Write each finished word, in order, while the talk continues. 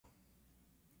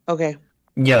Okay.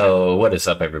 Yo, what is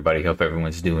up, everybody? Hope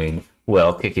everyone's doing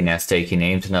well, kicking ass, taking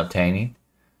names, and obtaining.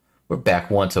 We're back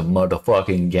once a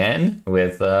motherfucking again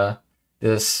with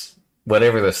this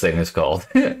whatever this thing is called.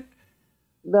 The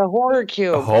horror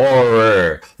cube.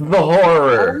 Horror, the I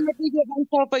horror. want to give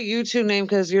myself a YouTube name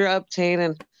because you're Uptane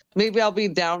and maybe I'll be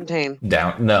Downtane.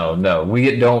 Down, no, no,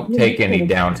 we don't take any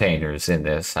downtainers in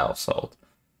this household.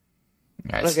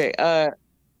 Nice. Okay,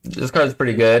 This card's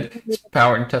pretty good. It's cards.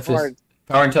 power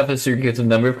and toughness equals the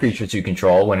number of creatures you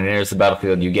control. When it enters the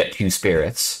battlefield, you get two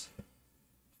spirits.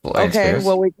 Flying Okay, spirits.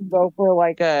 well we can go for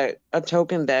like a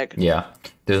token deck. Yeah.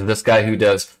 There's this guy who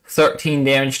does 13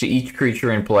 damage to each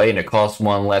creature in play, and it costs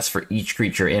one less for each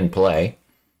creature in play.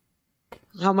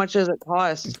 How much does it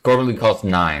cost? It normally costs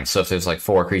 9, so if there's like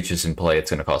 4 creatures in play, it's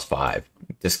going to cost 5.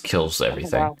 This kills Oh,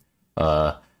 everything.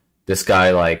 wow. This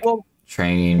guy, like, Well,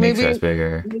 training makes us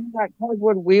bigger. maybe that card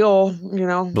would wheel.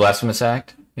 Blasphemous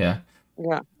Act? Yeah.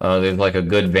 Yeah. There's like a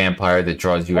good vampire that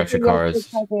draws you extra Okay, let's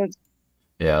cards. just take it.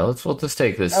 Yeah, we'll just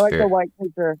take this I like the spirit. white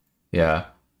creature. Yeah,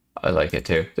 I like it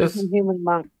too. It's a human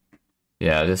monk.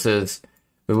 Yeah, this is.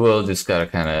 We will just gotta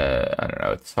kind of. I don't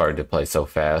know. It's hard to play so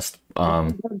fast.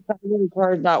 Card,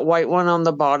 that white one on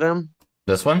the bottom.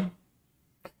 This one.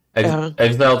 Yeah.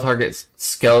 Exile targets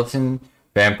skeleton,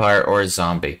 vampire, or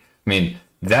zombie. I mean,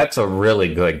 that's a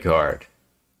really good card.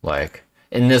 Like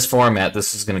in this format,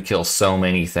 this is gonna kill so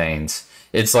many things.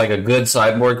 It's like a good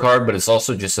sideboard card, but it's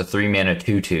also just a 3-mana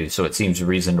 2/2, so it seems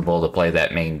reasonable to play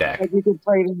that main deck. Like you could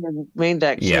play it in your main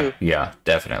deck Yeah, too. yeah,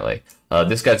 definitely.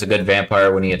 This guy's a good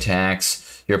vampire when he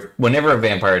attacks. Whenever a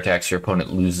vampire attacks, your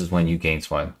opponent loses when you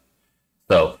gains one.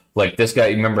 So, like this guy,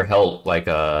 you remember Hell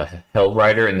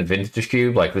Rider in the Vintage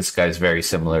Cube? Like this guy's very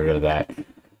similar to that.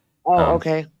 Oh,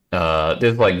 okay.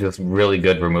 There's like this really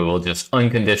good removal, just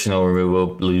unconditional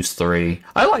removal, lose 3.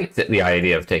 I like the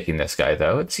idea of taking this guy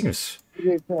though. It seems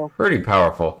Me too. pretty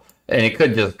powerful, and it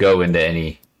could just go into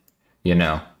any,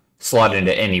 slot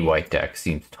into any white deck.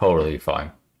 Seems totally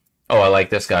fine. Oh, I like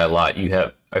this guy a lot.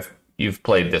 You've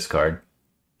played this card.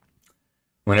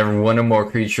 Whenever one or more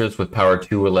creatures with power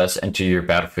 2 or less enter your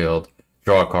battlefield,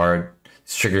 draw a card.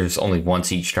 This triggers only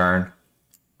once each turn.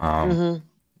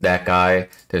 That guy.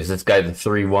 There's this guy, the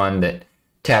 3/1 that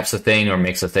taps a thing or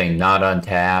makes a thing not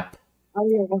untap.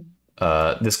 Oh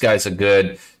This guy's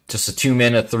just a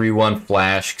 2-mana 3/1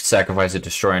 flash. Sacrifice a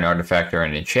destroy an artifact or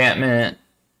an enchantment.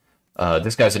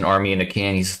 This guy's an army in a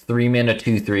can. He's 3-mana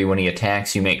 2/3. When he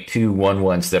attacks, you make 2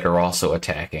 1/1s that are also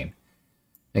attacking.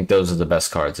 I think those are the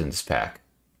best cards in this pack.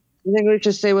 I think we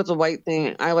should stay with the white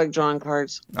thing. I like drawing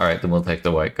cards. All right, then we'll take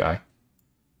the white guy.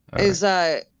 All Is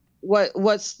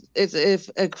what's it's if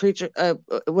a creature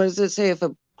what does it say if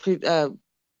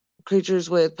creatures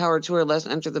with power 2 or less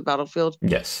enter the battlefield?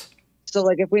 right. Yes. So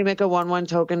like if we make a 1/1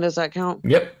 token, does that count?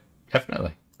 Yep.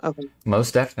 Definitely. Okay.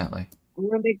 Most definitely. I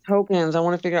want to make tokens. I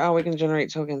want to figure out how we can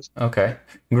generate tokens. Okay.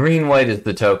 Green-white is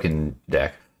the token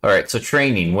deck. All right, so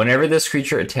training. Whenever this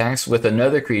creature attacks with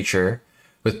another creature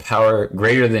with power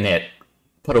greater than it,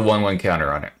 put a 1/1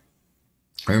 counter on it.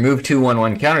 Remove 2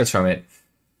 1/1 counters from it.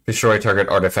 Destroy target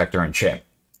artifact or enchant.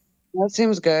 That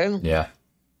seems good. Yeah.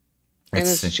 And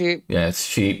it's cheap. Yeah, it's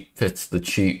cheap. Fits the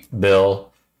cheap bill.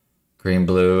 Green,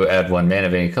 blue, add 1 mana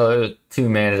of any color. 2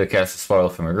 mana to cast a spell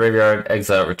from a graveyard.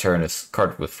 Exile, return a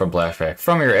card from flashback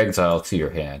from your exile to your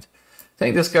hand. I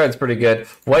think this card's pretty good.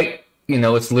 White,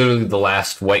 it's literally the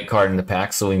last white card in the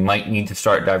pack, so we might need to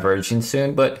start diverging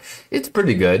soon, but it's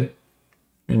pretty good.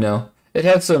 It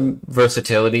has some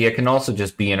versatility. It can also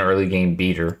just be an early game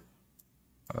beater.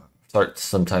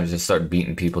 Sometimes just start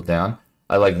beating people down.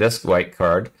 I like this white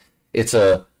card. It's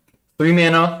a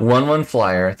 3-mana 1/1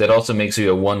 flyer that also makes you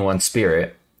a 1/1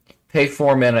 spirit. Pay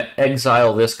 4 mana,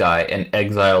 exile this guy, and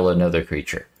exile another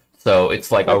creature. So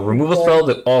it's like a removal spell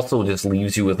that also just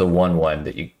leaves you with a 1/1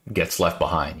 that gets left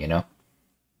behind,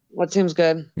 What seems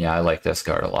good? Yeah, I like this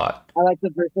card a lot. I like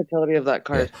the versatility of that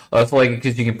card. Yeah. Also like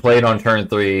because you can play it on turn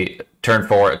 3, turn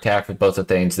 4, attack with both the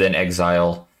things, then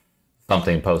exile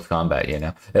something post combat.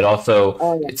 It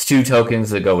also it's 2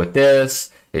 tokens that go with this.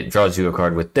 It draws you a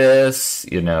card with this.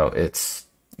 It's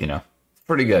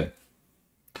pretty good.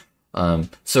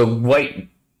 So white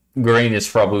green is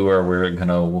probably where we're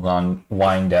gonna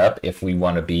wind up if we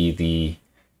want to be the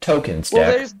tokens Well,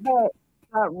 deck. there's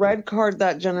that red card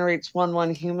that generates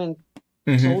 1/1 human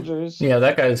soldiers. Yeah,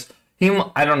 that guy's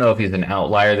I don't know if he's an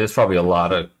outlier. There's probably a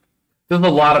lot of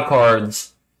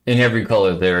cards in every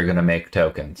color that are gonna make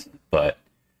tokens, but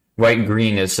white and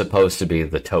green is supposed to be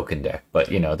the token deck. But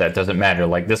that doesn't matter.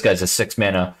 Like this guy's a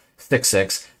 6-mana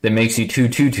 6/6 that makes you 2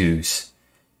 2/2s.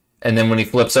 And then when he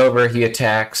flips over, he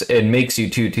attacks and makes you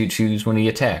 2 2/2s when he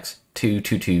attacks. 2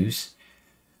 2/2s.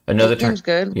 Another That turn. seems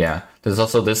good. Yeah. There's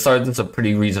also this card that's a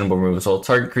pretty reasonable removal.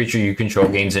 Target creature you control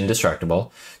gains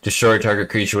indestructible. Destroy target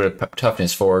creature with a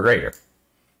toughness 4 or greater.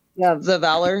 Yeah, the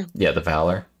Valor. Yeah, the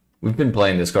Valor. We've been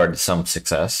playing this card to some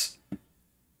success.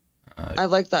 I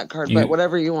like that card, but You,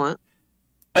 whatever you want.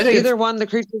 I think Either one, the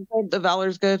creature's good, the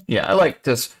Valor's good. yeah, I like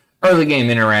this early game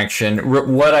interaction.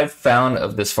 What I've found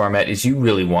of this format is you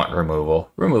really want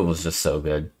removal. Removal is just so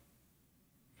good.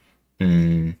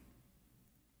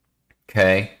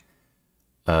 Okay.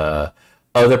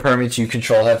 Other permanents you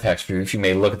control have hexproof. You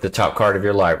may look at the top card of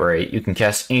your library. You can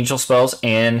cast angel spells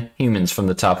and humans from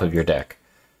the top of your deck.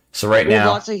 So right We have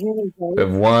now lots of humans, we right?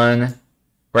 have one.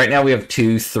 Right now we have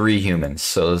 2, 3 humans.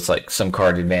 So it's like some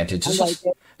card advantage. I like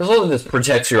it. As long as this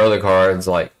protects your other cards,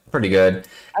 like pretty good.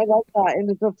 I like that. And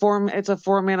it's a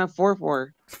 4-mana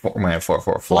 4/4. 4-mana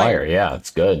 4/4 flyer. Yeah,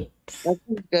 it's good. That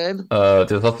seems good.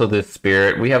 There's also this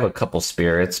spirit. We have a couple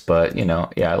spirits, but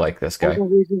yeah, I like this I guy. think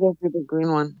we should go for the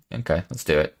green one. Okay, let's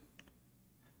do it.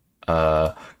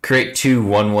 Create 2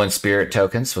 1/1 spirit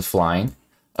tokens with flying.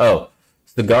 Oh,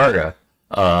 it's the Garda.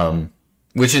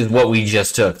 Which is what we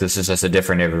just took. This is just a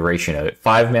different iteration of it.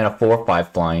 5 mana,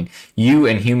 4/5 flying. You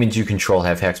and humans you control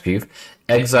have hexproof.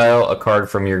 Exile a card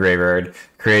from your graveyard.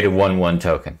 Create a 1/1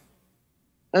 token.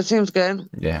 That seems good.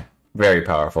 Yeah, very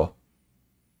powerful.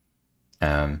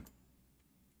 Yeah,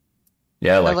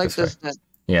 I I like like this this guy. deck.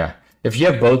 Yeah, if you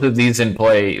have both of these in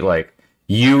play, like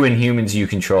you and humans you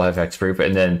control have hexproof,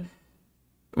 and then,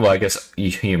 well, I guess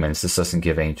humans. This doesn't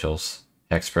give angels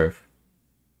hexproof.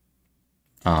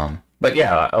 But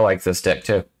yeah, I like this deck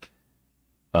too.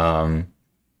 I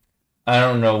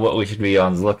don't know what we should be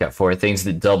on the lookout for. Things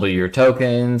that double your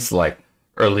tokens, like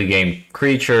early game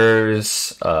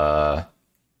creatures. I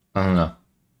don't know.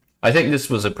 I think this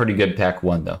was a pretty good pack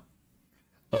 1 though.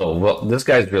 Oh, well, this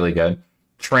guy's really good.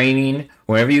 Training.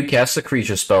 Whenever you cast a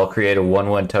creature spell, create a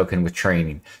 1/1 token with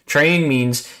training. Training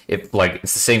means if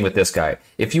it's the same with this guy.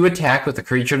 If you attack with a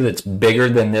creature that's bigger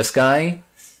than this guy,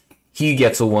 he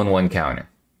gets a 1/1 counter.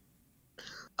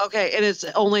 Okay, and it's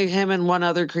only him and one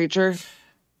other creature.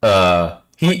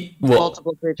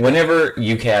 Multiple creatures. Whenever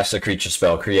you cast a creature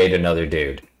spell, create another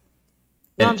dude.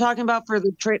 No, And- I'm talking about for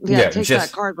the trade. Yeah, Take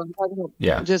just- that card. But I'm talking about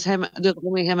Yeah. just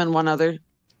only him and one other.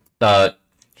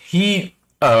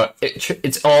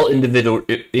 It's all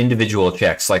individual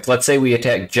checks. Like, let's say we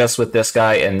attack just with this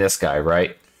guy and this guy,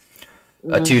 right?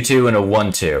 A 2/2 and a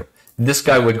 1/2. This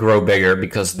guy would grow bigger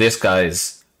because this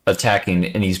guy's attacking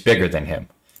and he's bigger than him.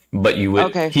 But he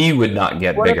would not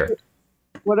get bigger.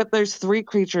 What if there's 3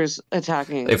 creatures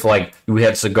attacking? If like we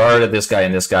had Sigarda, this guy,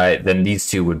 and this guy, then these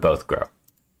 2 would both grow.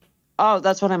 Oh,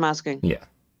 that's what I'm asking. Yeah.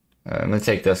 I'm gonna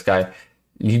take this guy.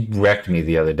 You wrecked me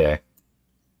the other day.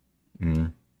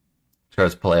 So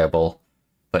it's playable,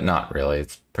 but not really.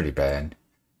 It's pretty bad.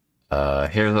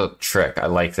 Here's a trick. I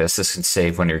like this. This can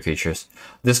save one of your creatures.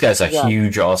 This guy's a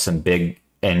huge, awesome, big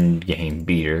end game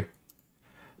beater.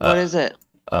 What is it?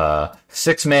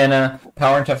 6 mana,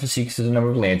 power and toughness equals the number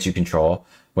of lands you control.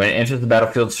 When it enters the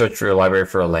battlefield, search for your library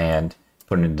for a land,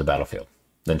 put it into the battlefield,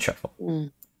 then shuffle.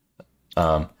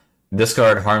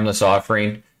 Discard Harmless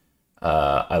Offering.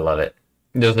 I love it.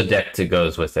 There's a deck that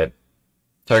goes with it.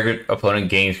 Target opponent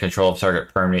gains control of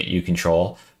target permanent you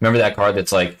control. Remember that card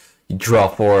that's like, you draw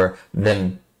 4,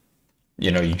 then,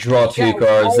 you draw 2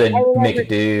 cards, then make a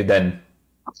dude, then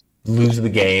lose the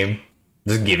game.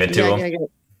 Just give it to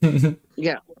him.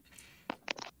 Yeah.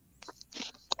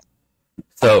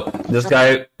 So, this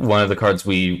guy, one of the cards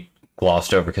we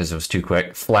glossed over because it was too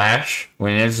quick. Flash.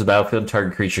 When it enters the battlefield,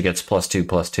 target creature gets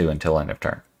 +2/+2 until end of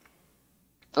turn.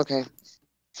 Okay.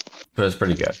 So it's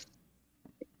pretty good.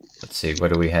 Let's see,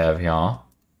 what do we have, y'all?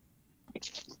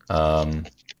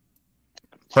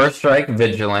 First Strike,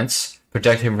 Vigilance.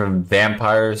 Protect him from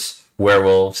vampires,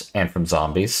 werewolves, and from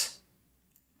zombies.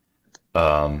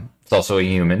 It's also a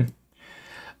human.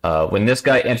 When this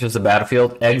guy enters the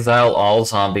battlefield, exile all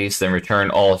zombies, then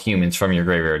return all humans from your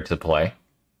graveyard to play.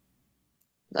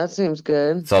 That seems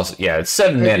good. It's also, it's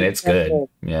 7 mana, it's good.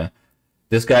 Yeah.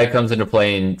 This guy comes into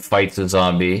play and fights a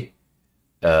zombie.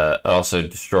 Also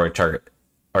destroy target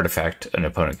artifact an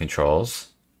opponent controls.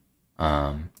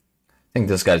 I think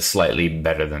this guy's slightly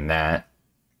better than that.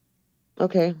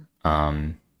 Okay.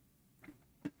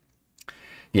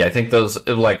 Yeah, I think those,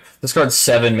 like, this card's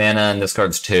 7 mana and this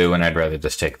card's 2, and I'd rather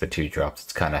just take the 2 drops.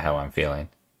 That's kind of how I'm feeling.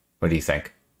 What do you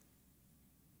think?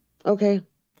 Okay.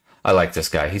 I like this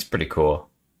guy. He's pretty cool.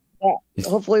 Yeah.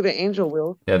 Hopefully the angel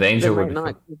will. Yeah, the angel They would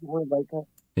might be not. cool. Like that.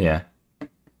 Yeah.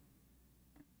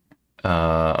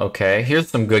 Okay, here's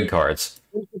some good cards.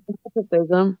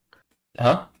 Pacifism.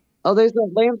 Huh? Oh, there's a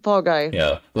landfall guy.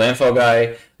 Yeah, landfall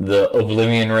guy, the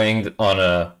Oblivion ring on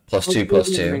a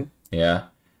 +2/+2. Ring. Yeah,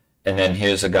 and then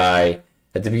here's a guy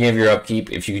at the beginning of your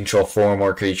upkeep. If you control four or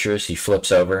more creatures, he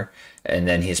flips over, and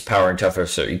then his power and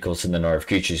toughness are equal to the number of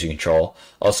creatures you control.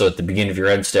 Also, at the beginning of your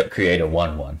end step, create a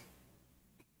 1/1.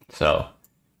 So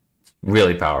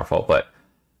really powerful, but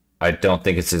I don't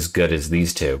think it's as good as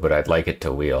these two. But I'd like it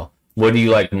to wheel. What do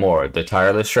you like more, the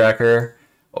tireless tracker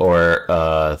or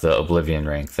the Oblivion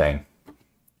ring thing?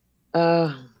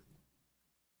 Uh,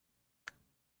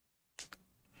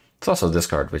 It's also this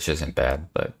card, which isn't bad,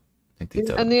 but I think these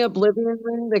and the Oblivion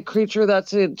ring, the creature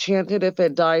that's enchanted, if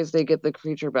it dies, they get the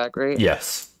creature back, right?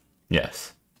 Yes.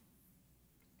 Yes.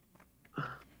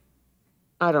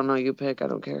 I don't know. You pick. I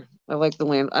don't care. I like the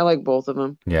land. I like both of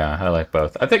them. Yeah, I like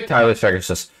both. I think Tyler Checker's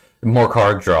just more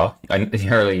card draw. I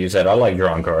earlier you said I like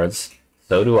drawing cards.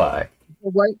 So do I.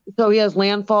 What? So he has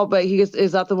landfall, but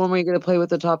is that the one where you get to play with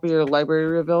the top of your library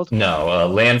rebuild? No,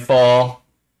 landfall,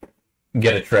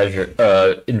 get a treasure,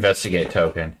 investigate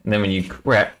token, and then when you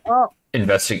crack Oh,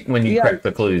 when you yeah. crack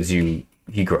the clues, he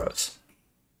grows.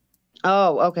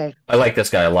 Oh, okay. I like this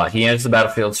guy a lot. He enters the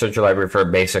battlefield, search your library for a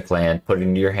basic land, put it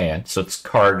into your hand, so it's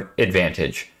card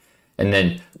advantage. And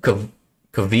then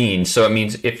convene, so it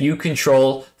means if you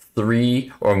control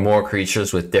three or more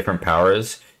creatures with different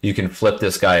powers, you can flip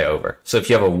this guy over. So if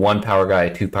you have a 1 power guy,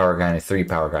 a 2 power guy, and a 3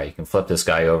 power guy, you can flip this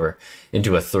guy over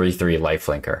into a 3/3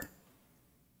 lifelinker.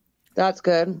 That's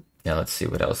good. Now let's see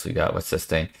what else we got. What's this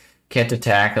thing? Can't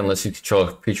attack unless you control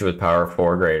a creature with power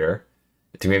 4 or greater.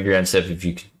 At the beginning of your end step, if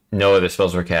you no other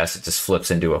spells were cast, it just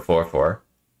flips into a 4/4.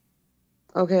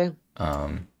 Okay.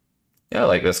 Yeah, I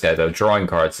like this guy though. Drawing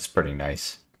cards is pretty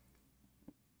nice.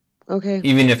 Okay.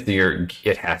 Even if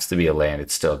it has to be a land,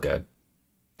 it's still good.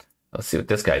 Let's see what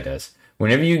this guy does.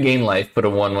 Whenever you gain life, put a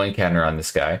 1/1 counter on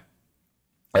this guy.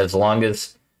 As long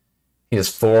as he has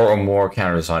 4 or more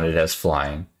counters on it as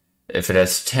flying. If it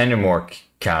has 10 or more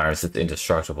counters, it's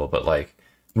indestructible. But like,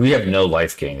 we have no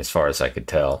life gain as far as I could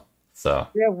tell. So.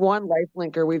 We have one life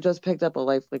linker. We've just picked up a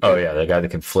life linker. Oh yeah, the guy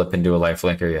that can flip into a life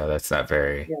linker. Yeah, that's not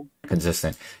very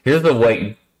consistent. Here's the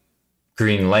white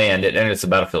green land. It enters the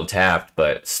battlefield tapped,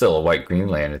 but still a white green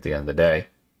land at the end of the day.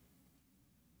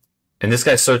 And this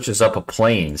guy searches up a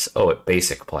plains. Oh, at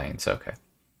basic plains. Okay.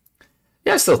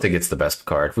 Yeah, I still think it's the best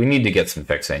card. We need to get some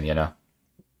fixing, you know.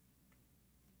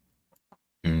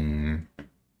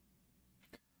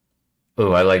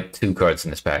 Oh, I like 2 cards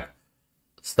in this pack.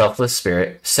 Selfless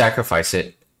Spirit. Sacrifice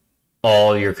it.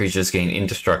 All your creatures gain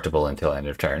indestructible until end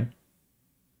of turn.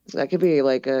 That could be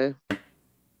like a.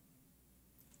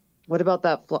 What about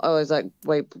that? Oh, is that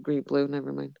white, green, blue?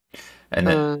 Never mind. And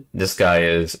then this guy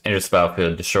enters the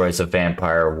battlefield, destroys a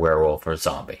vampire, werewolf, or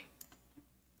zombie.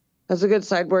 That's a good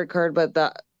sideboard card, but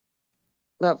that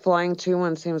flying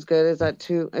 2/1 seems good. Is that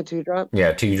a 2-drop?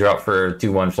 Yeah, 2-drop for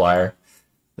 2/1 flyer.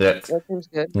 That seems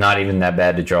good. Not even that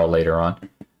bad to draw later on.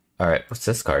 All right, what's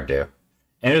this card do?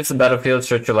 Enters the battlefield,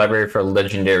 search your library for a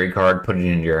legendary card, put it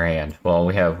into your hand. Well,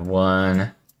 we have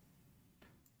 1,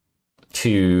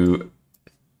 2,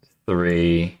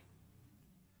 3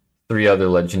 other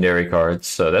legendary cards,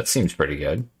 so that seems pretty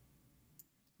good.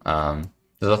 There's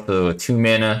also a 2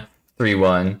 mana,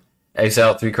 3/1.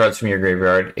 Exile 3 cards from your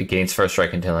graveyard. It gains first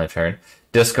strike until end of turn.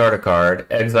 Discard a card.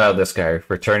 Exile this guy.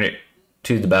 Return it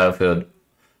to the battlefield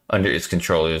under its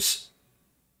controller's.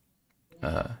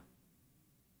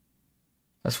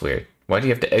 That's weird. Why do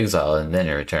you have to exile and then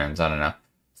it returns? I don't know.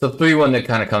 So 3/1 that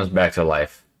kind of comes back to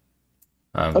life.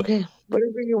 Okay,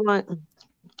 whatever you want.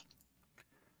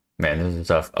 Man, this is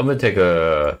tough. I'm gonna take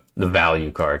the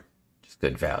value card. Just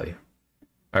good value.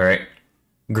 All right,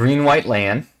 green white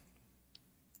land.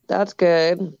 That's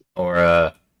good.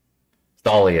 Or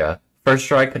Thalia. First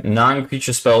strike.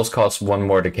 Non-creature spells cost 1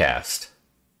 more to cast.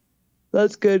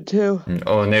 That's good too.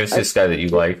 Oh, and there's this guy that you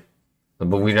like.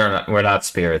 But we're not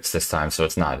spirits this time, so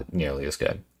it's not nearly as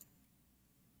good.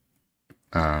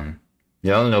 Yeah, I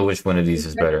don't know which one of these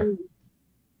is better.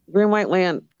 Green white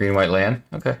land. Green white land?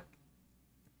 Okay.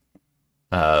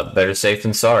 Better safe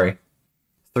than sorry.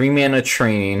 3 mana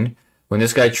training. When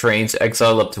this guy trains,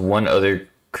 exile up to 1 other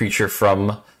creature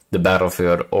from the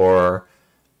battlefield or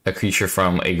a creature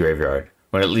from a graveyard.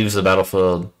 When it leaves the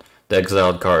battlefield, the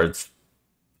exiled cards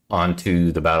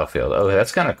onto the battlefield. Oh,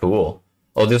 that's kind of cool.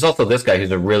 Oh, there's also this guy who's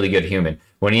a really good human.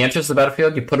 When he enters the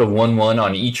battlefield, you put a 1/1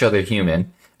 on each other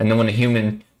human, and then when a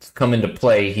human come into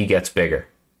play, he gets bigger.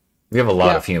 We have a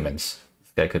lot of humans.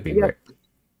 This guy could be great.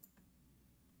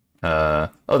 Oh,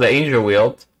 the Angel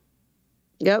Wield.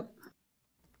 Yep.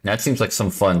 That seems like some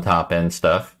fun top-end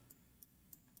stuff.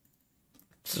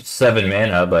 It's 7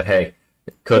 mana, but hey.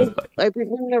 Could I think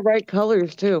we're in the right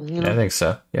colors too, I think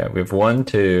so. Yeah, we have one,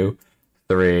 two,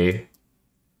 three,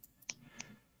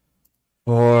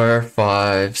 four,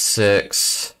 five,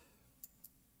 six,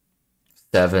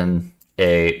 seven,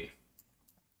 eight.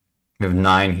 We have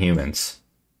 9 humans.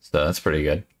 So that's pretty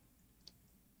good.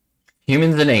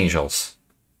 Humans and angels.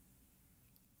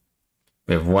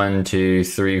 We have one, two,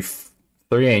 three,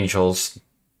 three angels,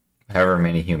 however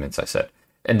many humans I said,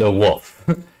 and a wolf,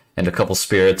 and a couple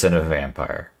spirits and a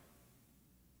vampire.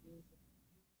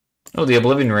 Oh, the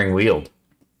Oblivion Ring wield.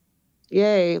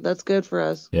 Yay, that's good for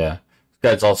us. Yeah.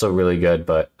 This guy's also really good,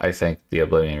 but I think the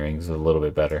Oblivion Ring is a little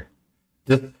bit better.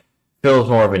 This fills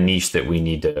more of a niche that we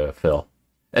need to fill.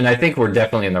 And I think we're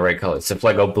definitely in the right colors. If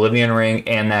like Oblivion Ring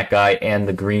and that guy and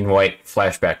the green-white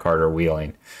flashback card are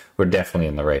wheeling, we're definitely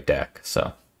in the right deck.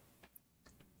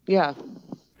 Yeah.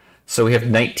 So we have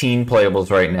 19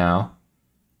 playables right now.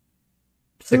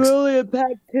 We're only in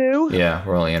pack 2? Yeah,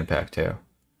 we're only in pack 2.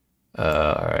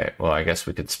 Alright, well, I guess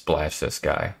we could splash this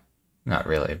guy. Not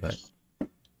really, but...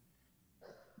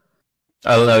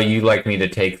 I don't know, you like me to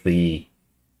take the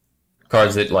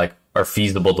cards that, like, are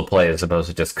feasible to play as opposed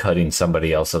to just cutting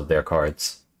somebody else of their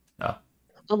cards. Oh.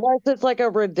 Unless it's like a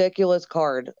ridiculous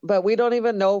card. But we don't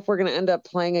even know if we're going to end up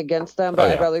playing against them. But Oh,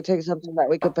 yeah. I'd rather take something that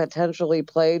we could potentially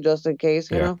play just in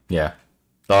case, you know? Yeah.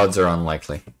 The odds are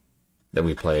unlikely that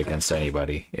we play against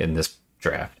anybody in this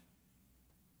draft.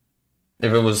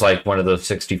 If it was like one of those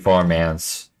 64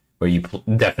 mans where you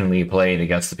definitely played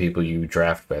against the people you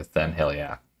draft with, then hell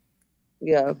yeah.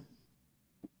 Yeah.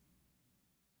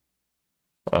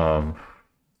 See.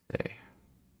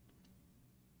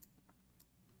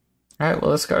 Alright,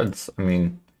 well, this card's, I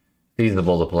mean,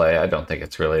 feasible to play. I don't think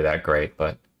it's really that great,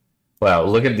 but wow,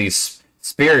 look at these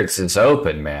spirits is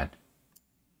open, man.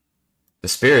 The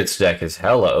spirits deck is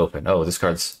hella open. Oh, this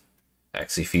card's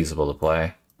actually feasible to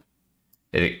play.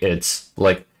 It's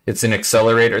like, it's an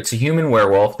accelerator. It's a human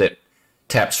werewolf that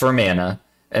taps for mana,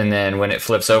 and then when it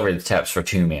flips over, it taps for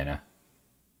 2 mana.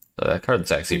 So that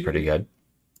card's actually pretty good.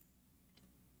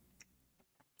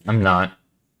 I'm not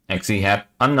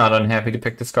unhappy to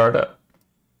pick this card up.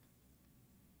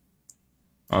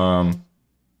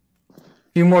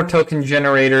 Few more token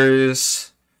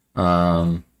generators.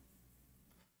 Like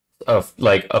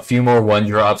a few more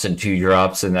 1-drops and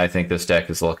 2-drops, and I think this deck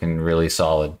is looking really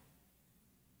solid.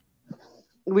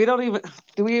 Do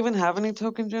we even have any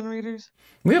token generators?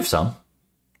 We have some.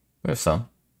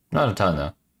 Not a ton,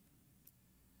 though.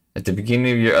 At the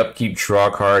beginning of your upkeep, draw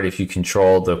a card if you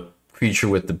control the creature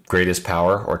with the greatest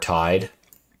power, or tied.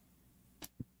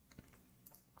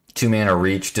 2 mana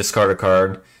reach, discard a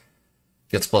card.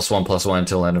 Gets +1/+1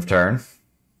 until end of turn.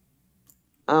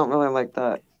 I don't really like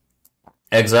that.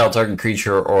 Exile target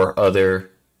creature or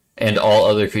and all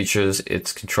other creatures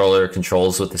its controller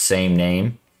controls with the same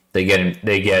name. They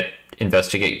get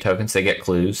investigate tokens, they get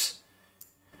clues.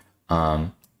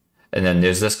 And then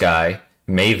there's this guy,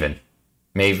 Mavrin.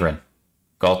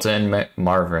 Galton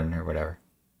Marvin or whatever.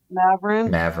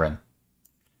 Mavrin.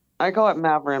 I call it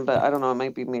Mavrin, but I don't know, it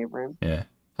might be Mavrin. Yeah.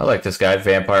 I like this guy.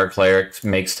 Vampire Cleric,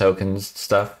 makes tokens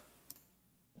stuff.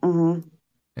 Mm-hmm. I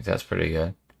think that's pretty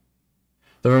good.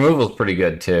 The removal's pretty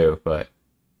good too, but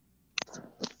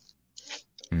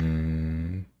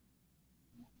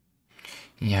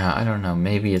yeah, I don't know.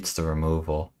 Maybe it's the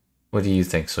removal. What do you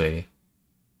think, sweetie?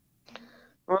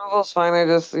 Removal's fine. I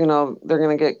just, they're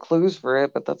gonna get clues for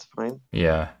it, but that's fine.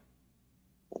 Yeah.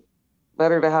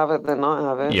 Better to have it than not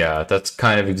have it. Yeah, that's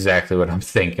kind of exactly what I'm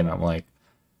thinking. I'm like,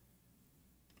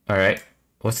 all right,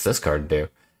 what's this card do?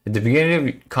 At the beginning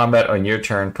of combat on your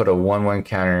turn, put a 1/1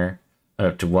 counter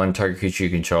up to 1 target creature you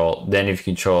control. Then if you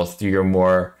control 3 or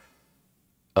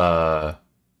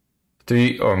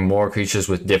more creatures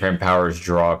with different powers,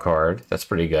 draw a card. That's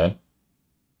pretty good.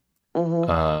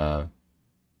 Mm-hmm.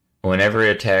 Whenever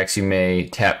it attacks, you may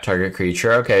tap target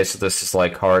creature. Okay, so this is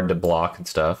like hard to block and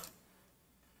stuff.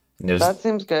 That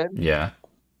seems good. Yeah.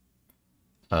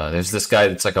 There's this guy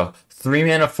that's like a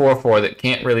 3-mana 4/4 that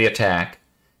can't really attack,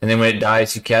 and then when it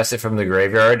dies, you cast it from the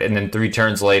graveyard, and then 3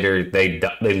 turns later, they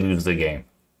lose the game.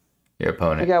 Your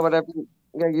opponent. Yeah, whatever.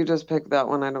 Yeah, you just pick that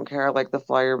one. I don't care. I like the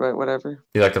flyer, but whatever.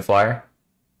 You like the flyer?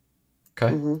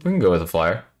 Okay, Mm-hmm. we can go with the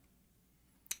flyer.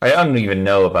 I don't even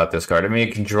know about this card. I mean,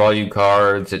 it can draw you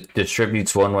cards. It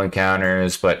distributes 1/1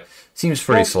 counters, but seems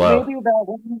pretty slow. Maybe that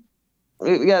one.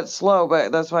 Yeah, it's slow,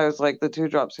 but that's why I was like, the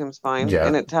 2-drop seems fine. Yeah.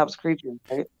 And it taps creatures,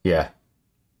 right? Yeah.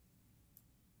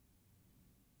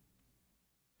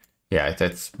 Yeah,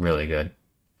 that's really good.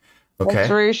 Okay.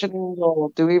 Restoration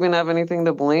Angel. Do we even have anything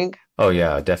to blink? Oh,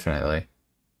 yeah, definitely.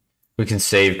 We can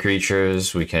save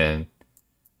creatures. We can,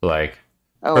 like,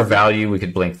 Oh, For okay. value, we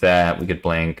could blink that. We could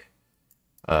blink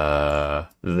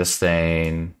this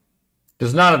thing.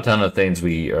 There's not a ton of things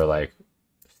we are like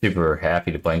super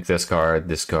happy to blink. This card,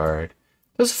 this card.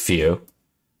 There's a few.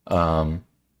 Um,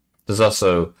 there's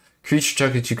also creature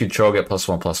tokens you control get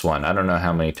 +1/+1. I don't know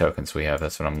how many tokens we have.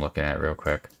 That's what I'm looking at real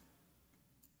quick.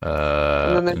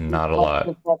 And then there's Not a also lot.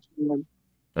 the fetch land.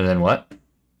 And then what?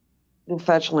 The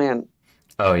fetch land.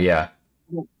 Oh yeah,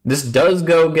 this does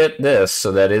go get this,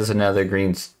 so that is another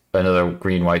green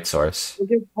white source. We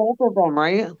get both of them,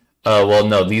 right? Well,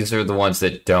 no, these are the ones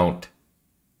that don't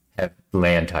have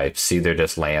land types. See, they're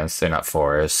just lands. They're not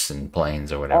forests and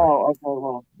plains or whatever. Oh, okay.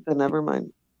 Well, then never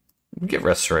mind. Get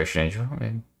Restoration Angel. I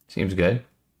mean, seems good.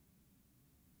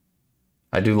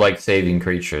 I do like saving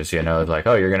creatures, you know, like,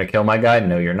 oh, you're gonna kill my guy?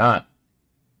 No, you're not.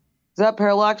 Is that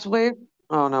Parallax Wave?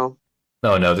 Oh no.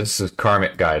 No, no, this is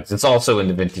Karmic Guides. It's also in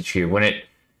the Vintage Cube. When it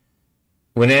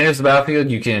enters the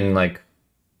battlefield, you can like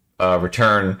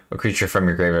return a creature from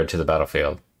your graveyard to the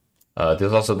battlefield.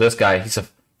 There's also this guy. He's a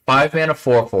 5 mana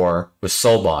 4/4 with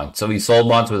Soul Bond. So he Soul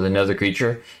Bonds with another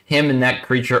creature. Him and that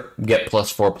creature get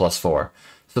 +4/+4.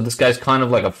 So this guy's kind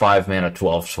of like a 5 mana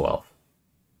 12/12.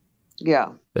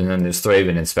 Yeah. And then there's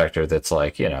Thraben Inspector that's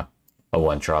like, you know, a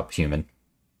 1-drop human.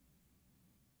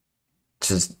 Which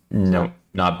is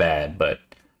not bad, but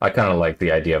I kind of like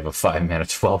the idea of a 5 mana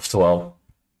 12/12.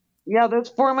 Yeah, this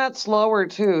format's slower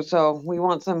too, so we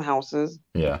want some houses.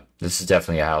 Yeah, this is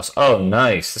definitely a house. Oh,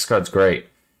 nice. This card's great.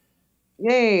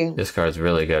 Yay. This card's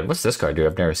really good. What's this card do?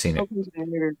 I've never seen it. Tokens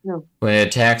generator, too. When it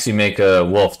attacks, you make a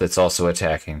wolf that's also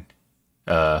attacking.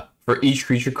 For each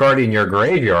creature card in your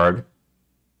graveyard.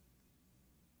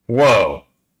 Whoa.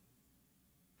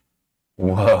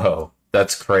 Whoa.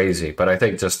 That's crazy. But I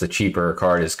think just the cheaper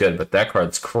card is good. But that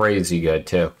card's crazy good,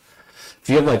 too. If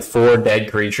you have like 4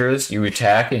 dead creatures, you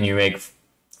attack and you make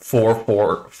 4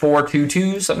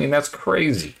 2/2s. I mean, that's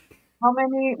crazy. How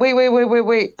many?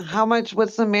 Wait. How much?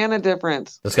 What's the mana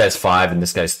difference? This guy's 5 and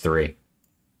this guy's 3.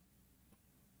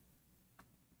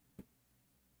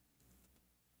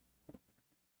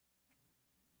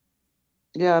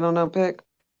 Yeah, I don't know. Pick.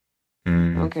 I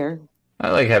Mm. don't care. I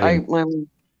like I, having. my,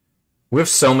 We have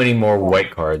so many more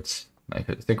white cards. I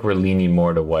think we're leaning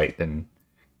more to white than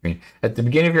green. At the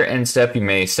beginning of your end step, you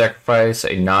may sacrifice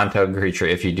a non-token creature.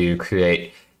 If you do,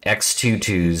 create X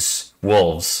 2/2s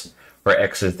wolves, where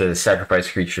X is the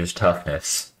sacrifice creature's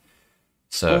toughness.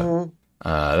 So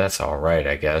that's all right,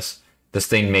 I guess. This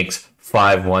thing makes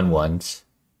 5 1/1s.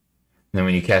 And then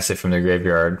when you cast it from the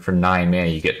graveyard for 9 mana,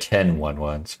 you get 10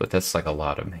 1/1s. But that's like a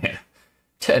lot of mana.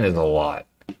 10 is a lot.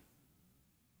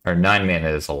 Or 9 mana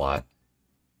is a lot.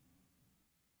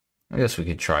 I guess we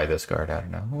could try this card. I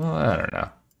don't know. Well, I don't know.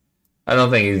 I don't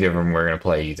think either of them we're going to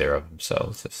play either of them. So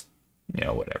it's just, you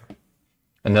know, whatever.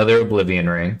 Another Oblivion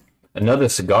Ring. Another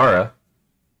Sagara.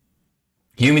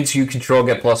 Humans you control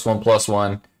get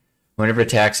 +1/+1. Whenever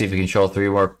attacks, if you control 3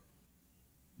 more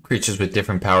creatures with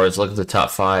different powers, look at the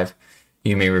top 5.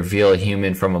 You may reveal a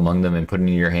human from among them and put it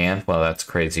in your hand. Well, that's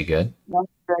crazy good. that's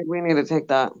great. We need to take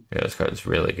that. Yeah, this card is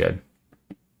really good.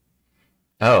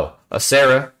 Oh, a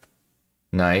Sarah.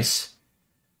 Nice.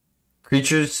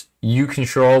 Creatures you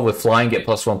control with flying get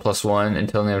 +1/+1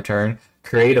 until their turn.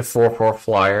 Create a 4/4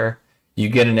 flyer. You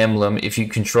get an emblem. If you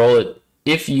control it,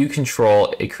 if you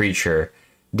control a creature,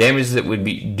 damage that would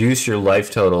reduce your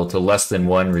life total to less than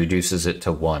 1 reduces it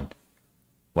to 1.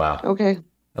 Wow. Okay.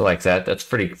 I like that. That's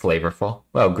pretty flavorful.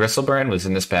 Well, Gristlebrand was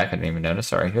in this pack. I didn't even notice.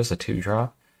 Sorry, here's a 2-draw.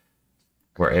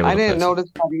 We're able I to didn't put...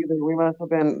 notice that either. We must have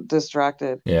been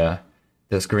distracted. Yeah.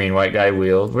 This green-white guy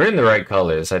wheeled. We're in the right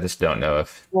colors. I just don't know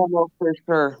if Well, no, for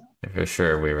sure. for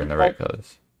sure we were in the right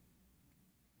colors.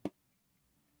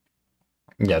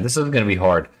 Yeah, this is going to be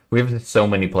hard. We have so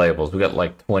many playables. We got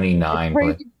like 29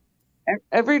 play.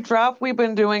 Every draft we've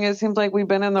been doing, it seems like we've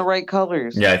been in the right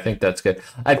colors. Yeah, I think that's good.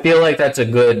 I feel like that's a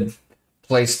good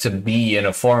place to be in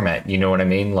a format. You know what I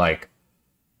mean? Like,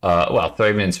 well,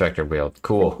 Thraben Inspector wheeled.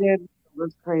 Cool. It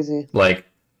was crazy. Like,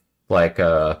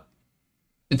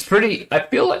 it's pretty. I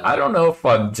feel like I don't know if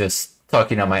I'm just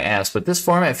talking on my ass, but this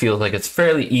format feels like it's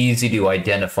fairly easy to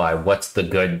identify what's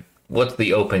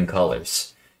the open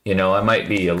colors. You know, I might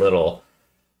be a little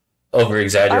over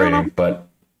exaggerating, but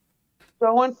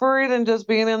Going for it and just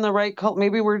being in the right color.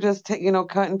 Maybe we're just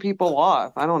cutting people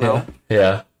off. I don't know.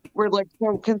 yeah. We're like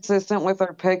so consistent with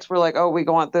our picks. We're like, oh, we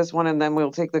want this one, and then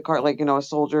we'll take the card, like a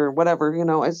soldier, whatever.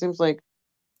 It seems like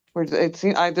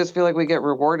I just feel like we get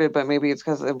rewarded, but maybe it's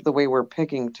because of the way we're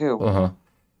picking too.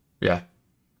 Yeah.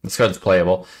 This card's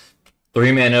playable.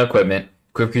 3 mana equipment.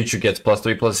 Equipped creature gets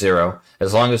 +3/+0.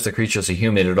 As long as the creature's a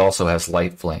human, it also has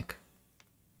light flank.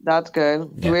 That's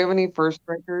good. Do Yeah. we have any first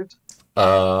strikers?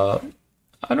 Uh,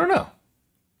 I don't know.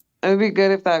 It would be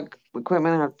good if that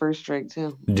equipment had first strike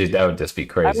too. Dude, that would just be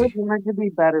I would crazy. want it to be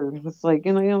better. It's like,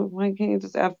 why can't you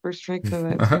just add first strike to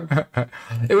that too?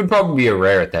 It would probably be a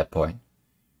rare at that point.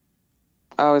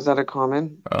 Oh, is that a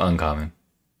common? Uncommon.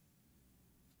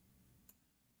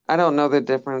 I don't know the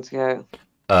difference yet.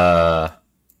 Uh,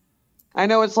 I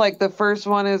know it's like the first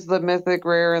one is the mythic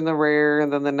rare and the rare,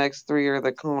 and then the next three are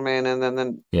the common, and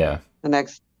then yeah. the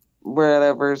next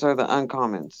whatevers are the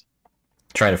uncommons.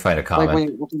 Trying to find a Like common. when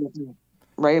you open the pack,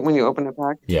 right? When you open a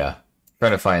pack. Yeah.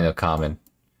 Trying to find a common.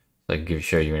 So I can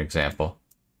show you an example.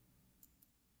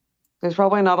 There's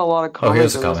probably not a lot of Oh,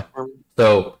 here's commons a in this common. form.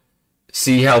 So,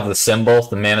 see how the symbol,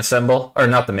 the mana symbol, or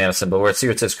not the mana symbol, where see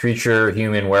where it says creature,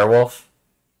 human, werewolf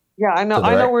Yeah, I know. to the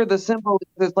I know right, where the symbol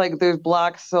is. It's like there's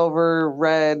black, silver,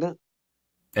 red,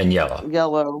 and yellow.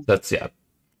 yellow. That's yeah.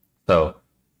 So,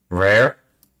 rare,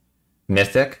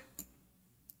 mythic,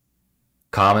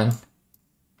 common,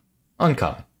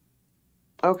 uncommon.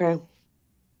 Okay.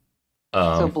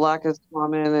 So Um, black is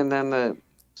common, and then the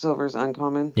silver's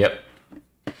uncommon. yep.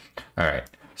 All right.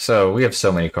 So we have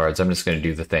so many cards. I'm just going to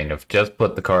do the thing of just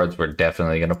put the cards we're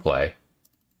definitely going to play.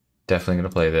 Definitely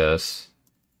going to play this.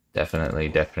 Definitely,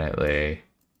 definitely,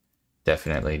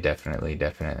 definitely, definitely,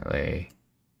 definitely.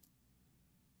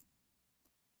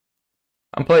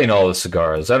 I'm playing all the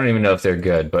cigars. I don't even know if they're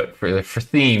good, but for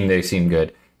theme, they seem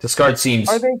good. This card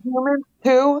Are seems, they humans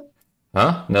too?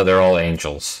 huh? No, they're all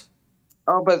angels.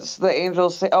 Oh, but the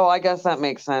angels say. Oh, I guess that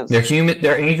makes sense. They're human.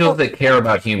 They're angels Oh, that care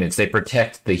about humans. They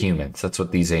protect the humans. That's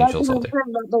what these that's angels all what do.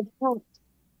 I'm saying. That makes sense.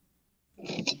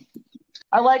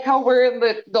 I like how we're in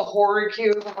the horror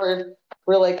cube where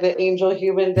we're like the angel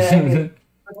human deck,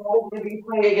 and we're going to be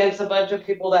playing against a bunch of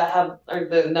people that have are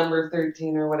the number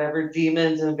 13 or whatever,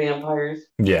 demons and vampires,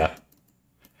 yeah.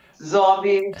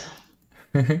 zombies.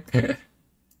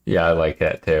 Yeah, I like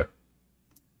that too.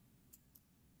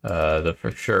 The for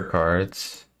sure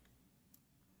cards.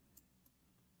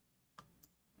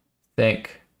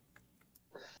 Think.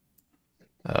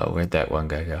 Oh, where'd that one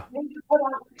guy go? Maybe put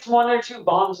one or two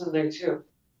bombs in there too.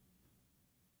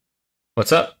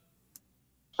 What's up?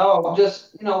 Oh,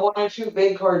 just one or two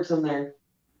big cards in there.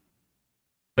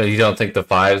 You don't think the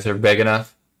fives are big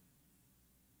enough?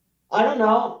 I don't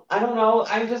know. I don't know.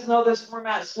 I just know this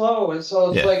format's slow, and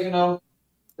so it's Yeah. like,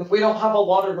 if we don't have a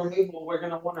lot of removal, we're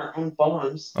gonna want our own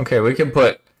bombs. Okay, we can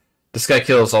put. This guy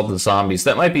kills all the zombies.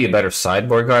 That might be a better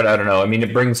sideboard card. I don't know. I mean,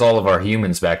 it brings all of our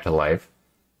humans back to life.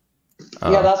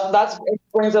 Yeah, Uh, that's it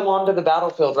brings them onto the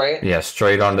battlefield, right? yeah,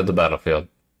 straight onto the battlefield.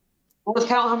 Let's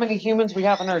count how many humans we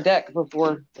have in our deck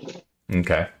before.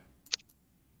 Okay.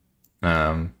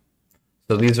 Um,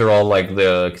 so these are all like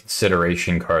the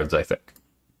consideration cards, I think.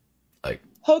 Like,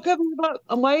 How come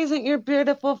why isn't your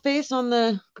beautiful face on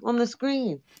the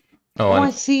screen? oh, Oh, I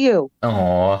and see you.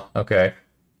 oh, okay.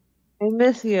 I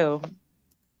miss you.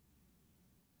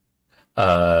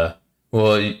 Uh,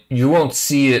 well, you won't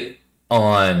see it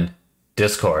on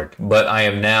Discord, but I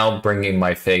am now bringing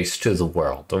my face to the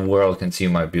world. The world can see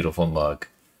my beautiful mug.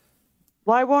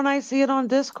 Why won't I see it on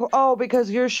Discord? Oh,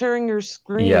 because you're sharing your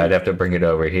Yeah, I'd screen. have to bring it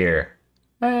over here.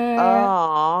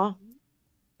 Ah,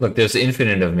 Look, there's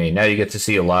infinite of me. Now you get to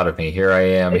see a lot of me. Here I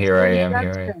am, it's here I am,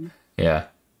 here I am. Inception. Yeah.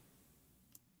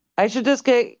 I should just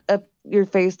get your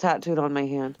face tattooed on my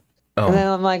hand. And then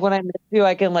Oh, I'm like, when I miss you,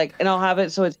 I can and I'll have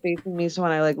it so it's facing me. So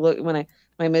when I look, when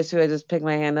I miss you, I just pick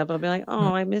my hand up. I'll be like,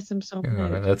 oh, I miss him so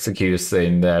much. that's the cutest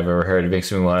thing that I've ever heard. It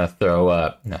makes me want to throw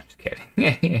up. No, just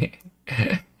kidding.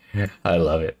 I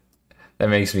love it. That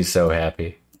makes me so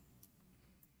happy.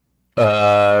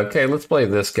 Okay, let's play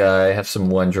this guy. Have some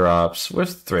one drops.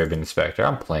 Where's the Thraben Inspector?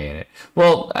 I'm playing it.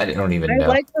 Well, I don't even I know.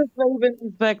 like the Raven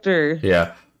Inspector.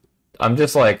 Yeah, I'm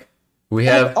just like, we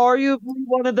That's have. arguably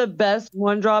one of the best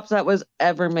one drops that was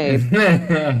ever made.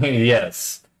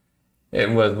 Yes, it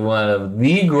was one of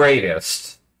the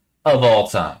greatest of all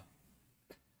time.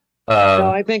 No,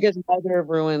 Um, I think it's Mother of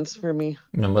Ruins for me.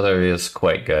 the Mother is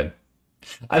quite good.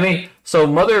 I mean, so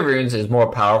Mother of Runes is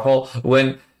more powerful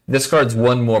when this card's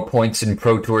won more points in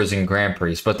Pro Tours and Grand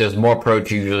Prix, but there's more Pro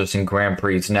Tours and Grand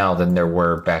Prix now than there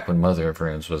were back when Mother of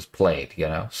Runes was played, you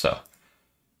know? So,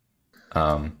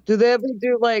 um, Do they ever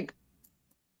do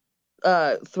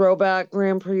throwback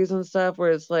Grand Prix and stuff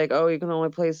where it's like, oh, you can only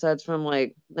play sets from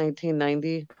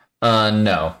 1990?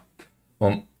 no.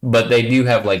 Well, but they do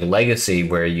have like Legacy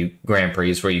where you Grand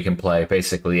Prix where you can play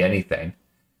basically anything.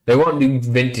 They won't do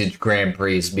vintage Grand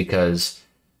Prix because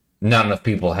not enough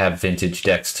people have vintage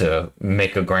decks to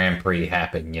make a Grand Prix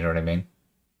happen, you know what I mean?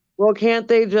 Well, can't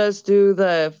they just do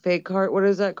the fake card? What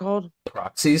is that called?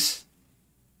 Proxies?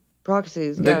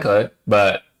 Proxies, They yeah. could,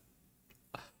 but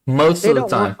most They of the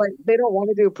don't want time. like they don't want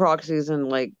to do proxies and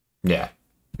like Yeah.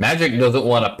 Magic doesn't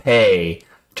want to pay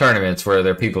tournaments where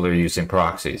their people are using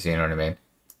proxies, you know what I mean?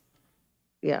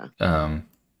 yeah. Um,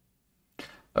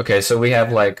 okay, so we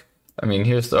have like, I mean,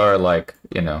 here's our like,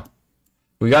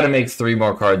 we got to make three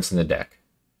more cards in the deck.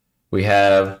 We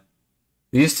have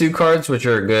these two cards, which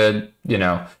are good.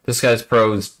 This guy's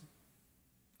pros,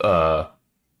 uh,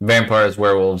 vampires,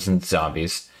 werewolves, and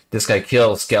zombies. This guy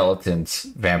kills skeletons,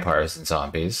 vampires, and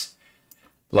zombies.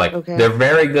 Like, they're Okay.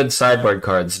 very good sideboard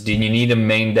cards. Do you need a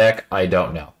main deck? I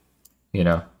don't know. You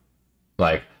know,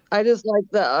 like, I just like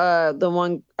the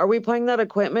one. Are we playing that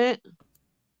equipment?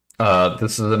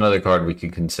 this is another card we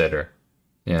could consider.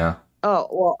 Yeah. Oh,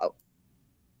 well,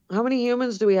 how many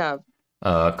humans do we have?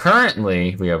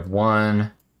 Currently, we have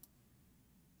one.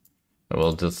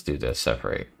 We'll just do this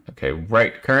separate. Okay,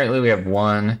 right. Currently, we have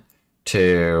 1,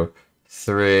 2,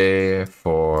 3,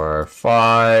 4,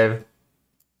 5,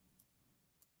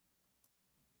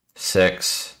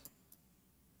 6,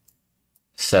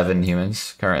 7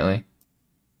 humans currently.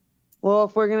 Well,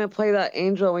 if we're gonna play that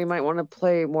angel, we might want to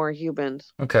play more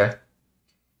humans. Okay.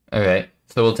 Okay.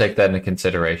 So we'll take that into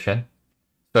consideration.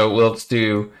 So let's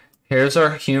do. Here's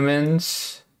our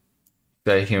humans.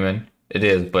 That human. It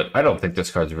is, but I don't think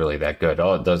this card's really that good.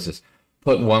 All it does is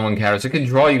put 1/1 counters. It can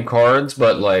draw you cards,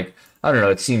 but like I don't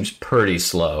know, it seems pretty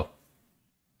slow.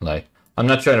 Like I'm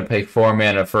not trying to pay 4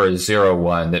 mana for a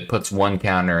 0/1 that puts one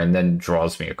counter and then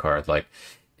draws me a card. Like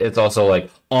it's also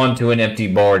like onto an empty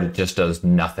board, it just does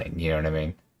nothing. You know what I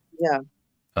mean? Yeah.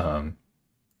 Um.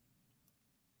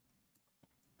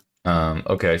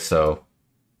 Okay, so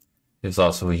there's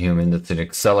also a human that's an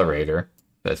accelerator.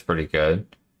 That's pretty good.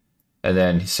 And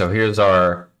then so here's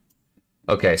our.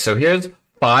 Okay, so here's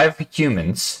 5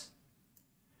 humans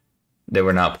that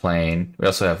we're not playing. We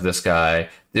also have this guy.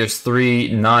 There's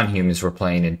 3 non-humans we're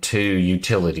playing and 2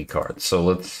 utility cards. So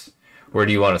let's. Where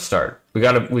do you want to start?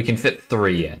 We can fit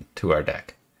 3 in to our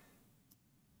deck.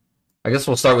 I guess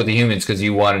we'll start with the humans because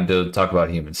you wanted to talk about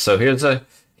humans. So here's a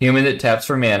human that taps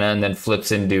for mana and then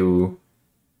flips into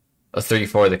a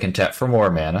 3/4 that can tap for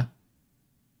more mana.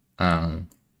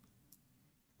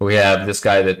 We have this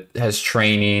guy that has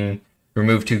training,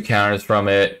 remove 2 counters from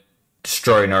it,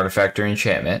 destroy an artifact or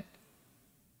enchantment.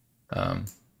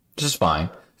 Which is fine.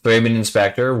 Thraben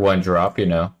Inspector, 1 drop,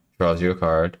 draws you a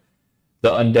card. The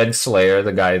Undead Slayer,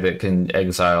 the guy that can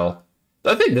exile.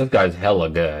 I think this guy's hella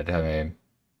good. I mean,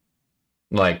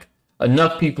 like,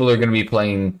 enough people are going to be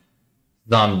playing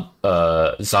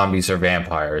zombies or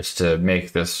vampires to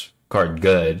make this card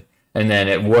good. And then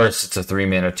at worst, it's a 3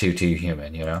 mana 2/2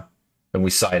 human, And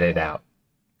we side it out.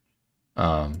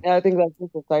 Yeah, I think that's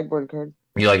just a sideboard card.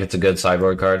 You like it's a good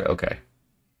sideboard card? Okay.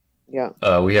 Yeah.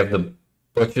 We have the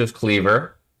Butcher's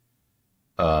Cleaver.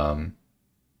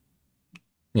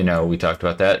 We talked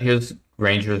about that. Here's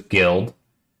Ranger's Guild.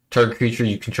 Target creature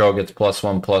you control gets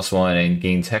 +1/+1 and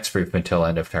gains hexproof until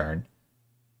end of turn.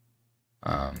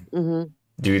 Mm-hmm.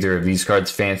 Do either of these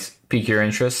cards pique your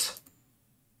interest?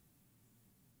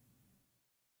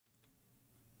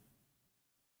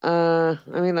 I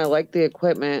mean, I like the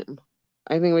equipment.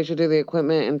 I think we should do the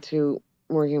equipment and 2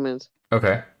 more humans.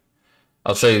 Okay.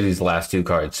 I'll show you these last 2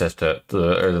 cards, or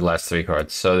the last 3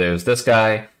 cards. So there's this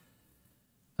guy.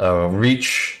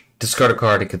 Reach, discard a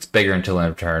card, it gets bigger until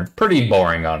end of turn. Pretty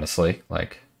boring, honestly.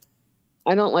 Like,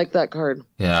 I don't like that card.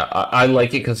 yeah, I like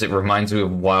it because it reminds me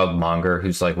of Wild Monger,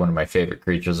 who's like one of my favorite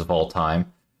creatures of all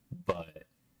time. But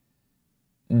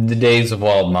the days of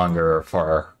Wild Monger are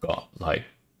far gone, like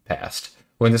past.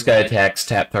 When this guy attacks,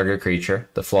 tap target creature,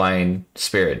 the flying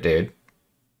spirit dude.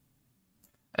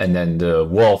 And then the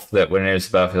wolf that when it enters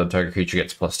the battlefield, target creature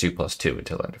gets +2/+2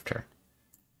 until end of turn.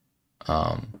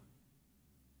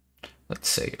 Let's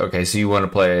see. Okay, so you want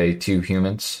to play 2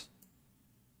 humans?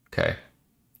 Okay.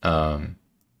 I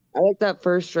like that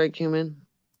first strike human.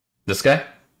 This guy?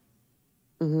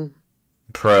 Mm-hmm.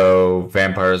 Pro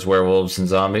vampires, werewolves, and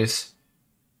zombies?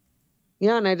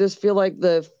 Yeah, and I just feel like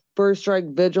the first strike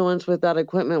vigilance with that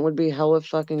equipment would be hella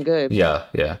fucking good. Yeah,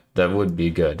 that would be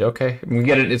good. Okay, we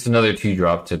get it. It's another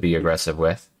 2-drop to be aggressive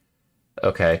with.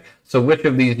 Okay, so which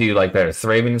of these do you like better?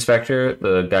 Thraben Inspector,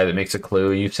 the guy that makes a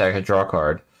clue, you sack a draw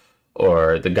card,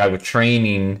 or the guy with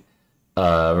training,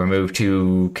 remove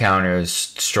 2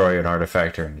 counters, destroy an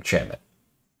artifact or an enchantment?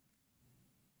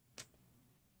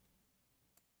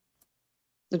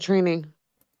 The training.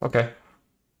 Okay.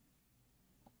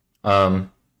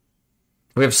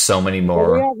 We have so many But we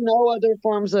more. have no other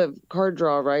forms of card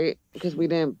draw, right? Because we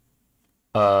didn't.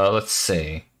 Let's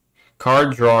see.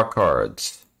 Card draw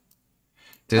cards.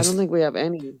 I don't This think we have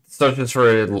any. searches for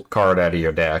a card out of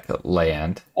your deck,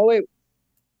 land. Oh wait,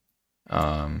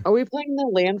 Are we playing the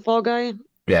landfall guy?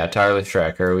 Yeah, Tireless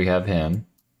Tracker, we have him.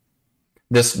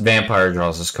 This vampire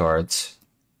draws us cards.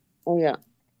 Oh yeah.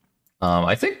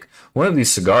 I think one of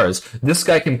these cigars, this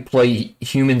guy can play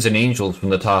humans and angels from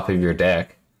the top of your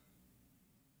deck,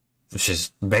 which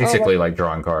is Oh, basically like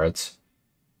drawing cards.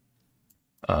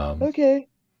 Um, okay.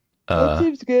 That uh,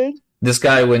 seems good. this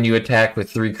guy, when you attack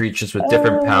with 3 creatures with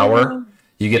different power, Uh,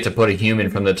 you get to put a human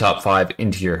from the top 5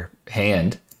 into your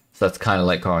hand. So that's kind of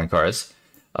like drawing cards.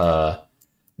 Uh,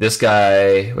 this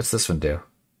guy, what's this one do?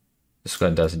 This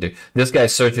one doesn't do. This guy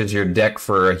searches your deck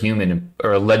for a human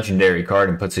or a legendary card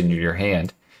and puts it into your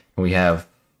hand. And we have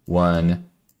 1,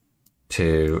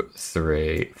 2,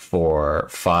 3, 4,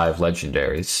 5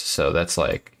 legendaries. So that's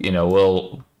like,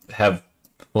 we'll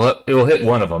hit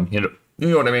one of them. You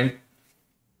know what I mean?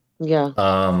 yeah.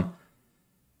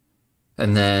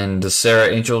 And then does Sarah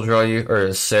Angel draw you, or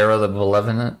is Sarah the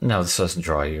Malevolent? No, this doesn't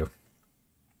draw you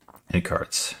any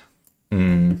cards.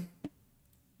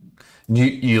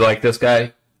 You like this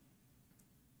guy?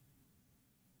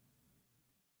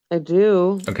 I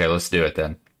do. Okay, let's do it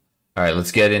then. All right,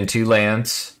 let's get in 2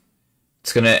 lands.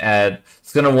 It's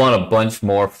gonna want a bunch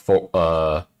more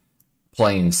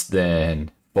planes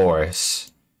than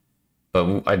forests,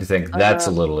 but I think that's a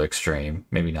Uh, little extreme.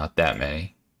 Maybe not that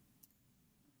many.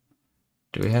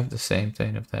 Do we have the same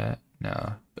thing of that?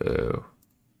 No. Boo.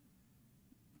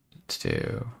 Let's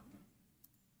do.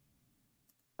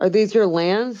 are these your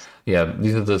lands? Yeah,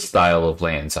 these are the style of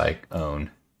lands I own.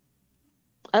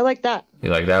 I like that. You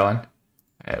like that one? All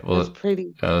right, That's well,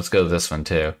 pretty. let's go to this one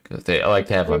too. 'Cause I like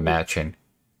to have a Pretty. matching.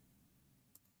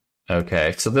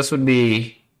 Okay, so this would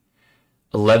be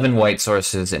 11 white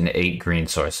sources and 8 green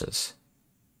sources.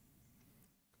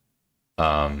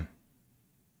 Um,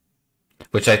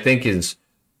 which I think is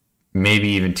maybe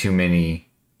even too many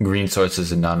green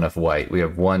sources and not enough white. We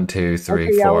have 1, 2, 3,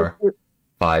 Okay, yeah. 4,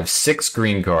 5, 6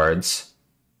 green cards.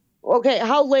 Okay,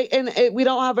 how late? And we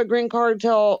don't have a green card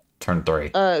till Turn 3.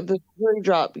 the 3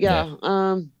 drop. Yeah.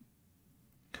 Yeah.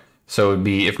 So it would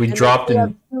be if we And then dropped we have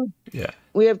in. two. Yeah.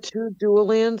 We have 2 dual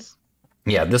lands.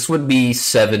 Yeah, this would be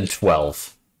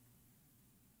 7-12.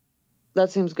 That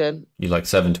seems good. You like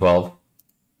 7-12?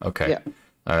 Okay. Yeah.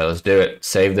 All right, let's do it.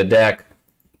 Save the deck.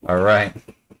 All right.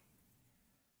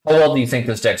 How well do you think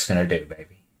this deck's going to do,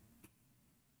 baby?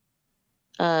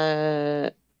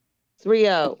 3-0.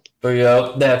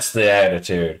 3-0. That's the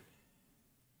attitude.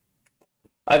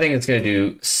 I think it's going to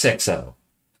do 6-0.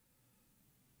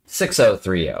 6-0,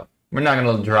 3-0. We're not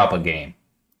going to drop a game.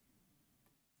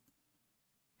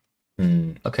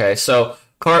 Okay, so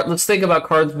let's think about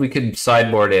cards we could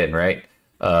sideboard in, right?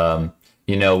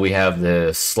 We have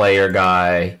the Slayer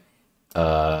guy.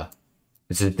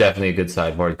 This is definitely a good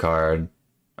sideboard card.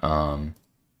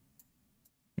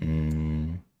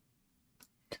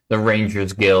 The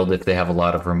Rangers Guild, if they have a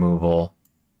lot of removal.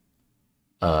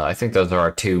 I think those are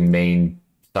our 2 main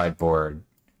sideboard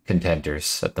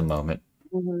contenders at the moment.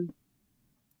 Mm-hmm.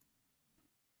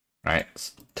 All right,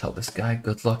 let's tell this guy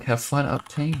good luck, have fun,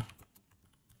 Obtain.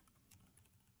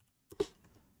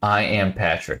 I am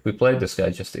Patrick. We played this guy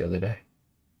just the other day.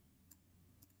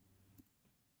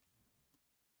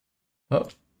 Oh,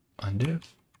 undo.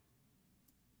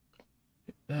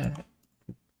 Hit that.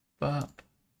 Bop.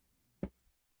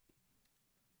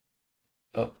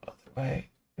 Oh, other way.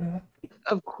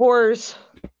 Of course.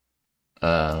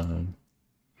 Oh,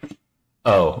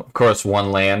 of course,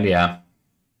 1 land, yeah.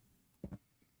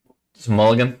 It's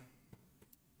mulligan.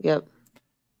 Yep.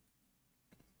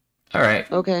 All right.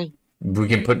 Okay. We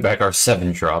can put back our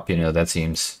 7-drop, that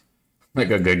seems like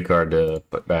a good card to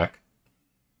put back.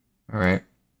 All right.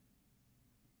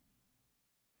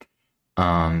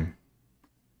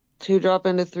 2-drop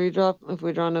into 3-drop if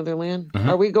we draw another land.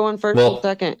 Uh-huh. Are we going first Well, or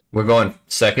second? We're going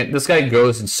second. This guy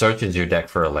goes and searches your deck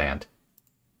for a land.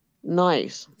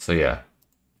 Nice. So, yeah.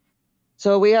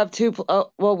 So we have 2.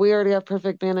 Well, we already have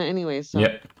perfect mana anyway, so.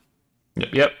 Yep.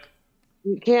 Yep.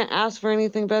 You can't ask for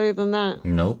anything better than that.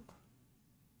 Nope.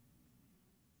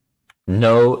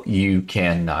 No, you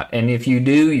cannot. And if you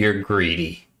do, you're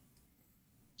greedy.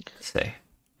 Say.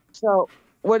 So,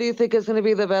 what do you think is going to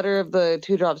be the better of the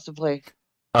 2-drops to play?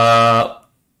 I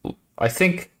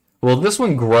think, well, this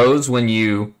one grows when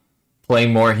you play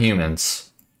more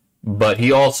humans, but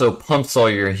he also pumps all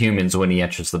your humans when he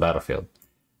enters the battlefield.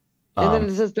 And then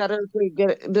is this better if we get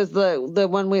it? Does the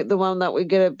one that we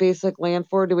get a basic land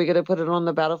for? Do we get to put it on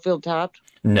the battlefield tapped?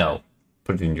 No,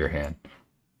 put it in your hand.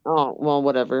 Oh well,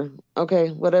 whatever. Okay,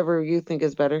 whatever you think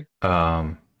is better. I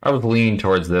was leaning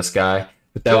towards this guy,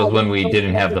 but that was when we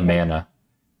didn't have the mana.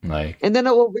 And then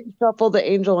it will reshuffle the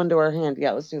angel into our hand.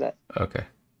 Yeah, let's do that. Okay.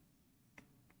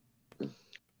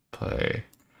 play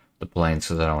the planes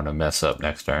because I don't want to mess up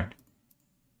next turn.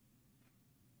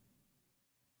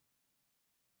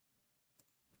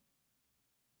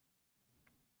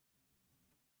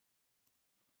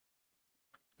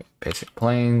 Basic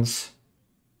planes.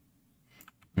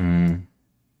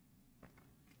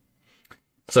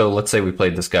 So let's say we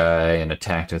played this guy and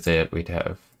attacked with it.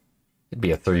 It'd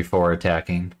be a 3/4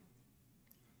 attacking.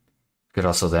 Could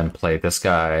also then play this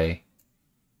guy,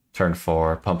 turn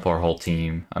 4, pump our whole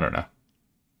team. I don't know.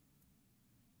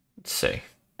 Let's see.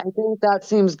 I think that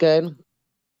seems good.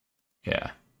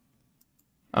 Yeah.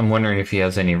 I'm wondering if he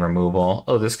has any removal.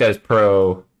 Oh, this guy's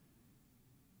pro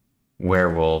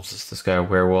werewolves. Is this guy a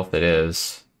werewolf? It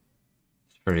is.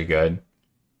 It's pretty good.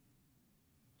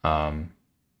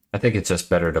 I think it's just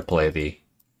better to play the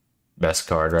best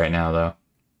card right now, though.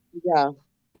 Yeah.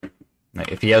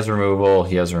 Like, if he has removal,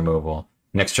 he has removal.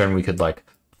 Next turn, we could, like,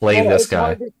 play this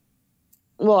guy.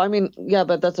 Well, I mean, yeah,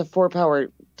 but that's a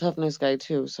 4-power toughness guy,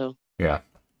 too, so. Yeah.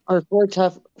 Or 4.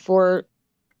 2/4?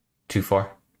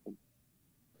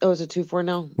 Oh, is it 2/4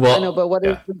 now? Well, I know, but what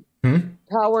is yeah. the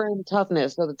power and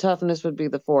toughness? So the toughness would be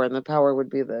the 4, and the power would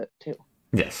be the 2.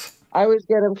 Yes. I always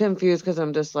get them confused because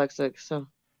I'm dyslexic, so.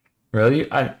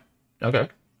 Really? Okay.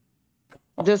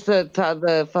 Just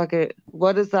the fuck it.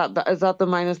 What is that? Is that the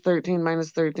 -13,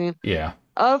 -13? Yeah.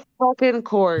 Of fucking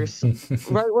course.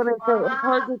 Right when it's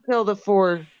hard to kill the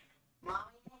 4.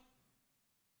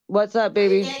 What's up,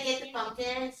 baby? Are you gonna get the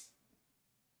pumpkins?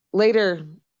 Later.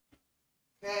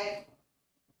 Okay.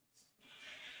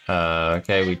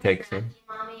 Okay, we take some.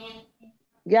 Mommy.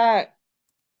 Yeah.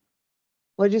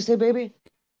 What'd you say, baby?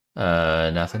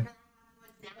 Nothing.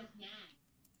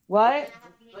 What?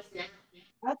 What's that?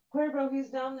 That's clear, bro. He's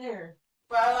down there.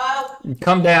 Bravo.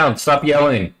 Come down. Stop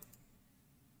yelling.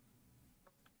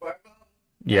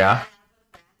 Yeah.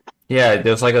 Yeah,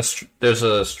 there's like there's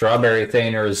a strawberry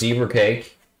thing or a zebra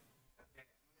cake.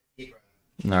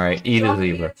 All right, eat a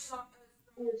zebra.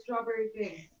 Strawberry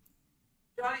thing.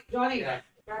 Johnny.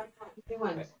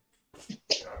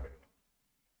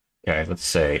 Okay, let's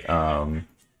say I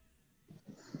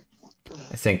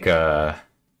think yeah,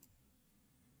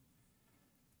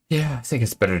 I think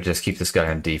it's better to just keep this guy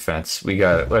on defense. I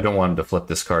don't want him to flip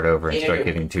this card over and start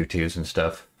getting 2/2s and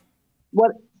stuff.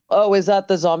 What? Oh, is that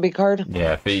the zombie card?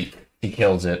 Yeah, if he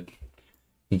kills it,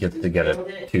 he gets to get a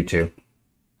 2/2.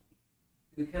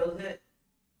 Who kills it?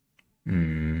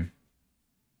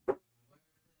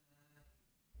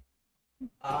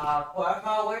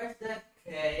 Porco, where's the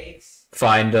cakes?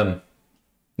 Find them.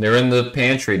 They're in the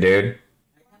pantry, dude.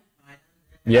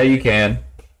 Yeah, you can.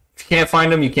 If you can't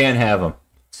find them, you can't have them.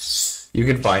 You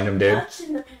can find them, dude. What's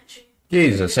in the pantry?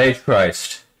 Jesus H.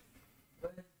 Christ.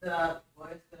 Where's the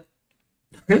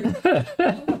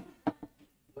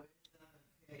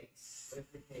cakes? Where's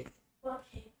the cakes? What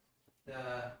cake?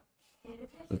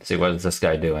 Let's see, what is this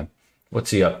guy doing?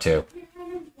 What's he up to?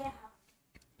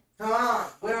 Come on,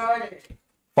 where are they?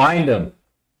 Find them.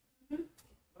 I'm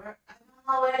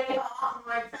already off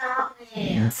my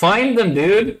family. Find them,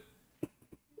 dude.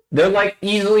 They're like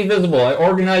easily visible. I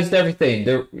organized everything.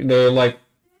 They're like.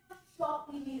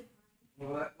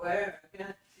 Where? I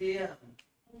can't see them.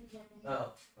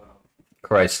 Oh.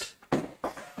 Christ.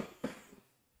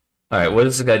 Alright, what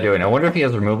is this guy doing? I wonder if he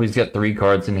has removal. He's got 3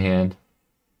 cards in hand.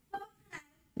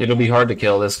 It'll be hard to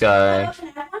kill this guy.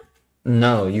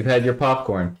 No, you've had your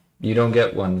popcorn. You don't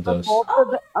get one of those.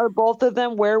 Are both of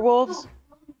them werewolves?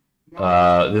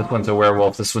 This one's a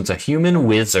werewolf. This one's a human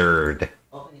wizard.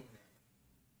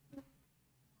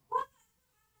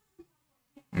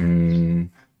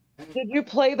 Did you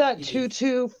play that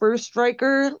 2/2 first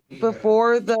striker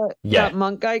before that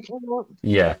monk guy came up?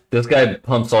 Yeah, this guy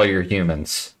pumps all your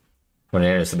humans when it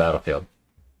enters the battlefield.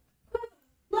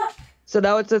 So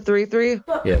now it's a 3/3?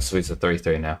 Yeah, so he's a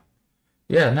 3/3 now.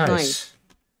 Yeah, nice.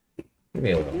 Give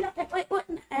me a little. Wait, what?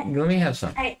 Let me have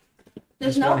some.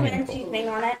 There's no fancy thing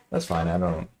on it. That's fine. I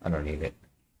don't need it.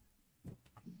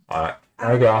 All right,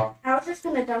 there we go. I was just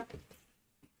gonna dump it.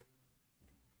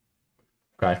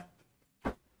 Okay.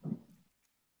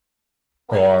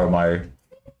 Or my.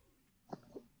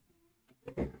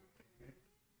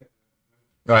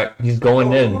 Alright, he's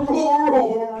going in.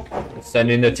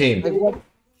 Sending the team.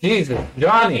 Jesus,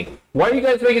 Johnny, why are you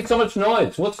guys making so much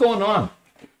noise? What's going on?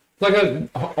 It's like an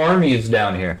army is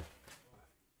down here.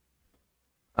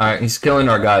 Alright, he's killing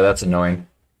our guy. That's annoying.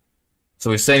 So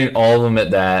we're sending all of them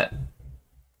at that.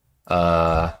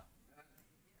 So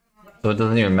it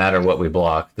doesn't even matter what we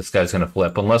block. This guy's going to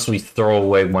flip. Unless we throw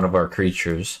away one of our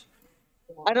creatures.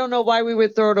 I don't know why we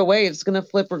would throw it away. It's going to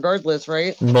flip regardless,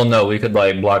 right? Well, no, we could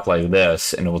like block like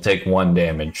this, and it will take 1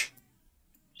 damage.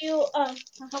 You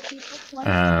help people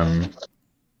play.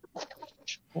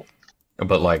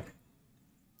 But like,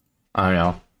 I don't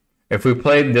know. If we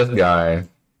played this guy,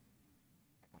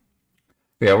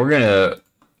 yeah,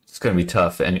 it's gonna be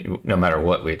tough, and no matter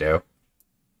what we do.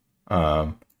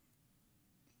 Do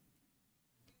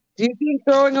you think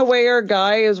throwing away our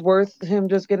guy is worth him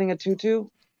just getting a 2/2?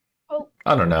 Oh,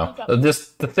 I don't know. The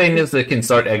thing is, they can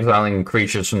start exiling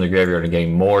creatures from the graveyard and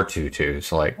getting more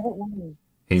 2/2s. Like,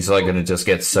 he's like gonna just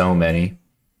get so many.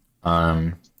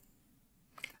 I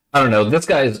don't know. This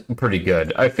guy is pretty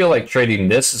good. I feel like trading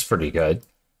this is pretty good.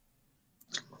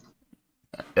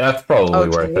 That's probably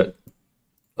worth it.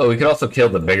 Oh, we could also kill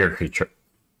the bigger creature.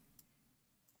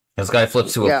 This guy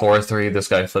flips to a 4/3. This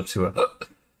guy flips to a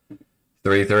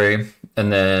 3/3.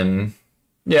 And then,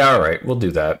 yeah, all right, we'll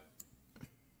do that.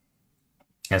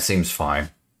 That seems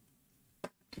fine.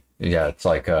 Yeah, it's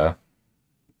like when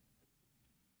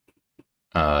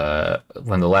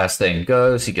the last thing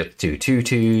goes, he gets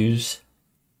 2/2s.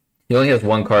 He only has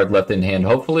one card left in hand.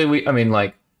 Hopefully I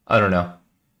don't know.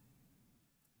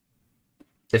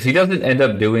 If he doesn't end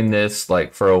up doing this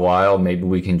like for a while, maybe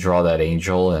we can draw that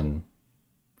angel and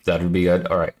that would be good.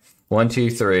 All right. 1, 2,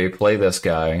 3, play this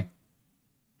guy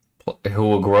who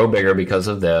will grow bigger because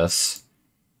of this.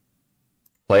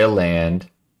 Play a land.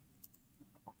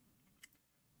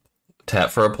 Tap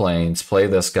for a plains. Play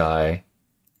this guy.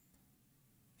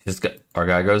 Our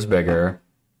guy goes bigger.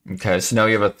 Okay, so now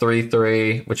you have a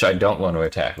 3/3, which I don't want to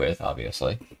attack with,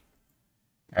 obviously.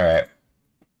 All right.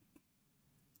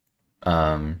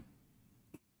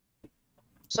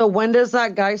 So when does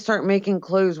that guy start making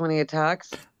clues when he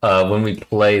attacks? When we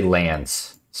play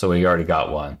lands, so we already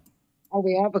got one. Oh,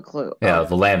 we have a clue. Yeah,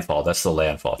 the landfall. That's the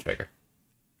landfall trigger.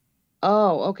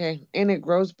 Oh, okay. And it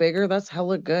grows bigger? That's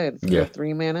hella good for Yeah.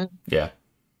 3 mana. Yeah.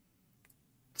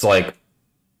 It's like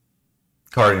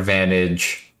card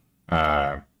advantage.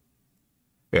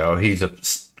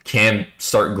 Can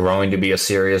start growing to be a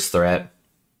serious threat.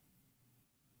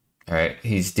 All right,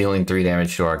 he's dealing 3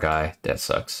 damage to our guy. That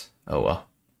sucks. Oh well.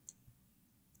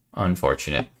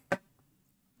 Unfortunate.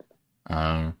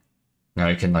 Now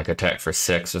he can like attack for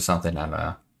 6 or something. I don't know.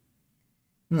 I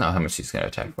don't know how much he's gonna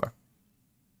attack for.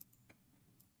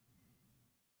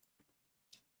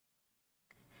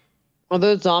 Are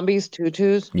those zombies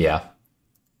 2/2s? Yeah.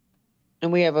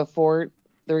 And we have a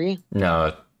 4/3?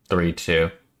 No,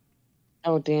 3/2.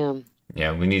 Oh, damn.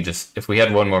 Yeah, we need just if we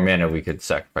had one more mana, we could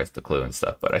sacrifice the clue and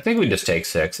stuff. But I think we just take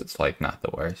 6. It's like not the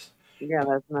worst. Yeah,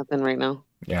 that's nothing right now.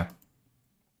 Yeah.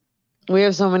 We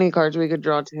have so many cards we could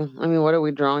draw to. I mean, what are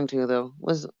we drawing to, though?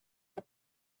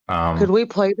 Could we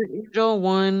play the angel?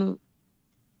 1,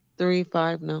 3,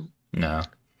 5? No. No.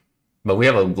 But we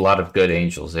have a lot of good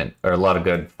angels or a lot of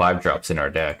good 5-drops in our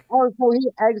deck. Oh, so he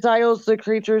exiles the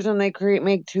creatures and they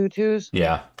make 2/2s?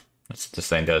 Yeah. That's the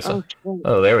same does. Oh, shit.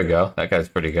 Oh, there we go. That guy's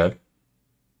pretty good.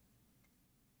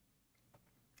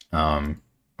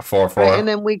 4/4. Right, and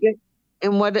then we get.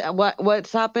 And what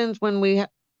happens when we?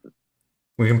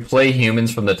 We can play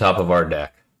humans from the top of our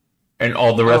deck, and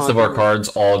all the rest of our cards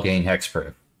all gain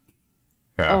hexproof.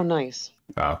 Yeah. Oh, nice.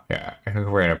 Oh, yeah. I think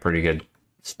we're in a pretty good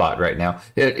spot right now.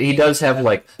 He does have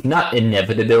like not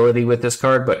inevitability with this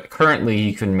card, but currently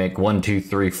he can make 1, 2,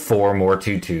 3, 4 more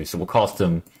 2/2s. So it will cost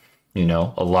him,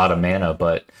 a lot of mana,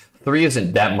 but 3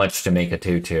 isn't that much to make a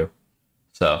 2/2.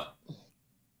 So,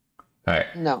 all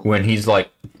right. No. When he's got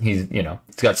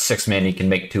 6 mana, he can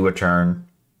make 2 a turn.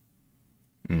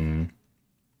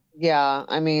 Yeah,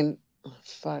 I mean,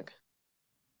 fuck.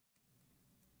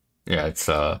 Yeah, it's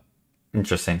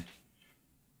interesting.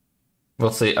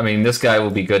 We'll see. I mean, this guy will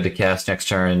be good to cast next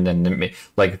turn, and then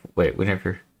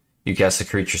whenever you cast a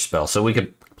creature spell, so we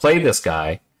could play this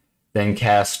guy, then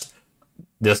cast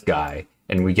this guy,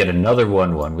 and we get another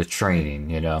 1/1 with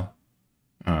training.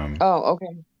 Oh,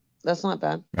 okay, that's not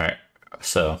bad. All right.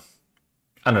 So,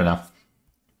 I don't know.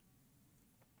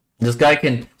 This guy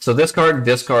can. So this card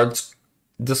discards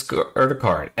a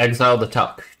card. Exile the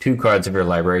top 2 cards of your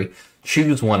library.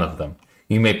 Choose one of them.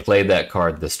 You may play that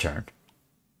card this turn.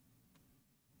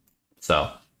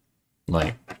 So,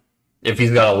 if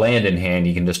he's got a land in hand,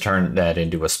 you can just turn that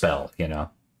into a spell,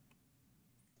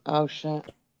 Oh,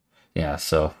 shit. Yeah,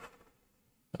 so,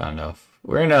 I don't know.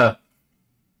 We're in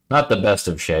not the best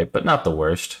of shape, but not the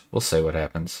worst. We'll see what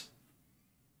happens.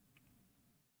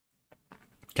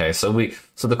 Okay, so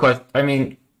the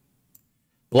question,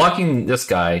 blocking this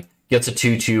guy gets a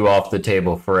 2/2 off the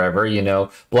table forever,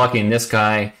 Blocking this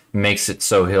guy makes it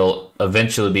so he'll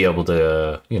eventually be able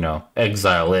to,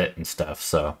 exile it and stuff,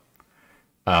 so.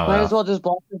 Might as well just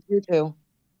block the 2/2.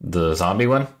 The zombie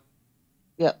one?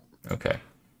 Yep. Okay.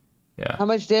 Yeah. How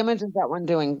much damage is that one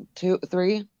doing? 2,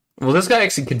 3? Well, this guy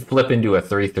actually can flip into a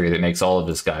 3/3 that makes all of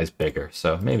his guys bigger,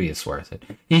 so maybe it's worth it.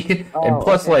 He can, and Oh,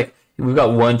 plus, okay. like, we've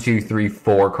got 1, 2, 3,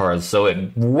 4 cards, so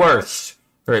at worst,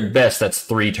 or at best, that's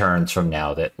 3 turns from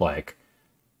now that, like,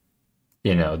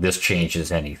 this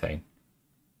changes anything.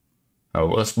 Oh,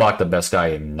 well, let's block the best guy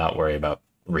and not worry about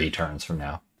 3 turns from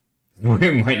now.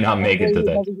 We might not make it Hopefully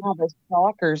to he that. doesn't have a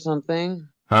shock or something.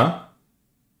 Huh?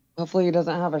 Hopefully he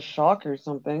doesn't have a shock or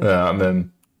something.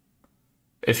 Then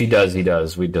if he does, he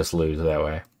does. We just lose that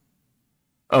way.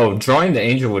 Oh, drawing the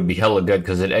angel would be hella good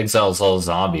because it exiles all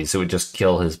zombies. It would just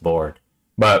kill his board.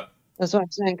 But That's what I'm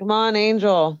saying. Come on,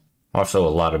 Angel. also a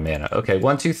lot of mana. Okay,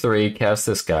 1, 2, 3. Cast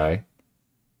this guy.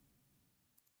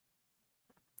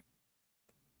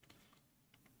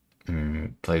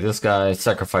 Play this guy.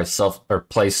 Sacrifice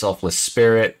play Selfless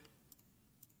Spirit.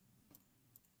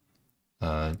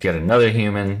 Get another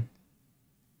human.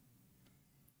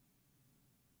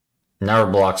 Now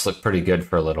our blocks look pretty good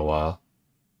for a little while.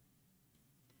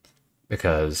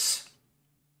 Because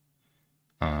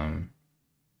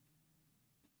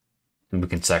we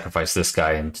can sacrifice this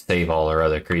guy and save all our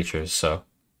other creatures, so.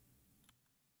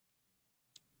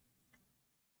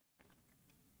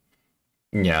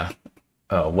 Yeah.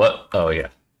 Oh, what? Oh, yeah.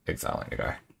 Exiling the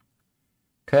guy.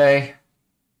 Okay.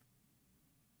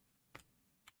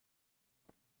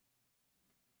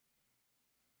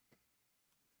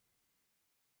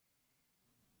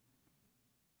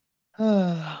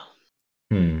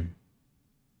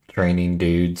 Training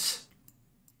dudes.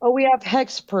 Oh, we have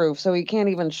hexproof, so he can't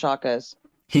even shock us.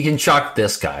 He can shock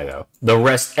this guy, though. The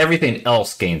rest, everything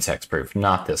else gains hexproof,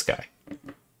 not this guy.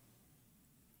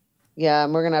 Yeah,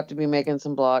 and we're gonna have to be making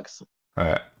some blocks.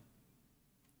 Alright.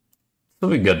 This will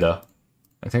be good, though.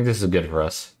 I think this is good for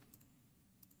us.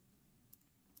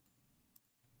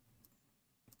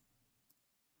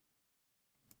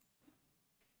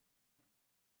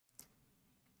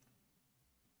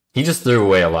 He just threw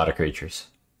away a lot of creatures.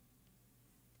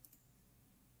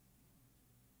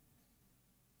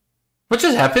 What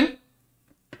just happened?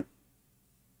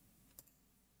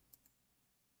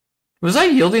 Was I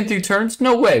yielding through turns?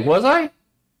 No way, was I?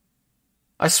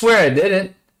 I swear I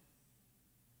didn't.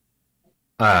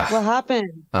 What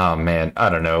happened? Oh man, I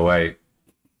don't know. I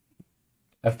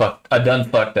done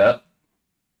fucked up.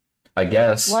 I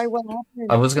guess. Why? What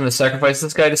happened? I was gonna sacrifice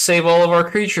this guy to save all of our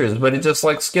creatures, but it just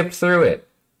like skipped through it.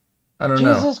 I don't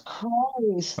know. Jesus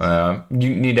Christ.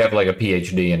 You need to have like a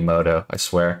PhD in Moto, I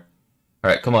swear.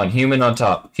 Alright, come on, human on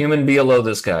top. Human below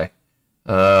this guy.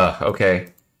 Okay.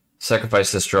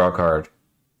 Sacrifice this draw card.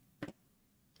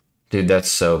 Dude, that's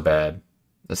so bad.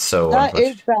 That's so That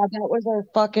unfortunate. is bad. That was our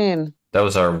fucking. That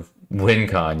was our win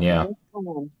con, yeah.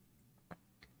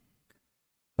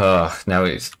 Now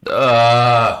he's.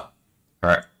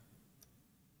 Alright.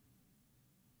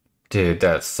 Dude,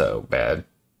 that's so bad.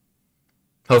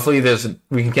 Hopefully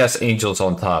we can cast angels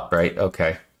on top, right?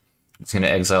 Okay. It's gonna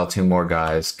exile 2 more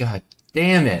guys. God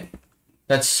damn it.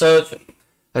 That's so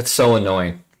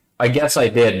annoying. I guess I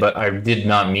did, but I did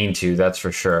not mean to, that's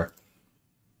for sure.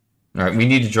 Alright, we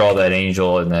need to draw that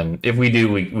angel, and then if we do,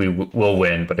 we'll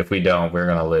win, but if we don't, we're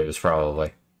gonna lose,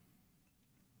 probably.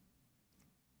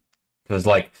 Because,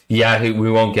 like, yeah,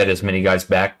 we won't get as many guys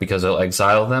back because it'll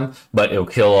exile them, but it'll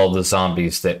kill all the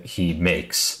zombies that he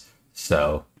makes.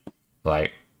 So,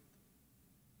 like,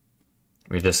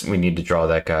 we need to draw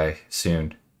that guy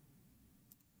soon.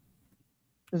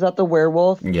 Is that the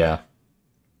werewolf? Yeah.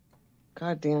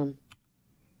 God damn.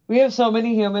 We have so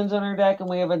many humans in our deck and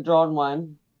we haven't drawn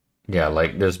one. Yeah,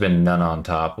 like, there's been none on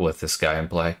top with this guy in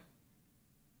play.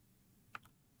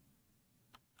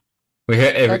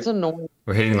 That's annoying.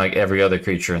 We're hitting, like, every other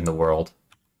creature in the world.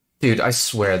 Dude, I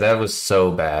swear, that was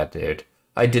so bad, dude.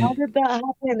 How did that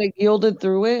happen? It yielded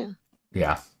through it?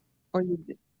 Yeah. Or you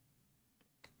did?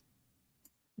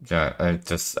 Yeah,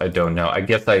 I don't know. I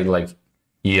guess I, like,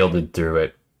 yielded through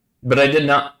it. But I did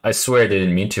not, I swear I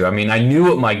didn't mean to. I mean, I knew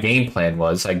what my game plan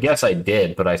was. I guess I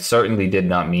did, but I certainly did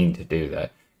not mean to do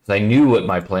that. Because I knew what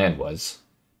my plan was.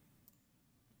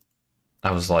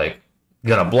 I was like,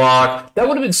 gonna block. That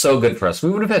would have been so good for us.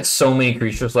 We would have had so many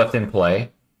creatures left in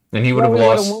play. And he would have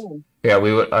lost. Yeah,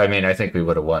 we would, I mean, I think we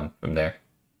would have won from there.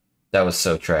 That was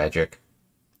so tragic.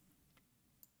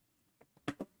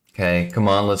 Okay, come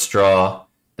on, let's draw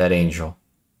that angel.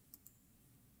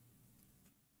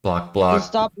 Block. Just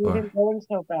stop moving going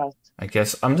so fast. I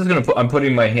guess I'm just gonna I'm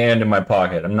putting my hand in my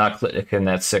pocket. I'm not clicking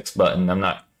that 6 button. I'm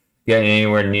not getting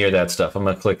anywhere near that stuff. I'm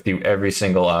gonna click through every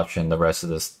single option the rest of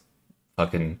this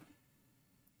fucking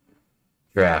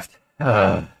draft.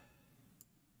 Yeah,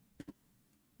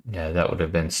 that would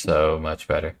have been so much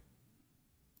better.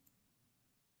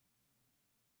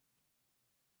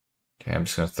 Okay, I'm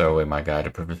just gonna throw away my guy to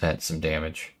prevent some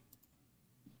damage.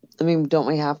 I mean, don't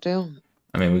we have to?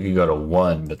 I mean, we could go to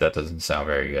 1, but that doesn't sound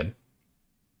very good.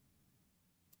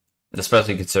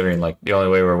 Especially considering, like, the only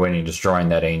way we're winning is drawing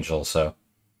that angel, so.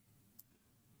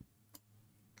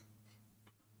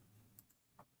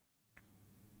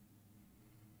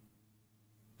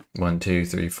 One, two,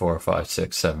 three, four, five,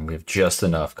 six, seven. We have just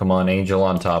enough. Come on, angel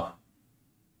on top.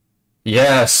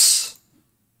 Yes!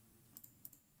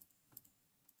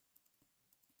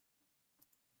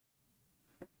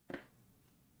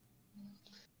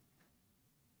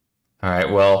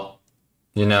 Alright, well,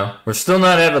 we're still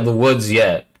not out of the woods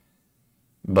yet,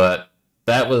 but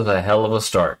that was a hell of a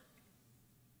start.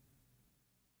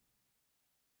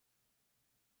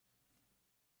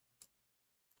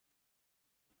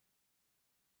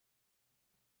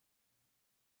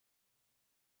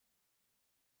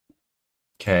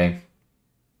 Okay.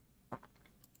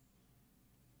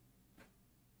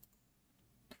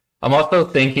 I'm also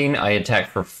thinking I attack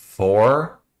for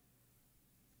 4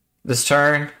 this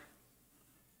turn,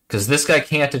 because this guy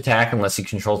can't attack unless he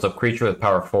controls a creature with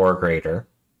power 4 or greater.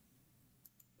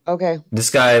 Okay. This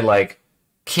guy, like,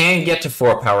 can get to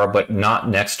 4 power, but not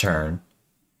next turn.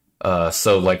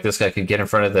 So, like, this guy could get in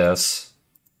front of this.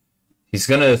 He's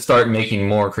gonna start making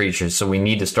more creatures, so we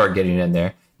need to start getting in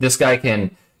there. This guy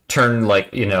can turn,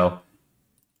 like,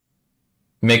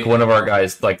 make one of our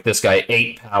guys, like this guy,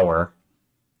 8 power.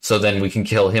 So then we can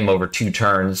kill him over 2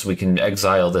 turns. We can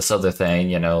exile this other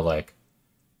thing, like...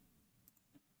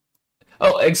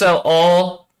 Oh,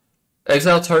 exile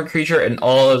target creature and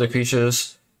all other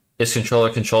creatures his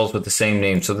controller controls with the same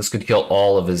name, so this could kill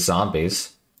all of his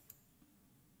zombies.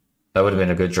 That would have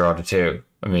been a good draw to 2.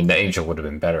 I mean, the angel would have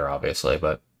been better, obviously,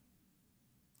 but...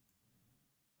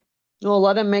 Well,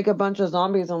 let him make a bunch of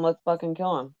zombies and let's fucking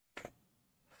kill him.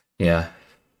 Yeah.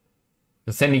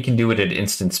 The thing he can do it at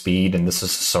instant speed, and this is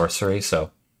a sorcery,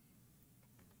 so...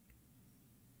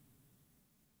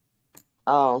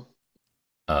 Oh.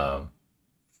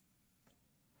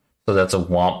 So that's a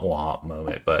womp womp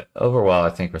moment, but overall I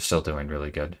think we're still doing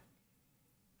really good.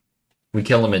 We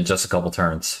kill him in just a couple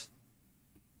turns.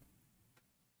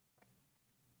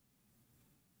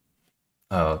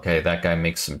 Oh, okay, that guy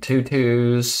makes some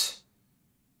 2/2s.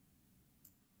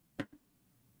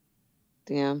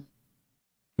 Damn.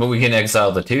 But we can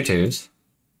exile the 2/2s.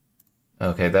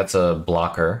 Okay, that's a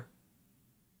blocker.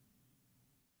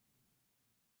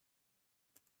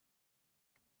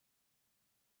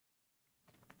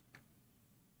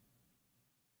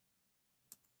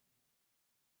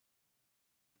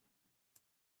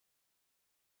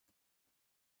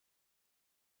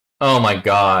 Oh my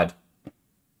god.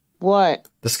 What?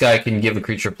 This guy can give a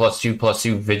creature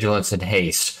 +2/+2 vigilance and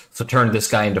haste. So turn this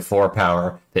guy into 4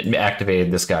 power that activated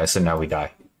this guy, so now we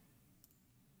die.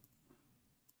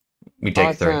 We take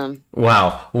Awesome. 3.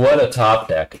 Wow, what a top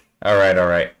deck.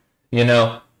 Alright.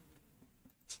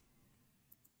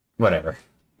 Whatever.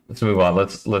 Let's move on.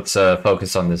 Let's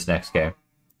focus on this next game.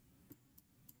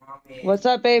 What's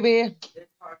up, baby?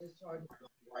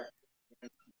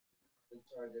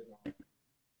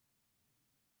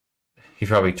 He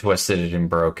probably twisted it and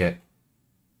broke it.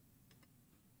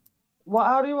 Well,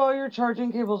 how do all your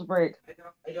charging cables break?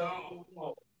 I don't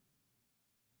know.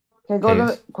 Okay, go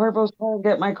Case. to Corpo's car and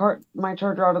get my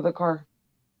charger out of the car.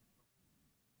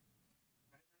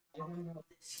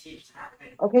 This keeps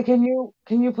happening. Okay, can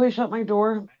you please shut my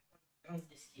door?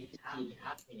 This keeps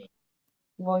happening.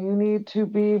 Well, you need to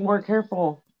be more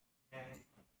careful.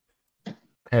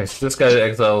 Okay, so this guy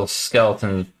exiles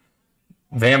skeletons,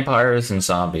 vampires, and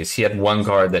zombies. He had 1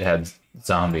 card that had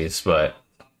zombies, but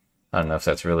I don't know if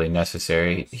that's really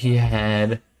necessary. He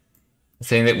had a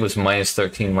thing that was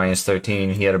 -13,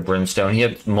 -13. He had a brimstone. He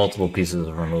had multiple pieces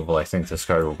of removal. I think this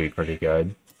card will be pretty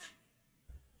good.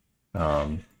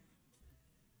 Let's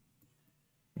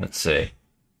see.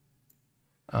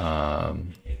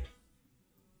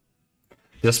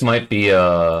 This might be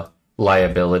a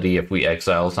liability if we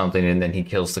exile something and then he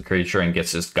kills the creature and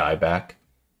gets his guy back.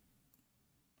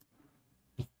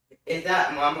 Is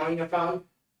that mom on your phone?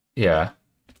 Yeah,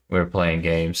 we're playing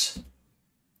games.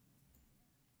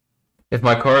 If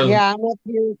my car... Yeah, I'm up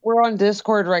here. We're on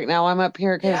Discord right now. I'm up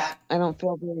here because Yeah. I don't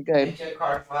feel very good. Make your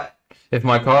car flat. If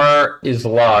my car is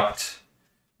locked,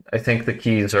 I think the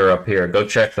keys are up here. Go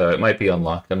check though. It might be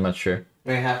unlocked. I'm not sure.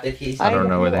 We have the keys. I don't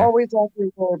know where they are. always lock your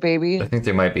door, baby. I think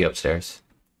they might be upstairs.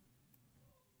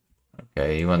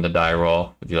 Okay, you won the die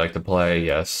roll. Would you like to play?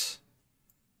 Yes.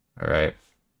 Alright.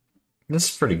 This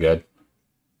is pretty good.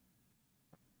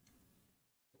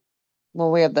 Well,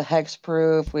 we have the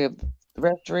Hexproof. We have the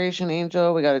Restoration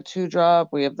Angel. We got a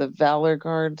 2-drop. We have the Valor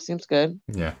card. Seems good.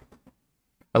 Yeah.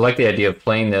 I like the idea of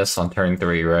playing this on turn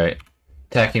 3, right?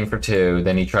 Attacking for 2,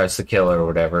 then he tries to kill it or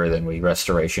whatever, then we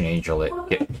Restoration Angel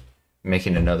it,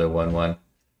 making another 1/1.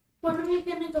 When are we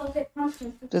gonna go get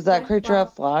pumpkins? Does that creature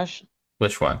have flash?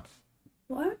 Which one?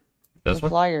 What? This The one?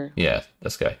 flyer. Yeah,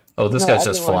 this guy. Oh, this No, guy's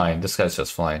just everyone. flying. This guy's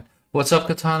just flying. What's up,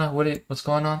 Katana? What's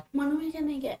going on? When are we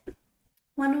gonna get?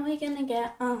 When are we gonna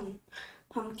get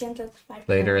pumpkins? It's 5.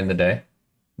 Later in the day?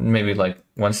 Maybe like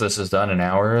once this is done, an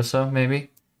hour or so,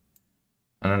 maybe?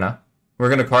 I don't know. We're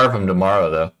gonna carve them tomorrow,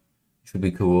 though. Should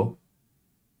be cool.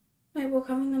 Wait, we're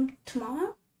carving them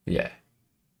tomorrow? Yeah.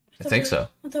 I think so.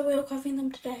 I thought we were carving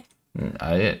them today.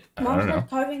 I Mom don't know. said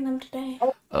carving them today.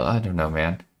 I don't know,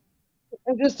 man.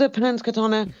 It just depends,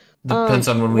 Katana. Depends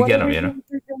on when we what get are them, you know. doing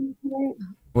for dinner tonight?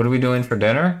 What are we doing for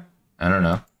dinner? I don't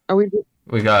know. Are we?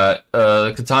 We got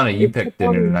Katana. You picked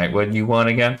dinner tonight. What do you want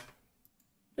again?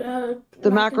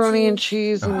 The macaroni and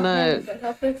cheese and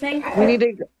the. thing. We need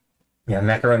to. Yeah,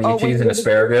 macaroni Oh, and cheese we- and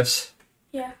asparagus.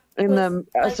 Yeah. And the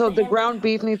Like so the the ham ground and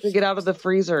beef needs to get out of the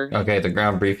freezer. Okay, the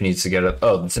ground beef needs to get it.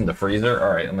 Oh, it's in the freezer.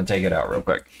 All right, I'm gonna take it out real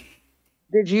quick.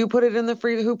 Did you put it in the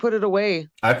freezer? Who put it away?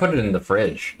 I put it in the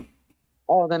fridge.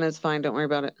 Oh, then it's fine. Don't worry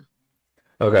about it.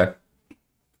 Okay.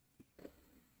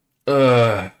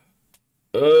 Uh.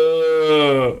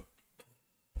 Uh.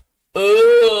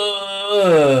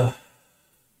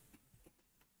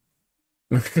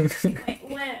 Wait,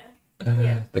 where?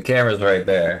 Yeah. The camera's right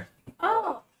there.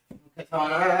 Oh.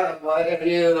 Katana, what are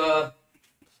you,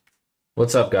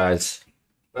 What's up, guys?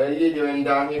 what are you doing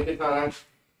down here, Katana?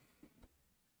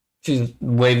 She's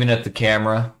waving at the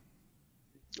camera.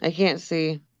 I can't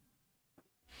see.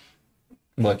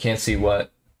 Well, I can't see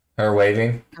what. Her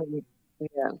waving?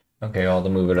 Yeah. Okay, I'll have to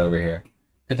move it over here.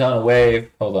 Katana,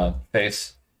 wave. Hold on.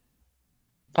 Face.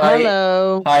 Hi.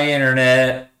 Hello. Hi,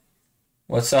 Internet.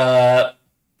 What's up?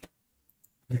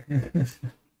 Wait,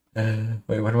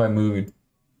 what am I moving?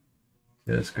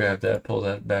 Just grab that, pull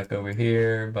that back over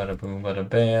here. Bada boom, bada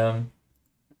bam.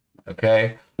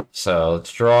 Okay, so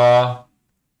let's draw.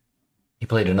 He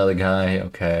played another guy.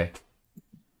 Okay.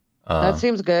 That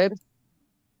seems good.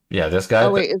 Yeah, this guy.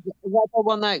 Oh wait, is that the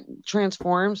one that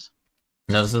transforms?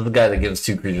 No, this is the guy that gives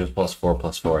 2 creatures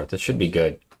 +4/+4. This should be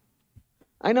good.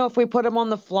 I know if we put him on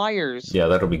the flyers. Yeah,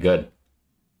 that'll be good.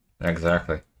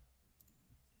 Exactly.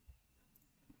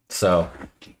 So,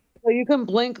 So you can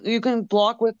blink, you can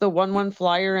block with the 1/1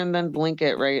 flyer and then blink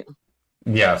it, right?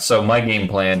 yeah, so my game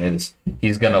plan is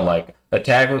he's gonna like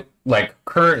attack with, like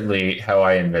currently how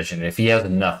I envision it. If he has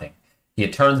nothing, he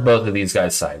turns both of these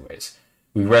guys sideways.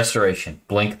 We Restoration,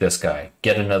 blink this guy,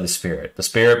 get another spirit. The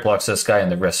spirit blocks this guy,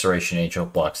 and the Restoration Angel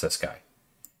blocks this guy.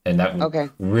 And that would Okay.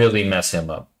 really mess him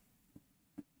up.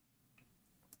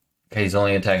 Okay, he's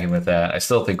only attacking with that. I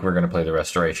still think we're going to play the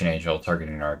Restoration Angel,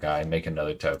 targeting our guy, make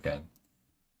another token,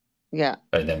 Yeah.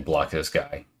 and then block this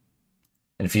guy.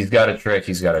 And if he's got a trick,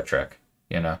 he's got a trick,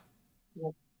 you know?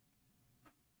 Yep.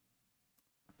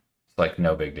 It's like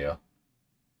no big deal.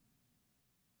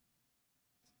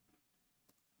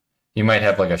 You might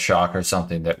have like a shock or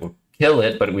something that would kill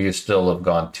it, but we would still have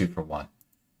gone 2 for 1.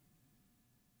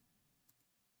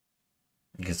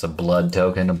 Gets a blood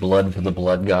token, a blood for the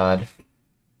blood god.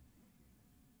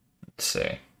 Let's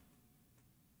see.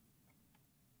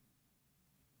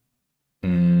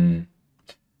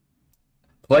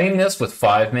 Playing this with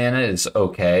 5 mana is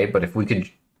okay, but if we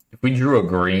drew a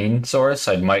green source,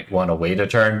 I might want to wait a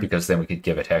turn because then we could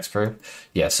give it hexproof.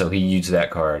 Yeah, so he used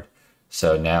that card.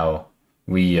 So now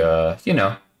we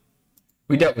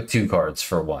we dealt with 2 cards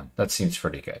for 1. That seems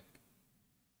pretty good.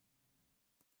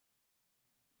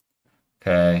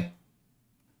 Okay.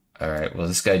 Alright, well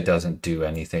this guy doesn't do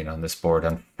anything on this board,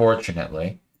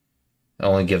 unfortunately. It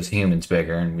only gives humans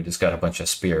bigger, and we just got a bunch of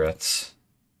spirits.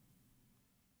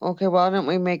 Okay, why don't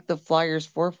we make the flyers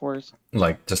 4/4s?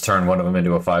 Like, just turn one of them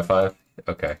into a 5/5?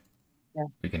 Okay. Yeah.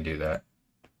 We can do that.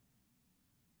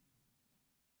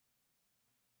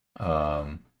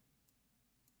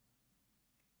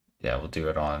 Yeah, we'll do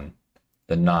it on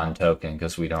the non-token,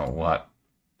 because we don't want...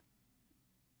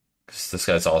 Because this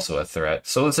guy's also a threat.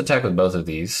 So let's attack with both of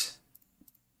these.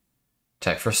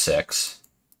 Attack for 6.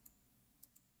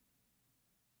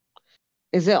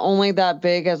 Is it only that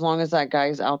big as long as that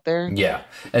guy's out there? Yeah.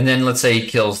 And then let's say he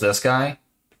kills this guy.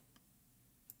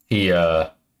 This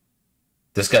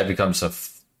guy becomes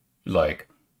if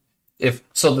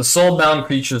so the soulbound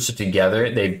creatures are together,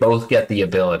 they both get the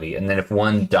ability, and then if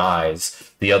one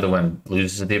dies, the other one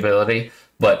loses the ability.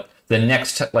 But the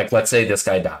next, like, let's say this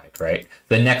guy died, right?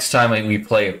 The next time we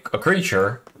play a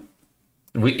creature,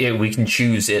 we can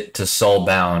choose it to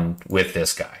soulbound with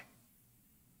this guy.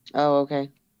 Oh, okay.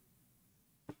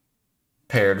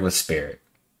 Paired with spirit.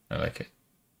 I like it.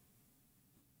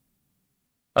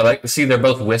 I like to see they're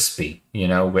both wispy, you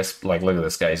know, wisp. Like, look at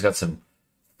this guy; he's got some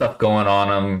stuff going on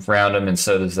him, around him, and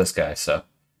so does this guy. So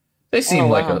they Oh seem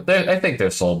like wow. I think they're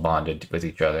soul bonded with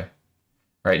each other.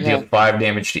 Right? Deal Yeah. 5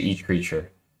 damage to each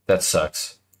creature. That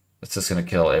sucks. That's just gonna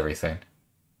kill everything.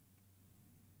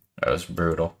 That was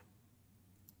brutal.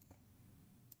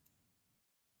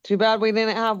 Too bad we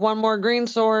didn't have one more green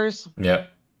source.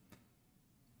 Yep.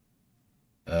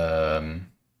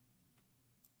 Um.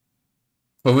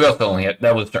 But we also only had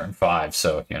that was turn 5,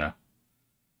 so you know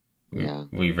Yeah.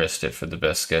 we risked it for the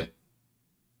biscuit.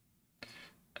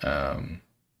 Um.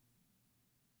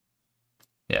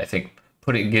 Yeah, I think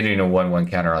getting a 1/1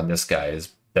 counter on this guy is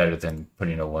better than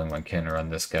putting a 1/1 counter on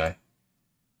this guy.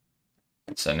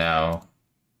 So now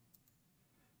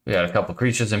we got a couple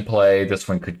creatures in play. This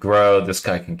one could grow. This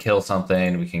guy can kill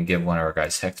something. We can give one of our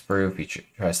guys hexproof. He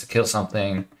tries to kill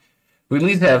something. We at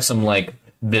least have some like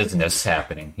business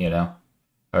happening, you know.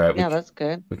 All right, Yeah, that's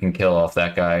good. we can kill off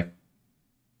that guy.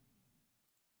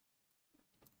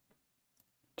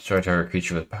 Destroy target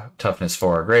creature with toughness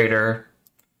 4 or greater.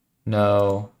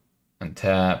 No.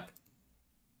 Untap.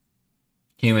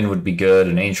 Human would be good.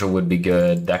 An angel would be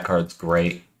good. That card's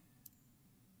great.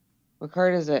 What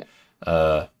card is it?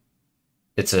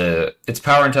 Its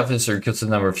power and toughness equals the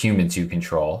number of humans you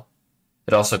control.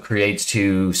 It also creates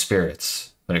 2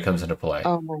 spirits when it comes into play.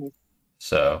 Oh, nice.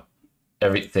 So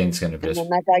everything's going to be And then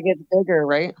that guy gets bigger,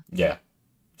 right? yeah.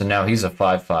 So now he's a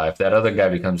 5/5. That other guy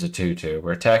becomes a 2/2.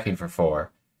 We're attacking for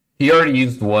 4. He already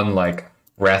used one like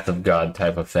Wrath of God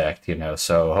type effect, you know.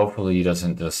 So hopefully he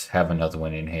doesn't just have another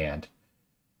one in hand.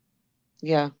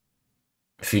 Yeah.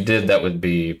 If he did, that would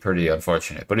be pretty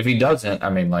unfortunate. But if he doesn't, I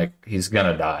mean, like, he's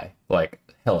gonna die, like,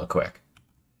 hella quick.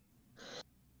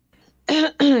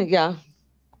 Yeah.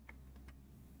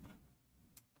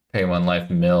 Pay 1 life,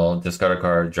 mill, discard a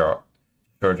card, draw,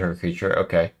 short her creature.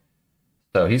 Okay.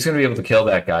 So he's gonna be able to kill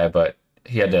that guy, but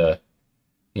he had to,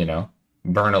 you know,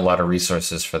 burn a lot of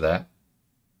resources for that.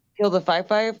 Kill the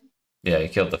 5/5? Yeah, he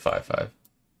killed the 5/5.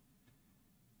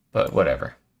 But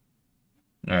whatever.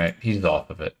 Alright, he's off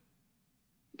of it.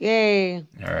 Yay.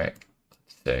 Alright.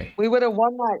 Let's see. We would have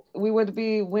won that. We would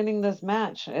be winning this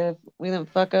match if we didn't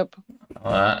fuck up.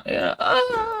 Yeah.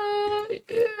 I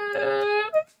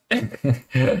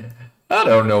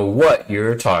don't know what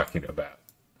you're talking about.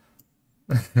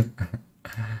 I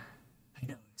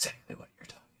know exactly what you're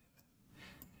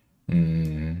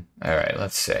talking about. All right,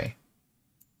 let's see.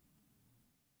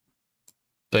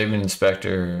 Saving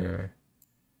Inspector,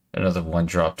 another 1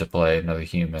 drop to play, another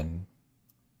human.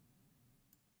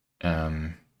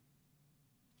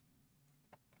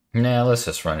 Nah, let's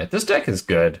just run it. This deck is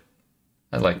good.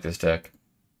 I like this deck.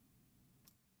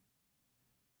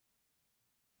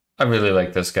 I really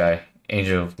like this guy,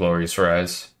 Angel of Glorious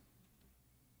Rise.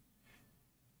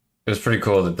 It was pretty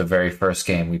cool that the very first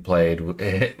game we played,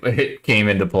 it came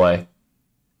into play.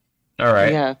 All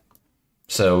right. Yeah.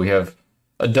 So we have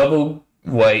a double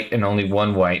white and only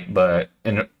 1 white, but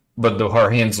our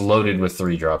hand's loaded with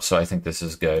 3 drops, so I think this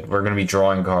is good. We're going to be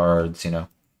drawing cards, you know.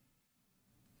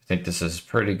 I think this is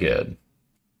pretty good.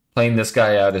 Playing this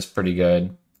guy out is pretty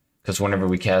good, because whenever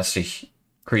we cast a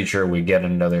creature, we get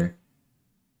another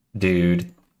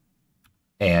dude,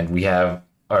 and we have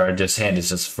our hand is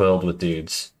just filled with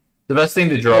dudes. The best thing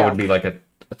to draw would be like a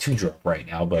 2-drop right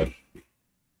now, but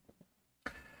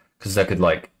because that could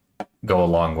like go a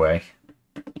long way.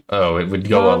 Oh, it would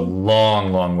go a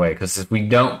long, long way, because if we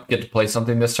don't get to play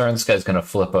something this turn, this guy's gonna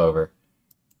flip over.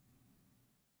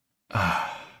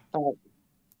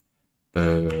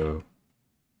 Boo.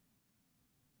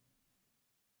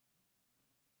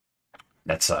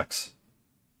 That sucks.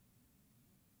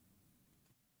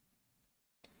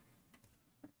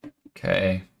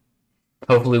 Okay.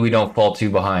 Hopefully we don't fall too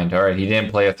behind. All right, he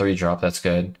didn't play a 3-drop. That's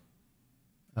good.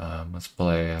 Let's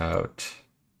play out.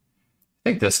 I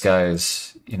think this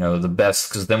guy's, you know, the best,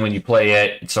 because then when you play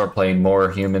it, you start playing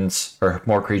more humans or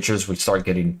more creatures, we start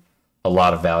getting a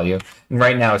lot of value. And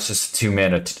right now it's just a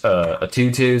 2-mana, a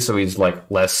 2/2, so he's like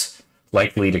less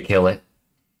likely to kill it.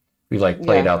 We like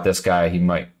played out this guy,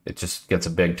 it just gets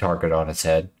a big target on his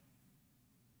head.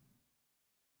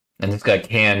 And this guy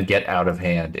can get out of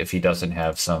hand if he doesn't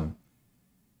have some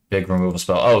big removal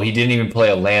spell. Oh, he didn't even play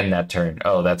a land that turn.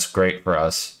 Oh, that's great for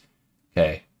us.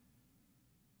 Okay.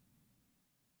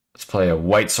 Let's play a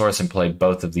white source and play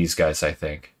both of these guys, I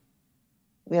think.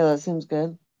 Yeah, that seems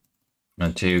good.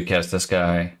 1, 2, cast this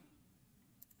guy.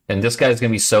 And this guy's going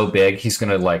to be so big, he's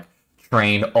going to, like,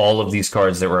 train all of these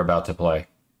cards that we're about to play.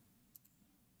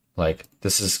 Like,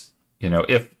 this is, you know,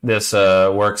 if this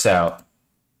works out.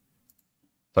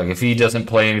 Like, if he doesn't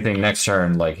play anything next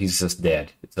turn, like, he's just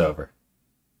dead. It's over.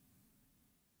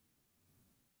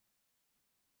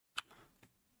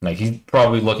 Like he's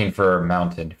probably looking for a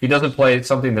mountain. If he doesn't play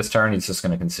something this turn, he's just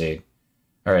going to concede.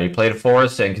 All right, he played a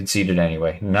forest and conceded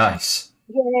anyway. Nice.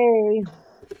 Yay.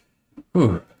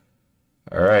 Whew.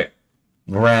 All right,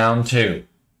 round two.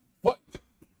 What?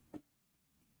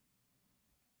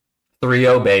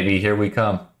 3-0, baby. Here we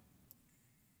come.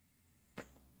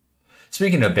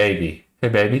 Speaking of baby, hey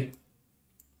baby,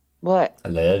 What? I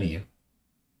love you.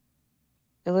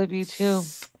 I love you too.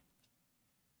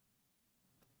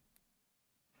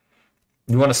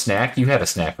 You want a snack? You had a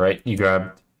snack, right? You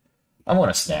grabbed. I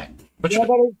want a snack. Which Yeah,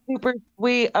 but it's super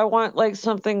sweet. I want like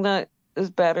something that is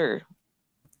better.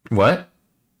 what?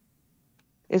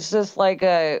 It's just like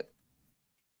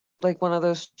one of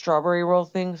those strawberry roll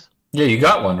things. Yeah, you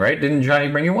got one, right? Didn't Johnny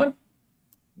bring you one?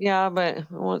 Yeah, but I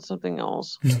want something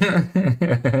else. What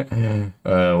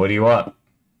do you want?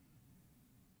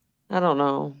 I don't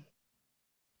know.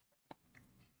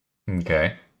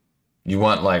 Okay. You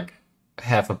want like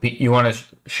half a you want to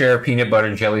share a peanut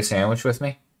butter jelly sandwich with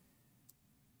me?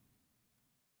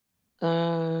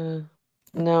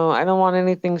 No, I don't want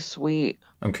anything sweet.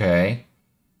 Okay.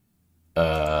 Top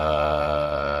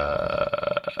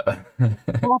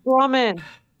ramen.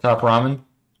 Top ramen?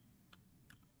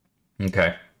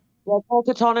 Okay. Yeah, call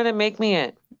Katana to make me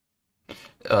it.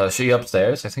 She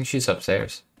upstairs? I think she's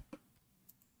upstairs.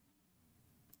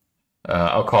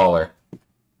 I'll call her.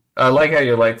 I like how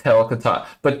you like tell Katana,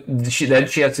 but she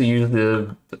has to use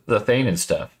the thing and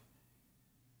stuff.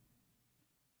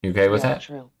 You okay with Yeah, that?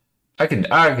 true. I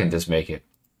can just make it.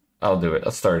 I'll do it.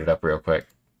 I'll start it up real quick.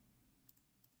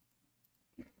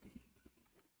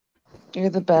 You're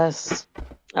the best.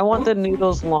 I want the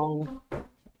noodles long.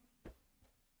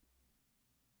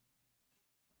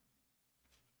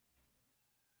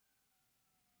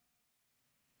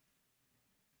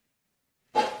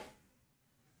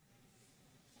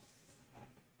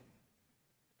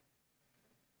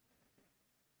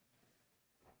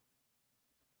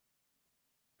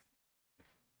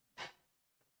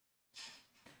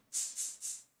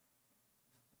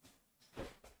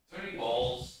 Three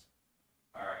balls.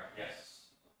 All right.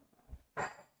 Yes.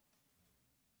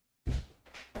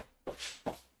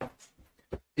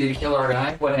 Did you kill our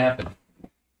guy? What happened?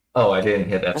 Oh, I didn't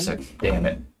hit F6. Damn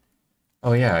it.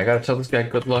 Oh yeah, I gotta tell this guy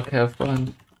good luck, have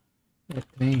fun.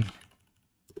 With me.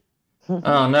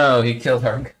 Oh no, he killed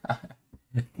our guy.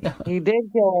 No, He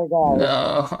did kill our guy.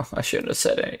 no, I shouldn't have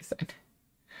said anything.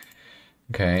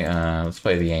 Okay, let's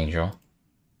play the angel.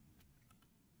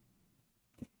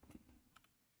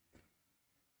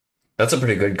 That's a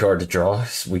pretty good card to draw.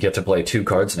 We get to play 2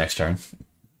 cards next turn.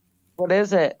 What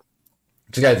is it?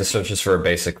 It's a guy that searches for a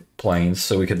basic planes,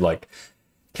 so we could like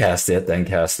cast it, then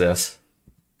cast this.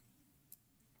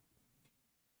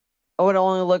 Oh, it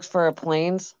only looks for a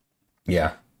planes?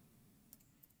 Yeah.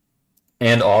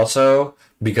 And also,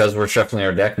 because we're shuffling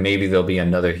our deck, maybe there'll be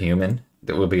another human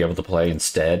that we'll be able to play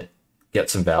instead. Get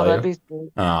some Oh, value. that'd be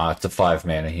sweet. It's a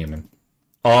 5-mana human.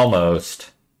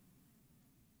 Almost.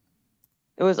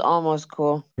 It was almost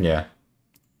cool. Yeah.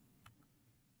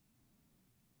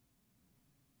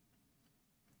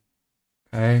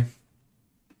 Okay.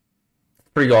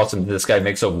 Pretty awesome. This guy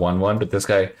makes a 1/1, but this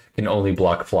guy can only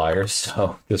block flyers,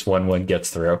 so this 1/1 gets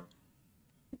through.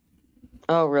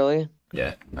 Oh, really?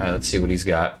 Yeah. All right, let's see what he's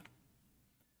got.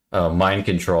 Oh, mind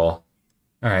control.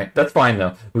 All right, that's fine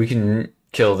though. We can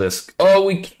kill this. Oh,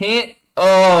 we can't.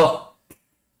 Oh,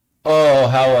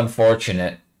 how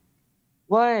unfortunate.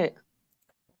 What?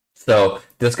 So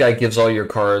this guy gives all your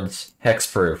cards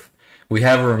hexproof. We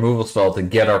have a removal spell to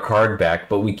get our card back,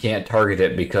 but we can't target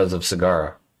it because of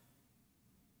Sagara.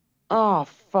 Oh,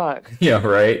 fuck. Yeah,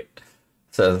 right?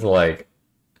 So it's like,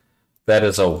 that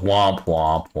is a womp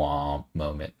womp womp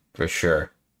moment for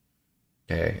sure.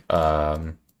 Okay,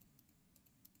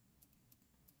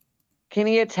 Can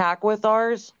he attack with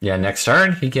ours? yeah, next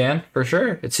turn he can, for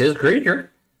sure. It's his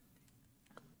creature.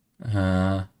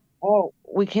 Oh,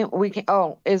 we can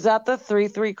oh, is that the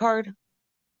 3/3 card?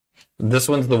 This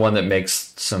one's the one that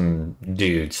makes some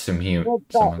dudes, What's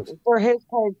someone. that? For his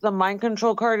cards, the mind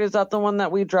control card, is that the one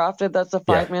that we drafted? That's a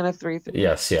 5-mana 3/3.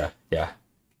 Yes, yeah.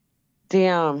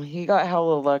 Damn, he got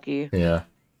hella lucky. Yeah.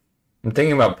 I'm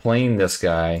thinking about playing this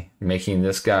guy, making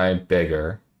this guy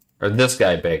bigger, or this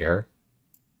guy bigger,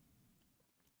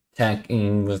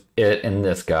 attacking with it and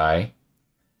this guy.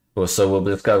 Well,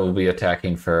 this guy will be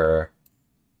attacking for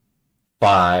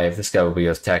 5. This guy will be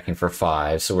attacking for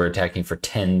 5, so we're attacking for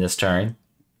 10 this turn.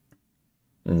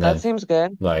 And then, That seems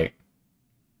good. like,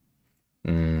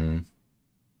 I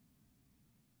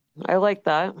like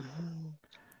that.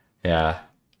 yeah.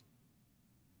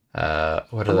 What are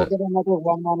We'll the... get another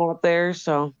 1/1 out there,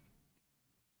 so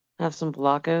have some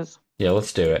blockers. Yeah,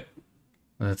 let's do it.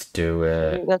 Let's do I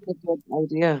it. think that's a good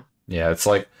idea. Yeah, it's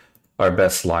like our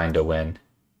best line to win.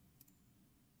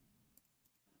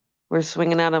 We're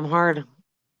swinging at him hard.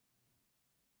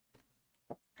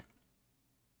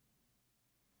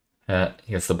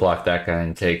 He gets to block that guy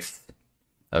and takes.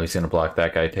 Oh, he's gonna block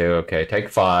that guy too. Okay, take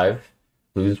 5.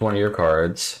 Lose one of your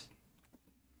cards.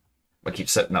 I keep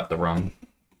setting up the wrong.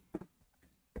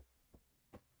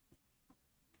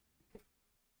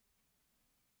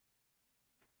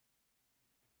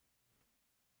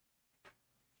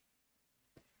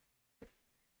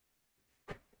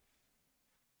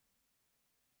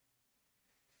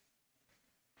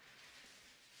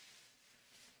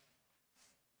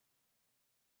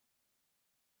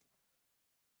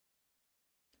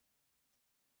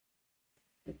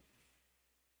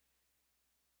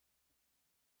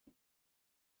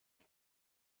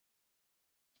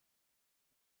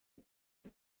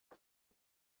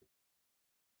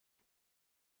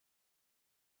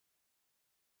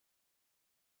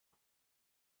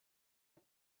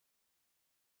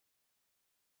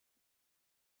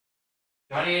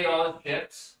 Johnny ate all the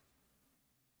chips.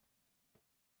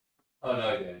 Oh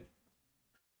no, he didn't.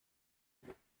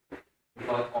 He's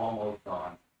like almost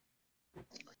gone.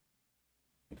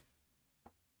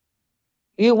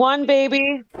 You won,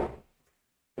 baby.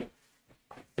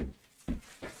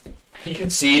 He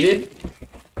conceded.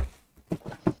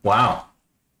 Wow.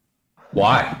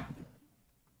 Why?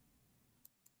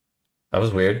 That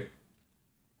was weird.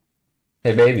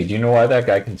 Hey, baby, do you know why that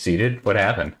guy conceded? What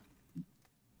happened?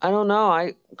 I don't know.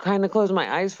 I kind of closed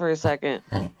my eyes for a second.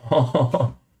 I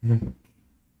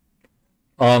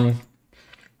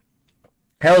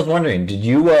was wondering, have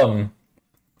you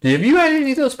had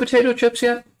any of those potato chips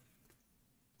yet?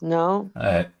 No?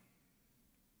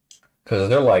 Because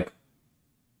they're like,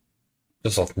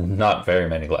 there's not very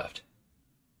many left.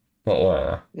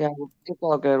 Yeah, it's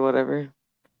all good, whatever.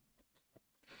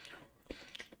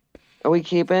 Are we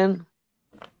keeping?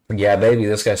 Yeah, baby,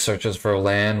 this guy searches for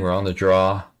land. We're on the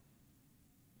draw.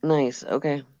 Nice,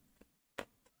 okay.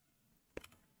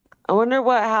 I wonder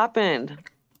what happened.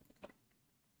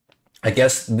 I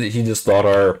guess he just thought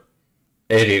our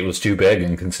 8-8 was too big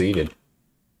and conceded.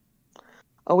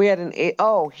 Oh, we had an 8.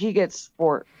 Oh, he gets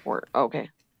 4.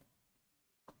 Okay.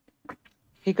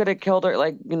 He could have killed her,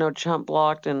 like, chump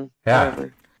blocked and Yeah.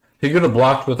 whatever. He could have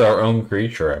blocked with our own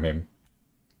creature. I mean,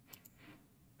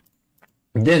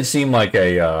 it didn't seem like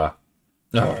a, all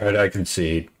right, I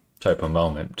concede type of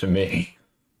moment to me.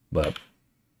 But,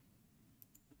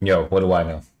 yo, what do I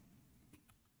know?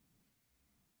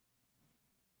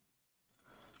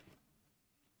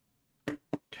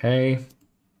 Okay.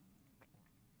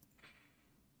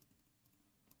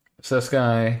 It's this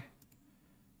guy.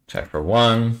 Check for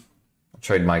 1. I'll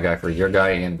trade my guy for your guy,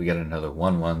 and we get another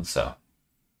 1/1, so.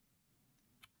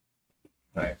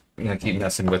 Alright, I'm gonna keep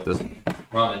messing with this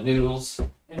ramen noodles.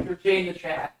 Entertain the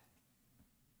chat.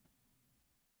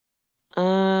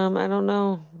 I don't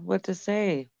know what to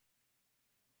say.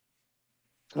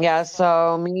 Yeah,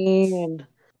 so me and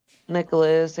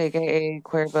Nicholas, aka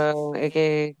Cuervo,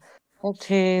 aka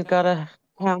Octane, got a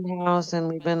townhouse and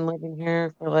we've been living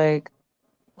here for like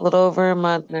a little over a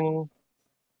month now.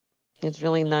 It's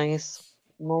really nice.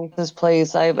 Nicest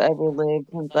place I've ever lived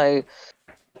since I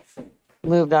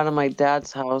moved out of my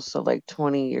dad's house, so like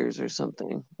 20 years or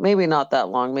something. Maybe not that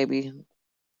long, maybe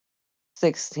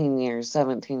 16 years,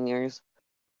 17 years.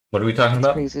 What are we talking It's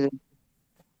about? crazy.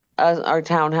 Our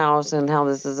townhouse and how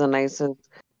this is the nicest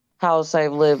house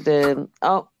I've lived in.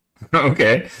 Oh,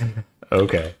 Okay.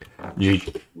 Okay.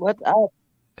 what's up?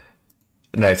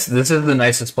 Nice. This is the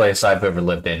nicest place I've ever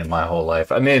lived in my whole life.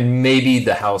 I mean, maybe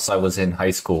the house I was in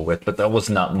high school with, but that was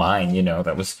not mine,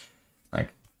 That was like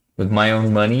with my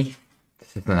own money.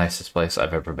 This is the nicest place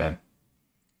I've ever been.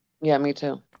 Yeah, me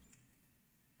too.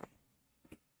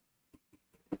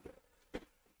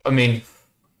 I mean,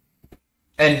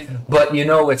 but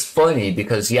it's funny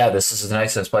because yeah, this is the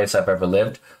nicest place I've ever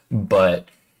lived, but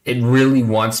it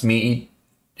really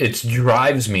it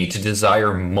drives me to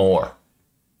desire more,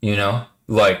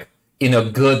 like in a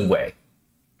good way.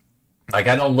 Like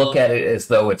I don't look at it as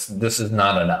though this is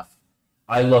not enough.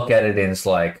 I look at it as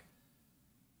like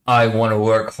I want to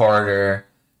work harder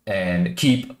and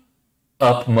keep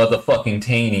up motherfucking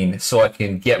taining so I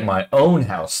can get my own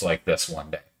house like this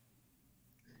one day.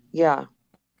 Yeah.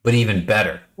 But even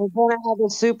better. We're gonna have a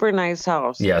super nice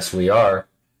house. Yes, we are.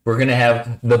 We're going to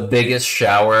have the biggest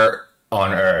shower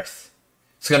on Earth.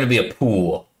 It's going to be a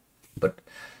pool, but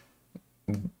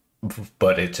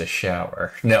it's a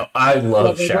shower. No, I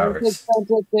love showers. The most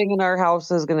expensive thing in our house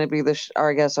is gonna be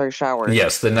our shower.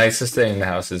 Yes, the nicest thing in the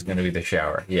house is going to be the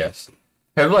shower. Yes.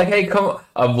 I'm like, hey, come.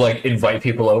 I'm like, invite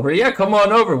people over. Yeah, come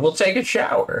on over. We'll take a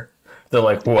shower. They're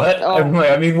like, what? I'm Oh,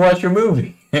 like, I mean, watch a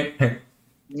movie.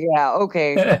 yeah,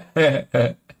 okay.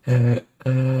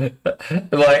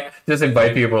 Like, just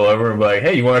invite people over and be like,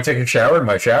 hey, you want to take a shower in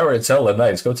my shower? It's hella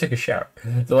nice. Go take a shower.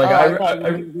 They're like, Oh, I thought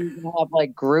maybe we can have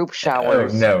like group oh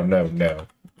showers. no, no, no,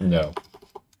 no.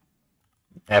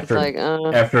 It's like,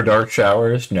 After dark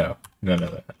showers, no, no, no,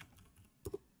 no.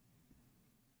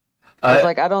 I was Uh,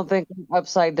 like, I don't think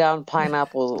upside down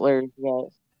pineapples are yet.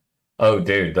 oh,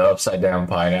 dude, the upside down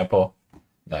pineapple,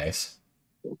 nice.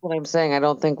 That's what I'm saying. I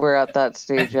don't think we're at that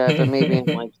stage yet, but maybe in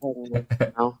like 10 years,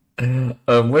 you know.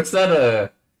 What's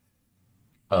that?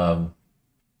 Um,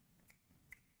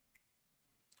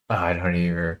 I don't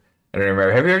even. I don't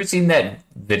remember. Have you ever seen that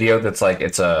video that's like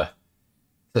it's a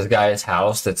this guy's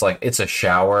house that's like it's a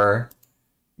shower,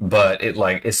 but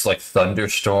it's like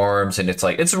thunderstorms and it's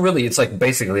like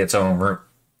basically its own room,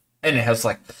 and it has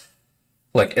like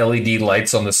LED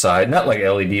lights on the side, not like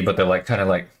LED, but they're like kind of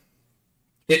like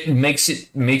it makes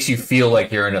you feel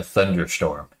like you're in a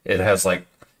thunderstorm. It has like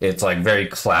it's like very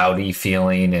cloudy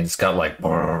feeling, and it's got like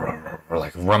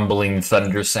like rumbling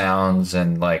thunder sounds,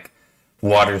 and like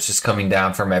water's just coming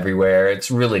down from everywhere.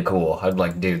 It's really cool. I'd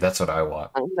like, dude, that's what I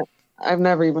want. I've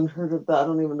never even heard of that. I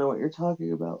don't even know what you're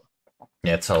talking about.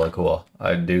 Yeah, it's hella cool.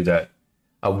 I'd do that.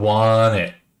 I want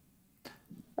it.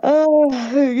 Oh,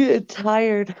 I get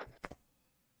tired.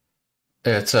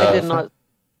 It's I did not.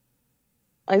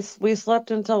 We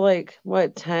slept until like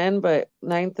what 10, but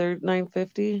 9:30,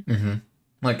 9:50.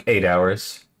 like 8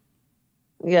 hours.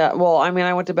 Yeah, well, I mean,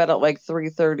 I went to bed at like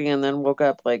 3:30 and then woke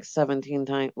up like 17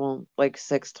 times. Well, like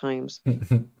 6 times.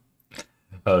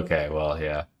 Okay, well,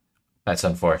 yeah, that's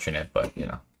unfortunate, but you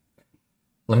know,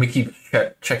 let me keep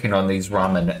checking on these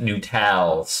ramen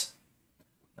noodles.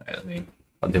 All right,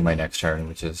 I'll do my next turn,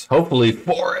 which is hopefully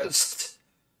forest.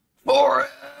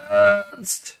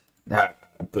 Forest. Ah,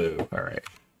 boo. All right.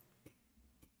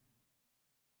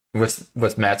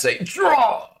 What's Matt say?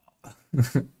 Draw.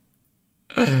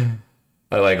 I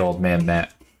like old man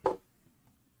Matt.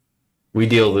 We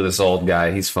deal with this old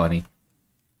guy. He's funny.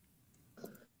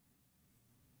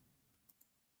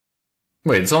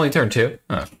 Wait, it's only turn 2?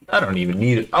 Huh. I don't even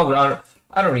need it. Oh,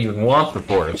 I don't even want the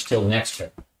forest till next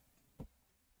turn.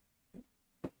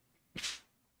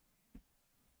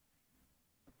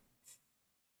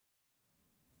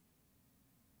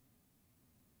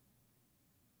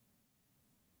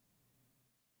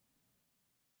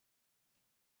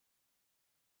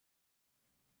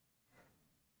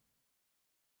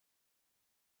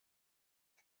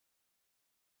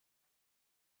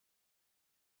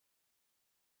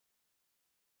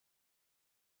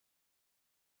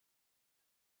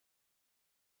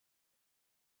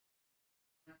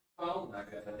 Oh, I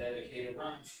got a dedicated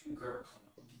rhyme to you, girl.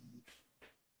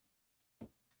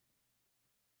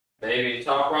 Baby,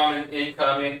 top ramen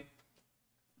incoming.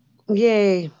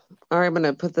 Yay. All right, I'm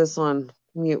gonna put this on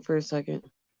mute for a second.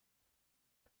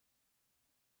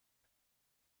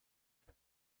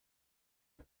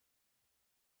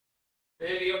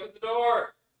 Baby, open the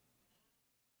door.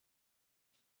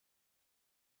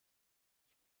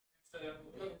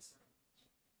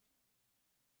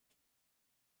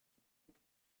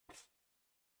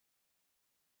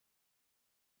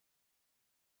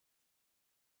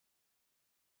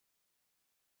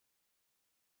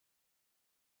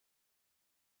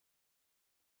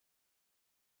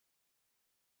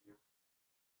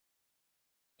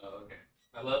 Oh, okay.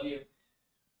 I love you.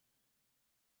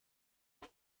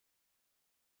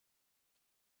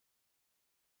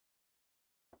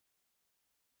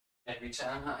 Every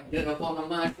time I get up on the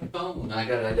microphone, I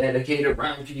got a dedicated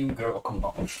rhyme to you, girl. Come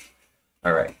on.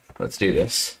 All right, let's do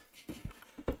this.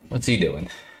 What's he doing?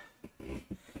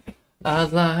 I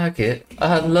like it.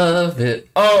 I love it.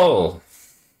 Oh!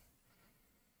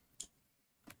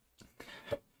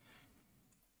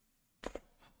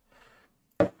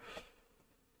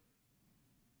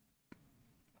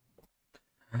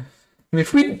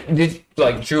 If we did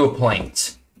like drew a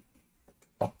plains,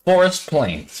 a forest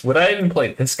plains, would I even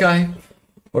play this guy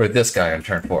or this guy on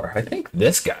turn 4? I think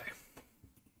this guy.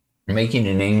 Making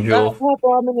an That angel. top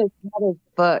ramen is hot as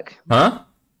fuck. Huh?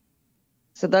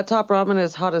 So that top ramen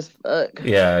is hot as fuck.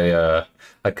 Yeah, yeah.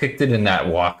 I kicked it in that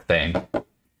walk thing.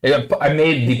 I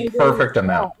made the perfect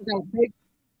amount.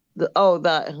 The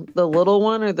little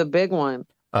one or the big one?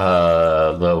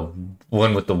 The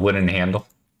one with the wooden handle.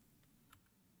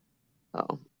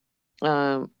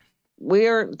 Oh. We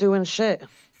aren't doing shit.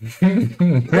 Is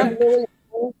that Lily?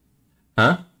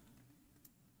 Huh?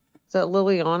 Is that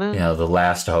Liliana? Yeah, the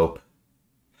last hope.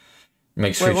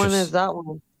 Make sure What one she's is that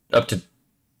one? up to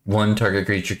One target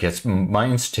creature gets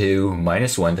 -2,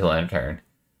 -1 till end of turn.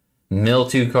 Mill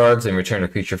 2 cards and return a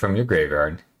creature from your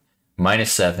graveyard.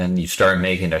 -7, you start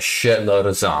making a shitload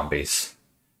of zombies.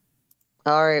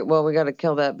 All right, well, we got to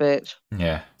kill that bitch.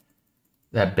 Yeah.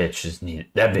 That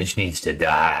bitch needs to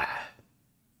die.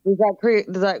 Does that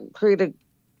create a...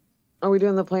 Are we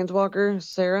doing the Planeswalker,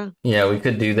 Sarah? Yeah, we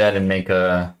could do that and make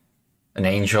an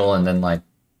angel and then like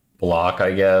block,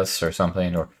 I guess, or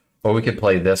something. Or we could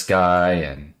play this guy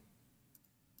and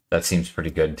that seems pretty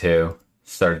good too.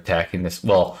 Start attacking this.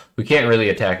 Well, we can't really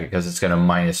attack it because it's going to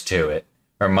 -2 it.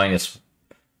 Or -2,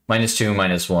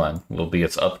 -1 will be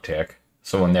its uptick.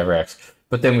 So we'll never X.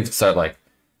 But then we can start like,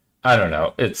 I don't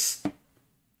know.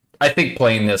 I think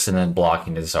playing this and then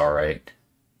blocking is alright.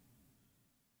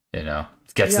 You know,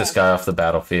 it gets this guy off the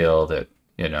battlefield.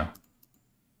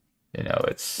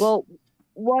 It's... Well,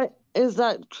 what is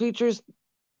that creature's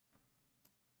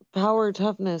power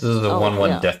toughness? This is a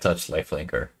 1/1 Death Touch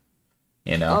Lifelinker.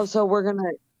 You know? Oh, so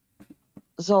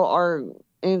so our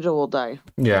angel will die.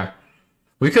 Yeah.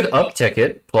 We could uptick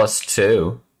it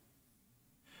 +2.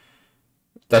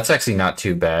 That's actually not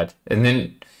too bad. And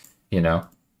then,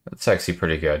 that's actually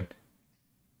pretty good.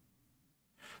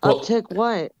 Uptick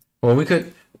what? Well, we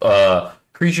could,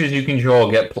 creatures you control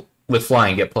with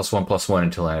flying get +1/+1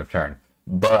 until end of turn.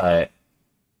 But,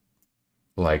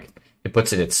 like, it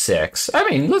puts it at 6. I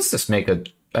mean, let's just make an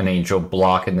angel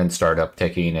block and then start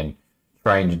upticking and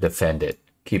trying to defend it.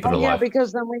 Keep it alive. Yeah,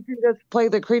 because then we can just play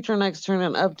the creature next turn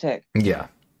and uptick. Yeah.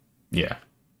 Yeah.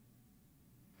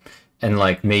 And,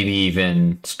 like, maybe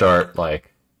even start,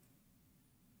 like,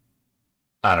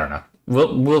 I don't know.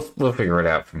 We'll figure it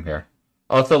out from here.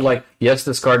 Also, like, yes,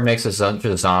 this card makes us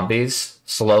into zombies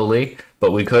slowly,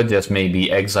 but we could just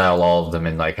maybe exile all of them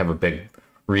and, like, have a big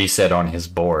reset on his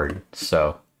board.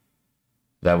 So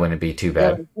that wouldn't be too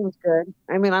bad. Yeah, seems good.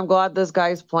 I mean, I'm glad this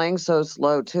guy's playing so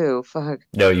slow, too. Fuck.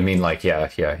 No, you mean, like, yeah,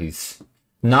 he's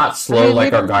not slow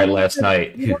like our guy last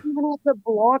night. We don't even have to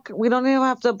block. We don't even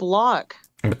have to block.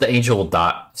 But the angel will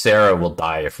die. Sarah will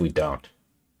die if we don't.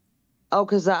 Oh,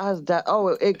 because that has death. Oh,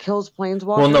 it kills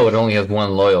planeswalkers? Well, no, it only has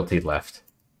 1 loyalty left.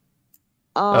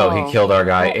 Oh, he killed our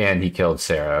guy and he killed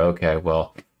Sarah. Okay,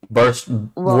 well, worst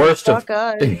fuck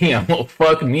of us. yeah, well,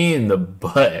 fuck me in the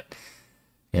butt.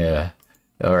 Yeah.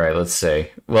 All right, let's see.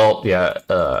 Well, yeah,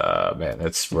 man,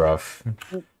 that's rough.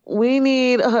 We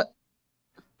need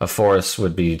A forest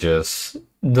would be just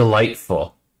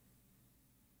delightful.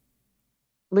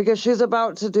 because she's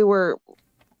about to do her.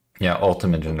 Yeah,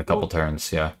 ultimate in a couple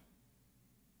turns. Yeah,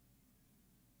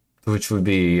 which would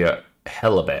be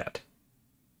hella bad.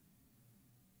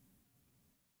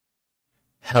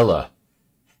 Hella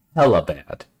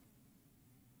bad.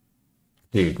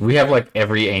 Dude, we have like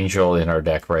every angel in our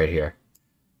deck right here.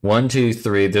 1, 2,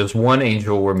 3. There's one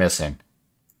angel we're missing.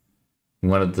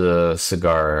 One of the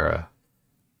cigar.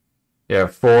 Yeah,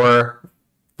 four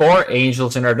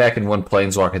angels in our deck and 1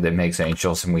 planeswalker that makes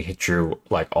angels, and we drew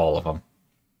like all of them.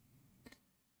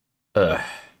 Ugh.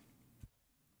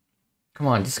 Come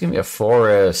on, just give me a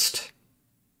forest.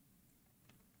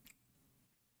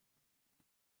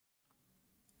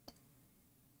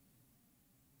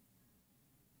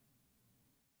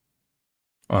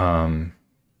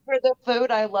 For the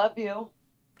food, I love you.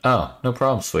 Oh, no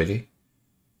problem, sweetie.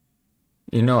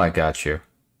 You know I got you.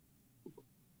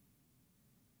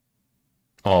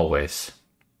 Always.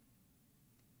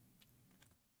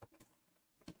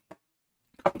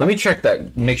 Let me check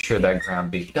that, make sure that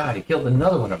ground beat. God, he killed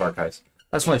another one of our guys.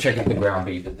 I just want to check if the ground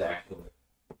beat is actually.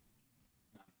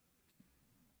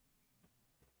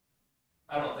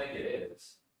 I don't think it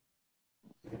is.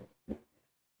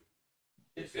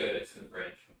 It's good, it's in the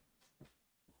fridge.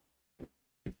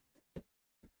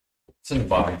 It's in the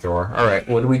bottom drawer. Alright,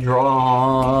 what do we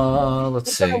draw?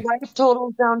 Let's see. Our life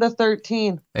total's down to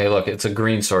 13. Hey, look, it's a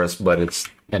green source, but it's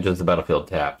enters the battlefield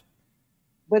tapped.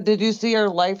 But did you see our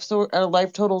life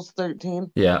total's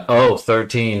 13? Yeah. Oh,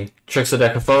 13. Tricks of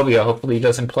Decaphobia. Hopefully he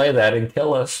doesn't play that and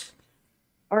kill us.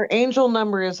 Our angel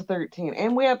number is 13.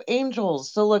 And we have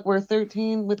angels. So look, we're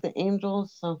 13 with the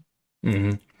angels. So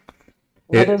Mm-hmm.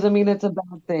 that doesn't mean it's a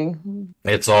bad thing.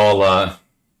 It's all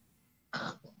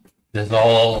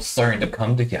starting to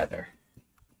come together.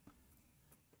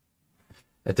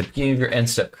 At the beginning of your end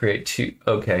step, create 2.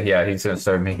 Okay, yeah, he's gonna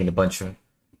start making a bunch of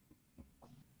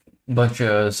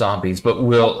zombies, but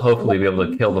we'll hopefully be able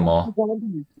to kill them all.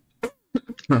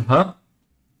 Huh?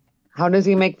 How does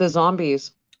he make the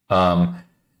zombies? At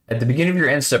the beginning of your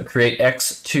end step, create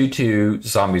X22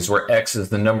 zombies, where X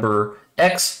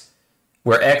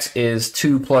is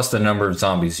 2 plus the number of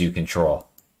zombies you control.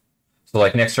 So,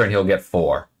 like, next turn he'll get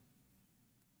 4.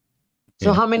 So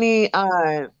Yeah. how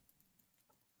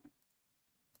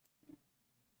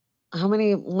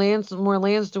many more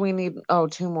lands do we need? Oh,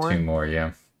 two more. 2 more,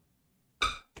 yeah.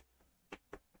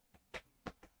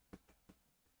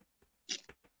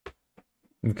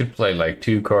 We could play like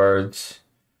 2 cards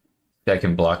that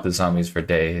can block the zombies for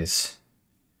days.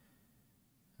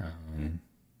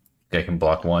 They can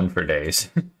block 1 for days.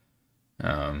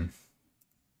 Yeah,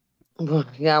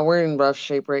 we're in rough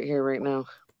shape right here, right now.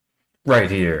 Right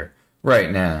here,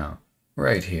 right now,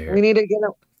 right here. We need to get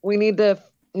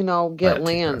Alright, 2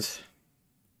 lands. cards.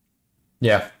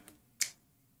 Yeah,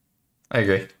 I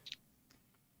agree.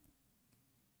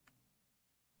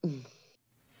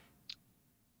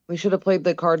 We should have played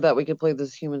the card that we could play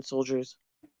this human soldiers.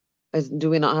 Do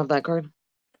we not have that card?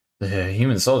 The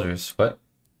human soldiers, what?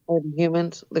 Or the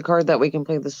humans? The card that we can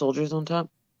play the soldiers on top?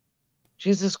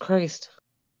 Jesus Christ.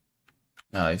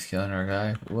 Oh, he's killing our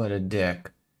guy? What a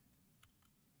dick.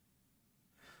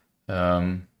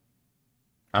 I'm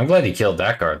glad he killed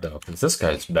that guard, though, because this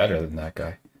guy's better than that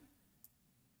guy.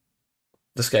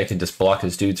 This guy can just block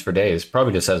his dudes for days.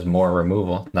 Probably just has more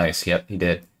removal. Nice, yep, he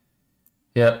did.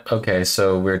 Yep, okay,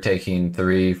 so we're taking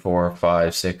 3, 4,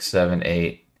 5, 6, 7,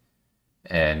 8.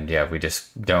 And yeah, we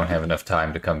just don't have enough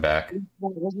time to come back.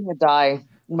 We're gonna die.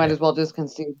 Might Yeah. as well just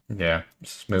concede. Yeah,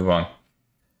 let's move on.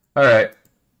 Alright.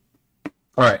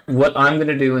 Alright, what I'm going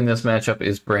to do in this matchup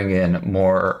is bring in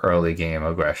more early game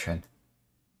aggression.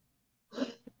 We're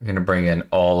going to bring in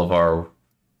all of our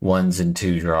 1s and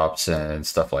 2 drops and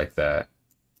stuff like that.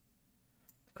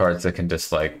 Cards that can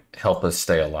just, like, help us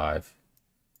stay alive.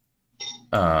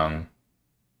 We're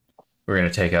going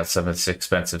to take out some of this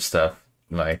expensive stuff,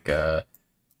 like, I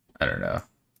don't know.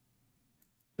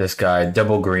 This guy,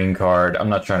 double green card. I'm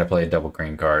not trying to play a double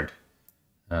green card.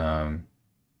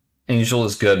 Angel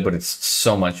is good, but it's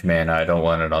so much mana, I don't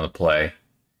want it on the play.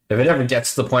 If it ever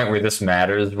gets to the point where this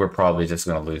matters, we're probably just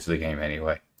going to lose the game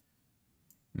anyway.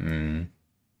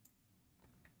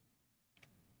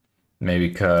 Maybe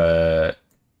cut...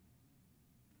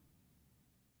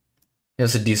 He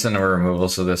has a decent number of removal,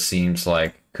 so this seems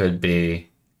like could be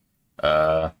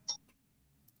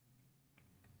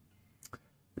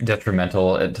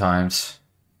detrimental at times.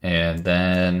 And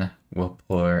then we'll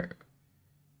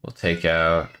take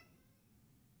out...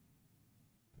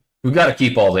 We've got to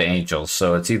keep all the angels,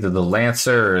 so it's either the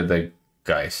Lancer or the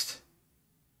Geist.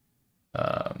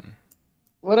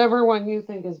 Whatever one you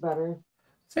think is better.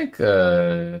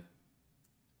 I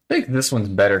think this one's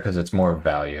better because it's more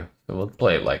value. So we'll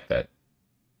play it like that.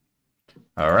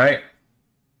 Alright.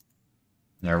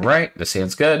 Alright, this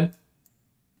hand's good.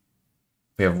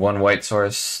 We have 1 white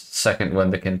source, second one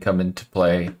that can come into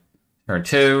play. Turn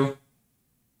 2.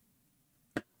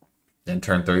 Then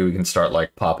turn 3 we can start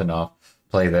like popping off.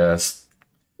 Play this.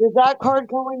 Does that card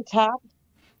go in tapped?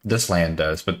 This land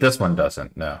does, but this one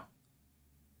doesn't, no.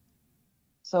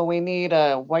 So we need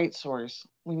a white source.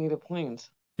 We need a plains.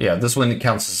 Yeah, this one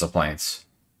counts as a plains.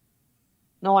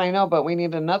 No, I know, but we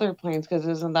need another plains because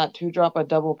isn't that 2-drop a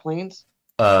double plains?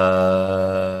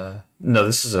 No,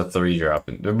 this is a 3-drop.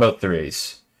 They're both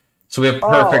 3s. So we have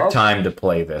perfect okay. time to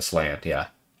play this land, yeah.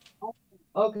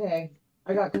 Okay,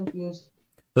 I got confused.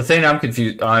 The thing not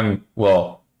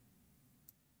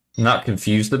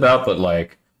confused about, but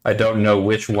like, I don't know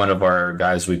which one of our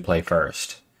guys we play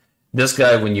first. This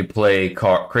guy, when you play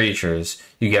creatures,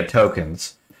 you get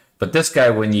tokens. But this guy,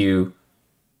 when you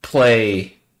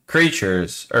play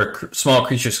creatures, or small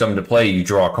creatures come into play, you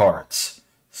draw cards.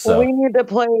 So we need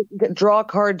to draw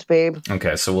cards, babe.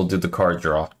 Okay, so we'll do the card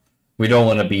draw. We don't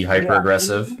want to be hyper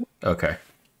aggressive. Okay.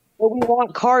 But we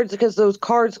want cards because those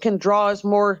cards can draw us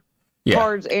more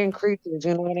cards and creatures.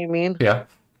 You know what I mean? Yeah.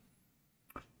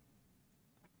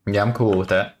 Yeah, I'm cool with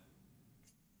that.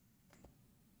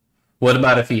 What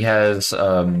about if he has,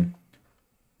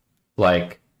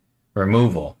 like,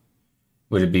 removal?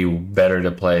 Would it be better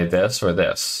to play this or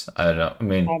this? I don't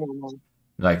know. I don't know.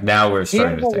 Like, now we're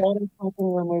starting to think. He has a lot of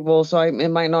fucking removal, so it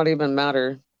might not even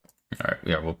matter. Alright,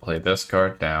 yeah, we'll play this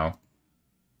card now.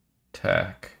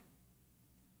 Attack.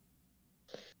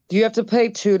 Do you have to pay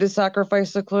 2 to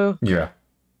sacrifice the clue? Yeah.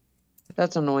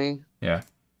 That's annoying. Yeah.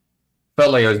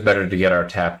 Felt like it was better to get our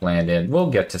tap land in. We'll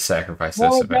get to sacrifice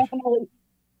this eventually.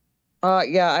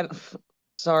 Yeah,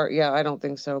 sorry. Yeah, I don't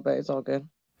think so, but it's all good.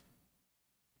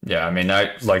 Yeah, I mean,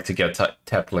 I like to get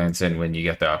tapped lands in when you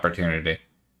get the opportunity.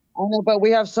 I know, but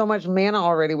we have so much mana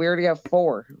already. We already have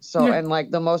 4. So, and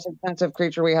like the most expensive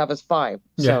creature we have is 5.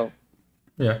 So,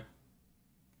 yeah.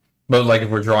 But like if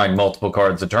we're drawing multiple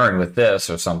cards a turn with this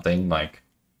or something, like,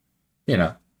 you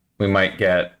know, we might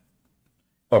get,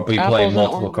 or we play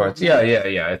multiple cards. Yeah.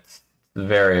 It's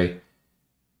very,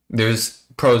 there's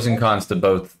pros and cons to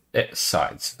both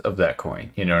sides of that coin.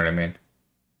 You know what I mean?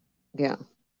 Yeah.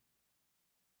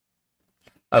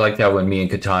 I liked how when me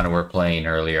and Katana were playing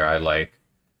earlier, I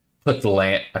put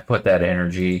that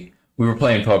energy. We were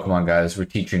playing Pokemon, guys. We're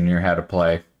teaching her how to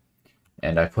play,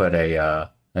 and I put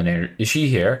is she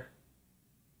here?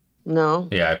 No.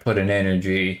 Yeah, I put an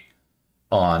energy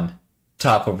on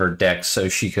top of her deck so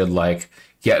she could like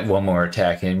get one more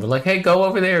attack in. We're like, hey, go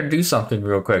over there and do something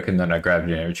real quick. And then I grabbed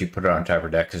an energy, put it on top of her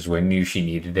deck because we knew she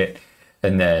needed it.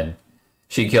 And then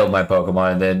she killed my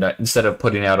Pokemon. And then instead of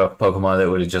putting out a Pokemon that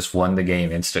would have just won the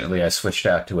game instantly, I switched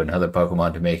out to another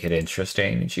Pokemon to make it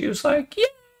interesting. And she was like, yeah.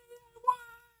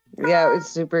 Yeah,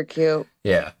 it's super cute.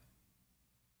 Yeah.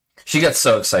 She got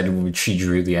so excited when she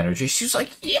drew the energy. She was like,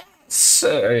 yes.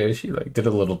 She like did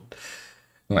a little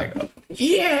like,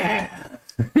 yeah.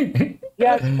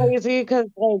 Yeah, it's crazy because,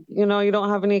 like, you know, you don't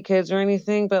have any kids or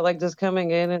anything, but like just coming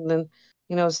in and then,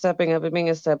 you know, stepping up and being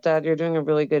a stepdad, you're doing a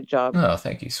really good job. Oh,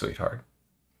 thank you, sweetheart.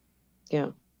 Yeah.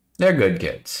 They're good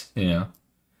kids, you know.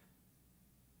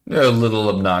 They're a little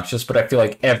obnoxious, but I feel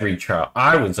like every child,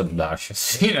 I was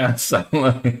obnoxious, you know. So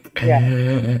like,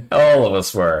 Yeah. all of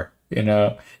us were, you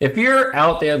know. If you're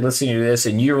out there listening to this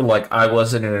and you're like, I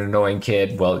wasn't an annoying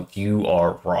kid, well, you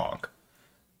are wrong.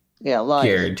 Yeah, lies.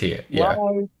 Guarantee it. Yeah.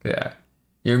 Lies. Yeah.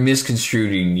 You're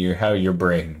misconstruing how your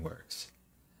brain works.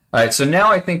 All right, so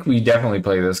now I think we definitely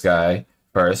play this guy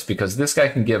first because this guy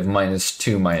can give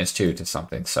 -2/-2 to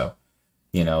something. So,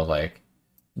 you know, like,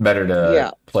 better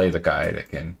to play the guy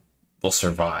that will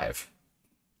survive.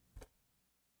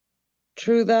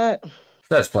 True that.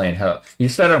 That's playing hell. You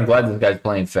said I'm glad this guy's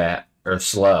playing fat or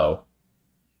slow.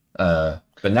 But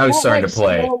now he's starting to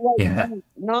play. Slow, like, Yeah.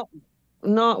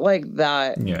 Not like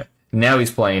that. Yeah. Now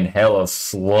he's playing hella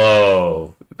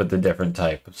slow, but the different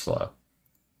type of slow.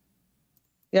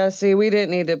 Yeah, see, we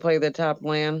didn't need to play the top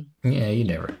land. Yeah, you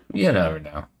never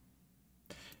know.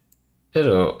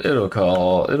 It'll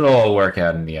all work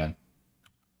out in the end.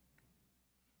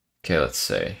 Okay, let's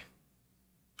see.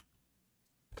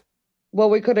 Well,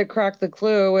 we could have cracked the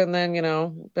clue and then, you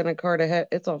know, been a card ahead.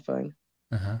 It's all fine.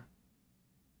 Uh-huh.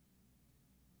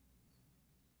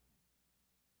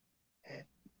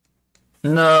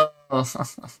 No. What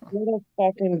a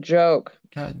fucking joke.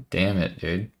 God damn it,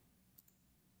 dude.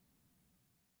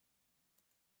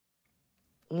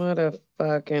 What a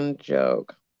fucking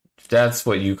joke. If that's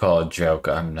what you call a joke,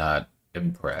 I'm not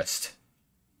impressed.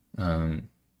 So,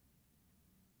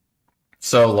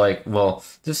 like, well,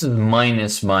 this is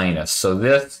minus, so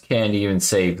this can't even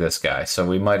save this guy, so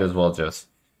we might as well just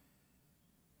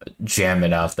jam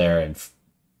it out there, and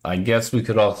I guess we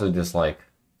could also just, like,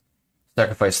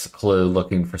 sacrifice the clue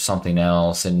looking for something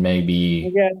else, and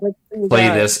maybe play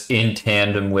this in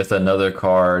tandem with another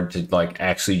card to, like,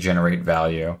 actually generate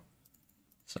value.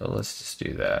 So let's just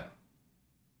do that.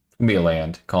 It's gonna be a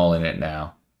land, calling it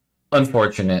now.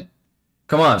 Unfortunate.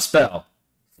 Come on, spell.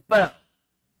 Spell.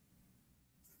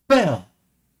 Spell.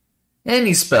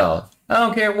 Any spell. I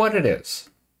don't care what it is.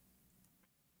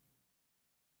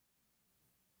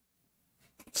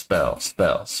 Spell,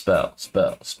 spell, spell,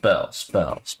 spell, spell,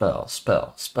 spell, spell,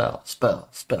 spell, spell, spell,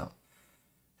 spell.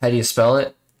 How do you spell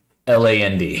it?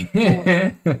 Land.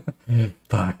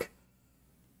 Fuck.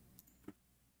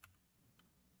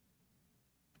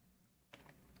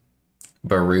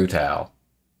 Brutal.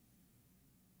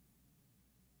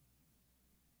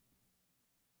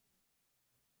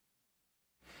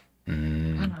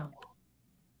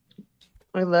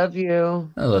 I love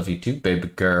you. I love you too, baby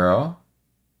girl.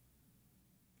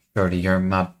 Shorty, you're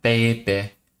my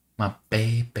baby. My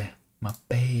baby. My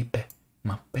baby.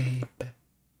 My baby.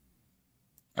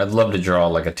 I'd love to draw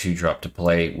like a 2-drop to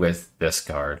play with this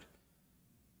card.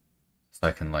 So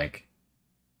I can like...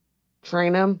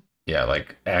 Train him? Yeah,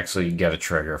 like actually get a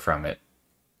trigger from it.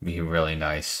 Be really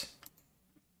nice.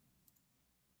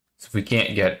 So if we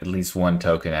can't get at least one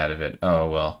token out of it, oh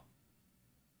well.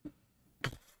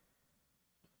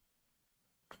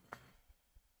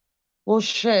 Well,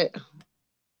 shit.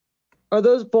 Are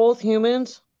those both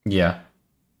humans? Yeah.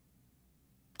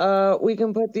 We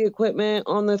can put the equipment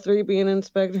on the 3 being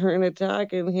inspector and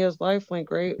attack, and he has lifelink,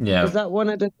 right? Yeah. Is that one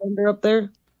a defender up there?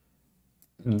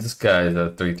 This guy is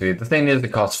a 3/3. The thing is, it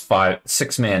costs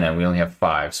 6 mana, and we only have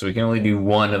 5, so we can only do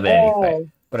one of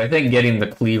anything. But I think getting the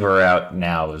cleaver out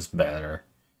now is better,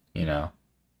 you know?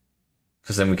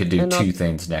 Because then we could do 2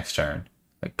 things next turn.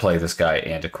 Like play this guy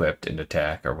and equipped and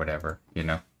attack or whatever, you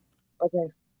know?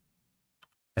 Okay.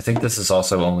 I think this is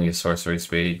also only a sorcery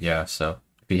speed, yeah, so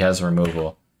if he has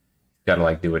removal, he's gotta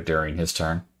like do it during his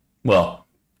turn. Well,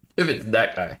 if it's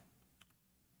that guy.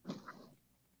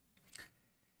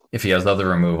 If he has other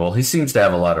removal, he seems to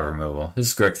have a lot of removal.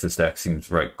 His Grixis deck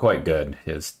seems quite good.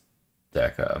 His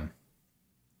deck,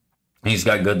 he's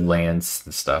got good lands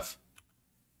and stuff.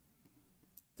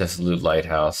 Desolate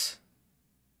Lighthouse.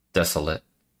 Desolate.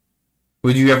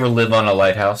 Would you ever live on a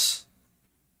lighthouse?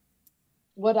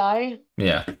 Would I?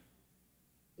 Yeah.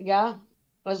 Yeah.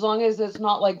 As long as it's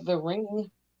not like The Ring.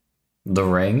 The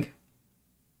Ring?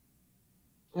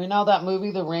 You know that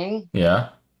movie, The Ring? Yeah.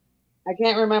 I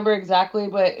can't remember exactly,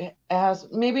 but it has,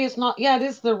 maybe it's not, yeah, it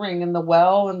is The Ring and the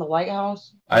well and the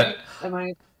lighthouse. I Am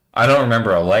I? I don't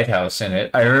remember a lighthouse in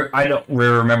it. I don't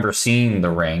remember seeing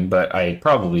The Ring, but I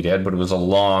probably did, but it was a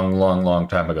long, long, long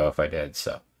time ago if I did,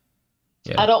 so.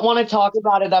 I Yeah. don't want to talk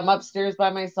about it. I'm upstairs by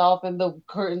myself and the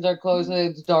curtains are closed and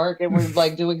it's dark and we're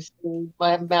like doing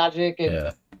magic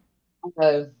and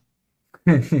Yeah.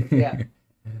 yeah.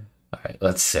 All right,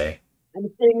 let's see. I'm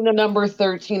seeing the number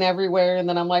 13 everywhere, and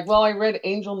then I'm like, well, I read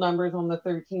angel numbers on the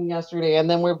 13 yesterday, and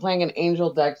then we're playing an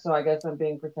angel deck, so I guess I'm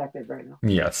being protected right now.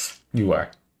 Yes, you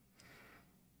are.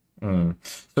 So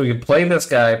we could play this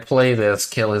guy, play this,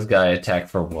 kill his guy, attack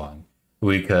for 1.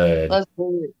 We could Let's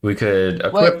do it. we could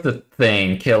equip the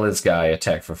thing, kill his guy,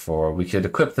 attack for 4. We could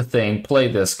equip the thing, play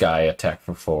this guy, attack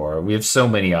for 4. We have so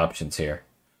many options here.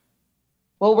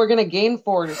 Well, we're gonna gain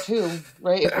 4 too,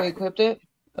 right? If we equipped it.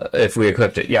 If we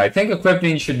equipped it. Yeah, I think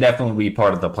equipping should definitely be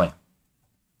part of the plan.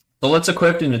 So let's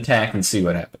equip and attack and see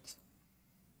what happens.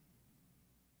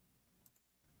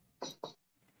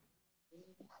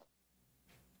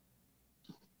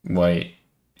 White.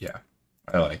 Yeah,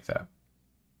 I like that.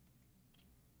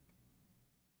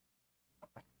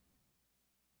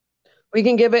 We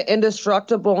can give it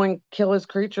indestructible and kill his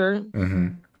creature. Mm-hmm.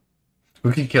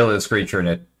 We could kill this creature and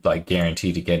it like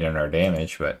guarantee to get in our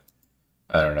damage, but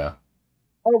I don't know.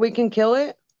 Oh, we can kill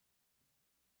it?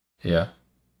 Yeah.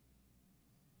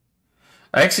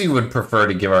 I actually would prefer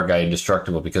to give our guy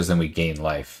indestructible because then we gain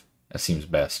life. That seems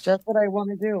best. That's what I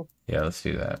want to do. Yeah, let's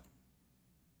do that.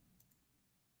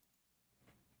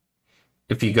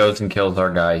 If he goes and kills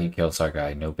our guy, he kills our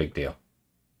guy. No big deal.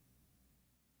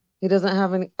 He doesn't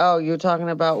have any. Oh, you're talking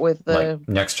about with the. Like,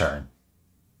 next turn.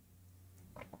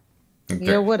 Okay.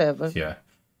 Yeah, whatever. Yeah. At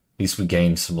least we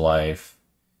gained some life.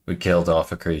 We killed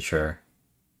off a creature.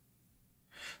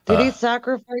 Did he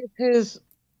sacrifice his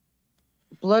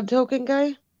blood token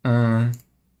guy? Yeah,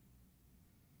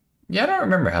 I don't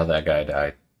remember how that guy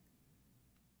died.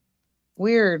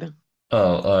 Weird.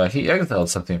 Oh, he exiled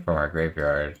something from our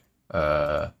graveyard.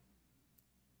 Yeah,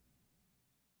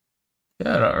 I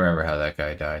don't remember how that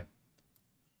guy died.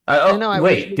 I know,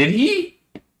 wait, did he?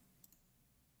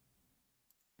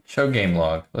 Show game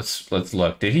log. Let's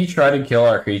look. Did he try to kill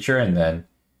our creature and then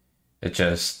it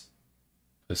just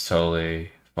was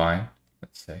totally fine?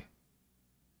 Let's see.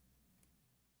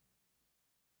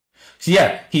 So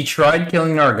yeah, he tried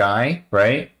killing our guy,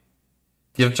 right?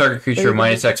 Give target creature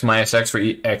 -X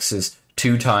where X is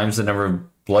 2 times the number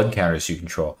of blood counters you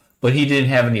control. But he didn't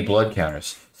have any blood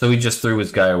counters, so he just threw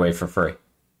his guy away for free.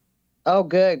 Oh,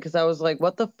 good, because I was like,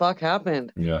 what the fuck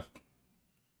happened? Yeah.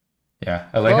 Yeah,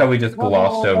 I like how we just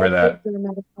glossed over that.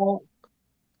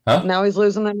 Huh? Now he's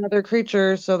losing another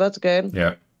creature, so that's good.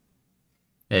 Yeah.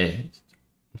 Hey,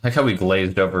 I like how we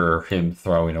glazed over him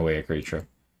throwing away a creature.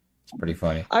 It's pretty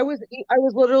funny. I was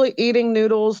literally eating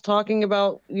noodles,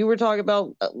 you were talking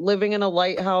about living in a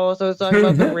lighthouse. I was talking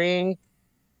about the ring.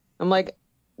 I'm like,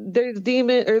 there's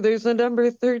a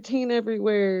number 13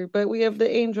 everywhere, but we have the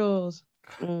angels.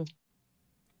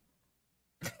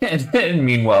 And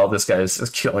meanwhile, this guy is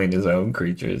just killing his own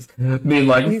creatures. Being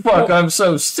like, fuck, I'm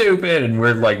so stupid. And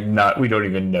we're like, we don't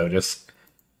even notice.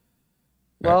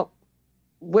 Well,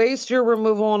 waste your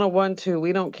removal on a 1/2.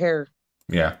 We don't care.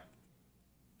 Yeah.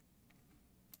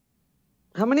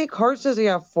 How many cards does he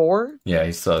have? 4? Yeah,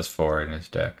 he still has 4 in his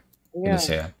deck. Yeah. In his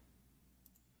hand.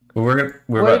 But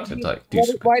we're about to like do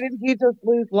something. Why did he just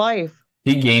lose life?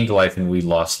 He gained life and we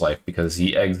lost life because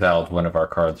he exiled one of our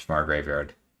cards from our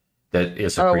graveyard. That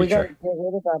is a creature. We gotta get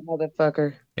rid of that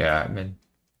motherfucker. Yeah, I mean,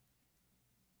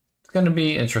 it's going to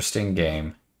be an interesting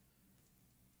game.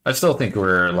 I still think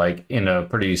we're like in a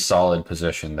pretty solid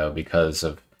position though because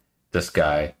of this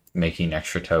guy making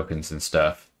extra tokens and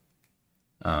stuff.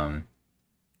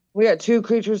 We got 2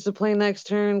 creatures to play next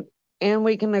turn, and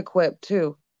we can equip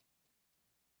too.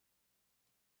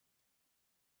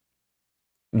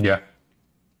 Yeah,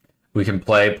 we can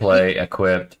play,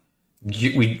 equipped.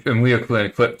 We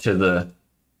equip to the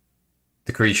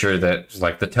creature that's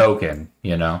like the token,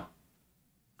 you know.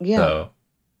 Yeah.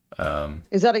 So,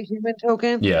 is that a human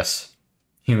token? yes,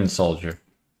 human soldier.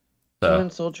 So,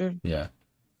 Human soldier. yeah.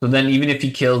 So then, even if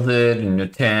he kills it and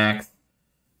attacks,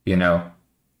 you know,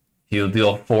 He'll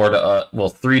deal 4 to us, well,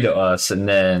 3 to us, and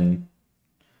then,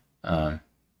 um,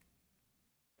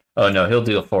 oh no, he'll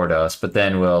deal 4 to us, but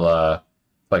then we'll,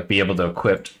 like, be able to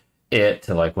equip it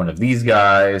to, like, one of these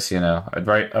guys, I'd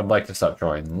like to stop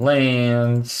drawing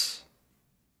lands.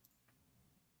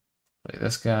 Play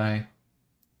this guy.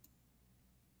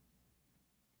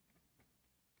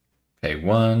 Pay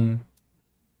 1.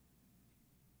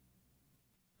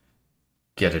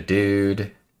 Get a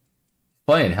dude.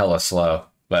 Playing hella slow,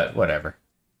 but whatever.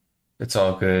 It's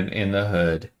all good in the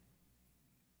hood.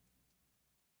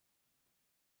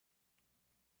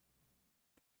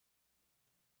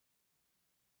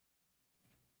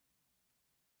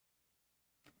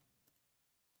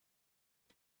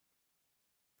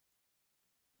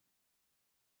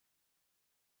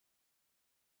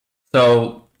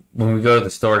 So when we go to the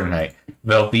store tonight,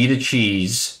 Velveeta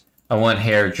cheese. I want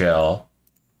hair gel,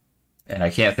 and I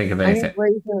can't think of I need anything.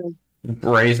 razors.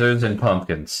 Razors and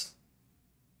pumpkins,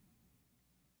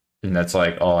 and that's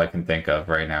like all I can think of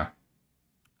right now.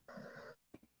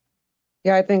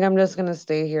 Yeah, I think I'm just gonna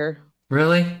stay here.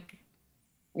 Really?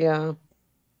 Yeah.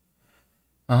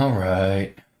 All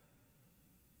right.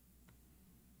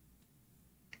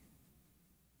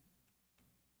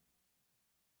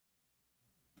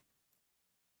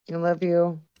 I love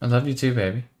you. I love you too,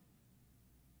 baby.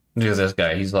 Look at this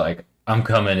guy. He's like, I'm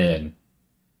coming in.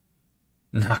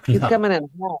 Knock, He's knock. coming in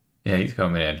hot. Yeah, he's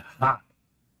coming in hot.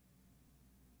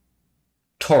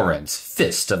 Torrens,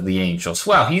 Fist of the Angels.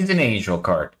 Wow, he's an angel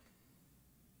card.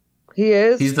 He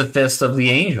is? He's the Fist of the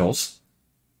Angels.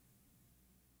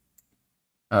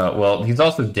 Well, he's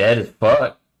also dead as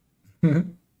fuck.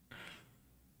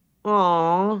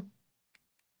 Aww.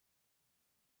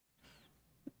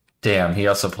 Damn, he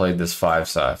also played this 5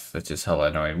 stuff, which is hella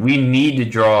annoying. We need to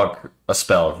draw a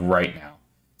spell right now.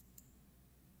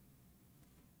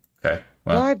 Okay,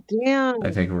 well, God damn.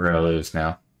 I think we're gonna lose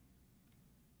now.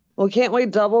 Well, can't we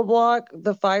double block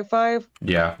the 5/5?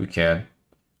 Yeah, we can.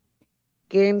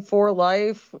 Gain 4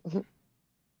 life?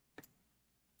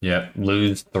 Yep,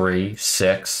 lose 3,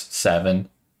 6, 7.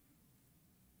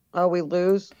 Oh, we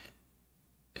lose?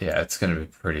 Yeah, it's gonna be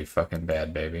pretty fucking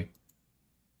bad, baby.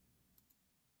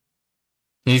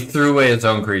 He threw away his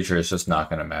own creature, it's just not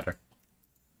gonna matter.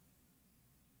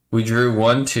 We drew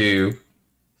 1, 2,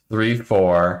 3,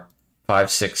 4,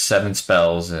 5, 6, 7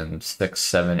 spells, and 6,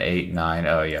 7, 8, 9.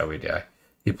 Oh yeah, we die.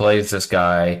 He plays this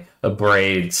guy,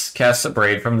 casts a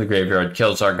braid from the graveyard,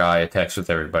 kills our guy, attacks with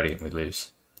everybody, and we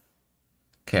lose.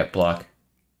 Can't block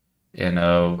in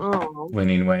a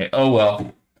winning way. Oh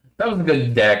well. That was a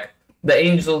good deck. The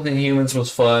Angels and Humans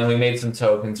was fun. We made some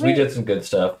tokens. We did some good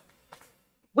stuff.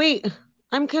 Wait,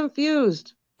 I'm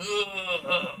confused.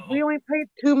 We only played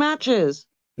 2 matches.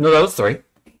 No, that was 3.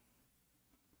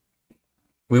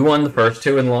 We won the first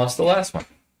 2 and lost the last one.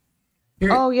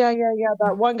 Oh, yeah.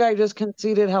 That one guy just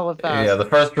conceded hella fast. Yeah, the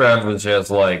first round was just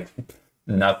like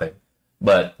nothing.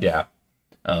 But yeah.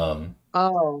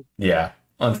 Oh. Yeah.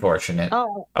 Unfortunate.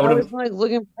 Oh, I I was like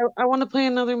looking. I want to play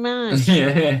another match.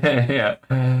 yeah.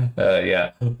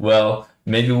 Yeah. Well,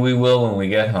 maybe we will when we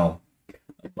get home.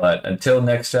 But until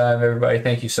next time, everybody,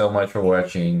 thank you so much for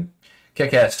watching.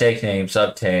 Kick-ass, take names,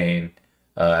 obtain.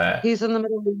 Peace in the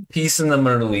Middle East. Peace in the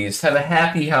Middle East. Have a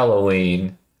happy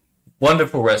Halloween.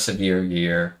 Wonderful rest of your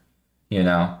year.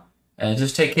 And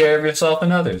just take care of yourself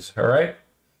and others. All right?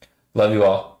 Love you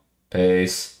all.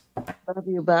 Peace. Love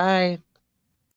you. Bye.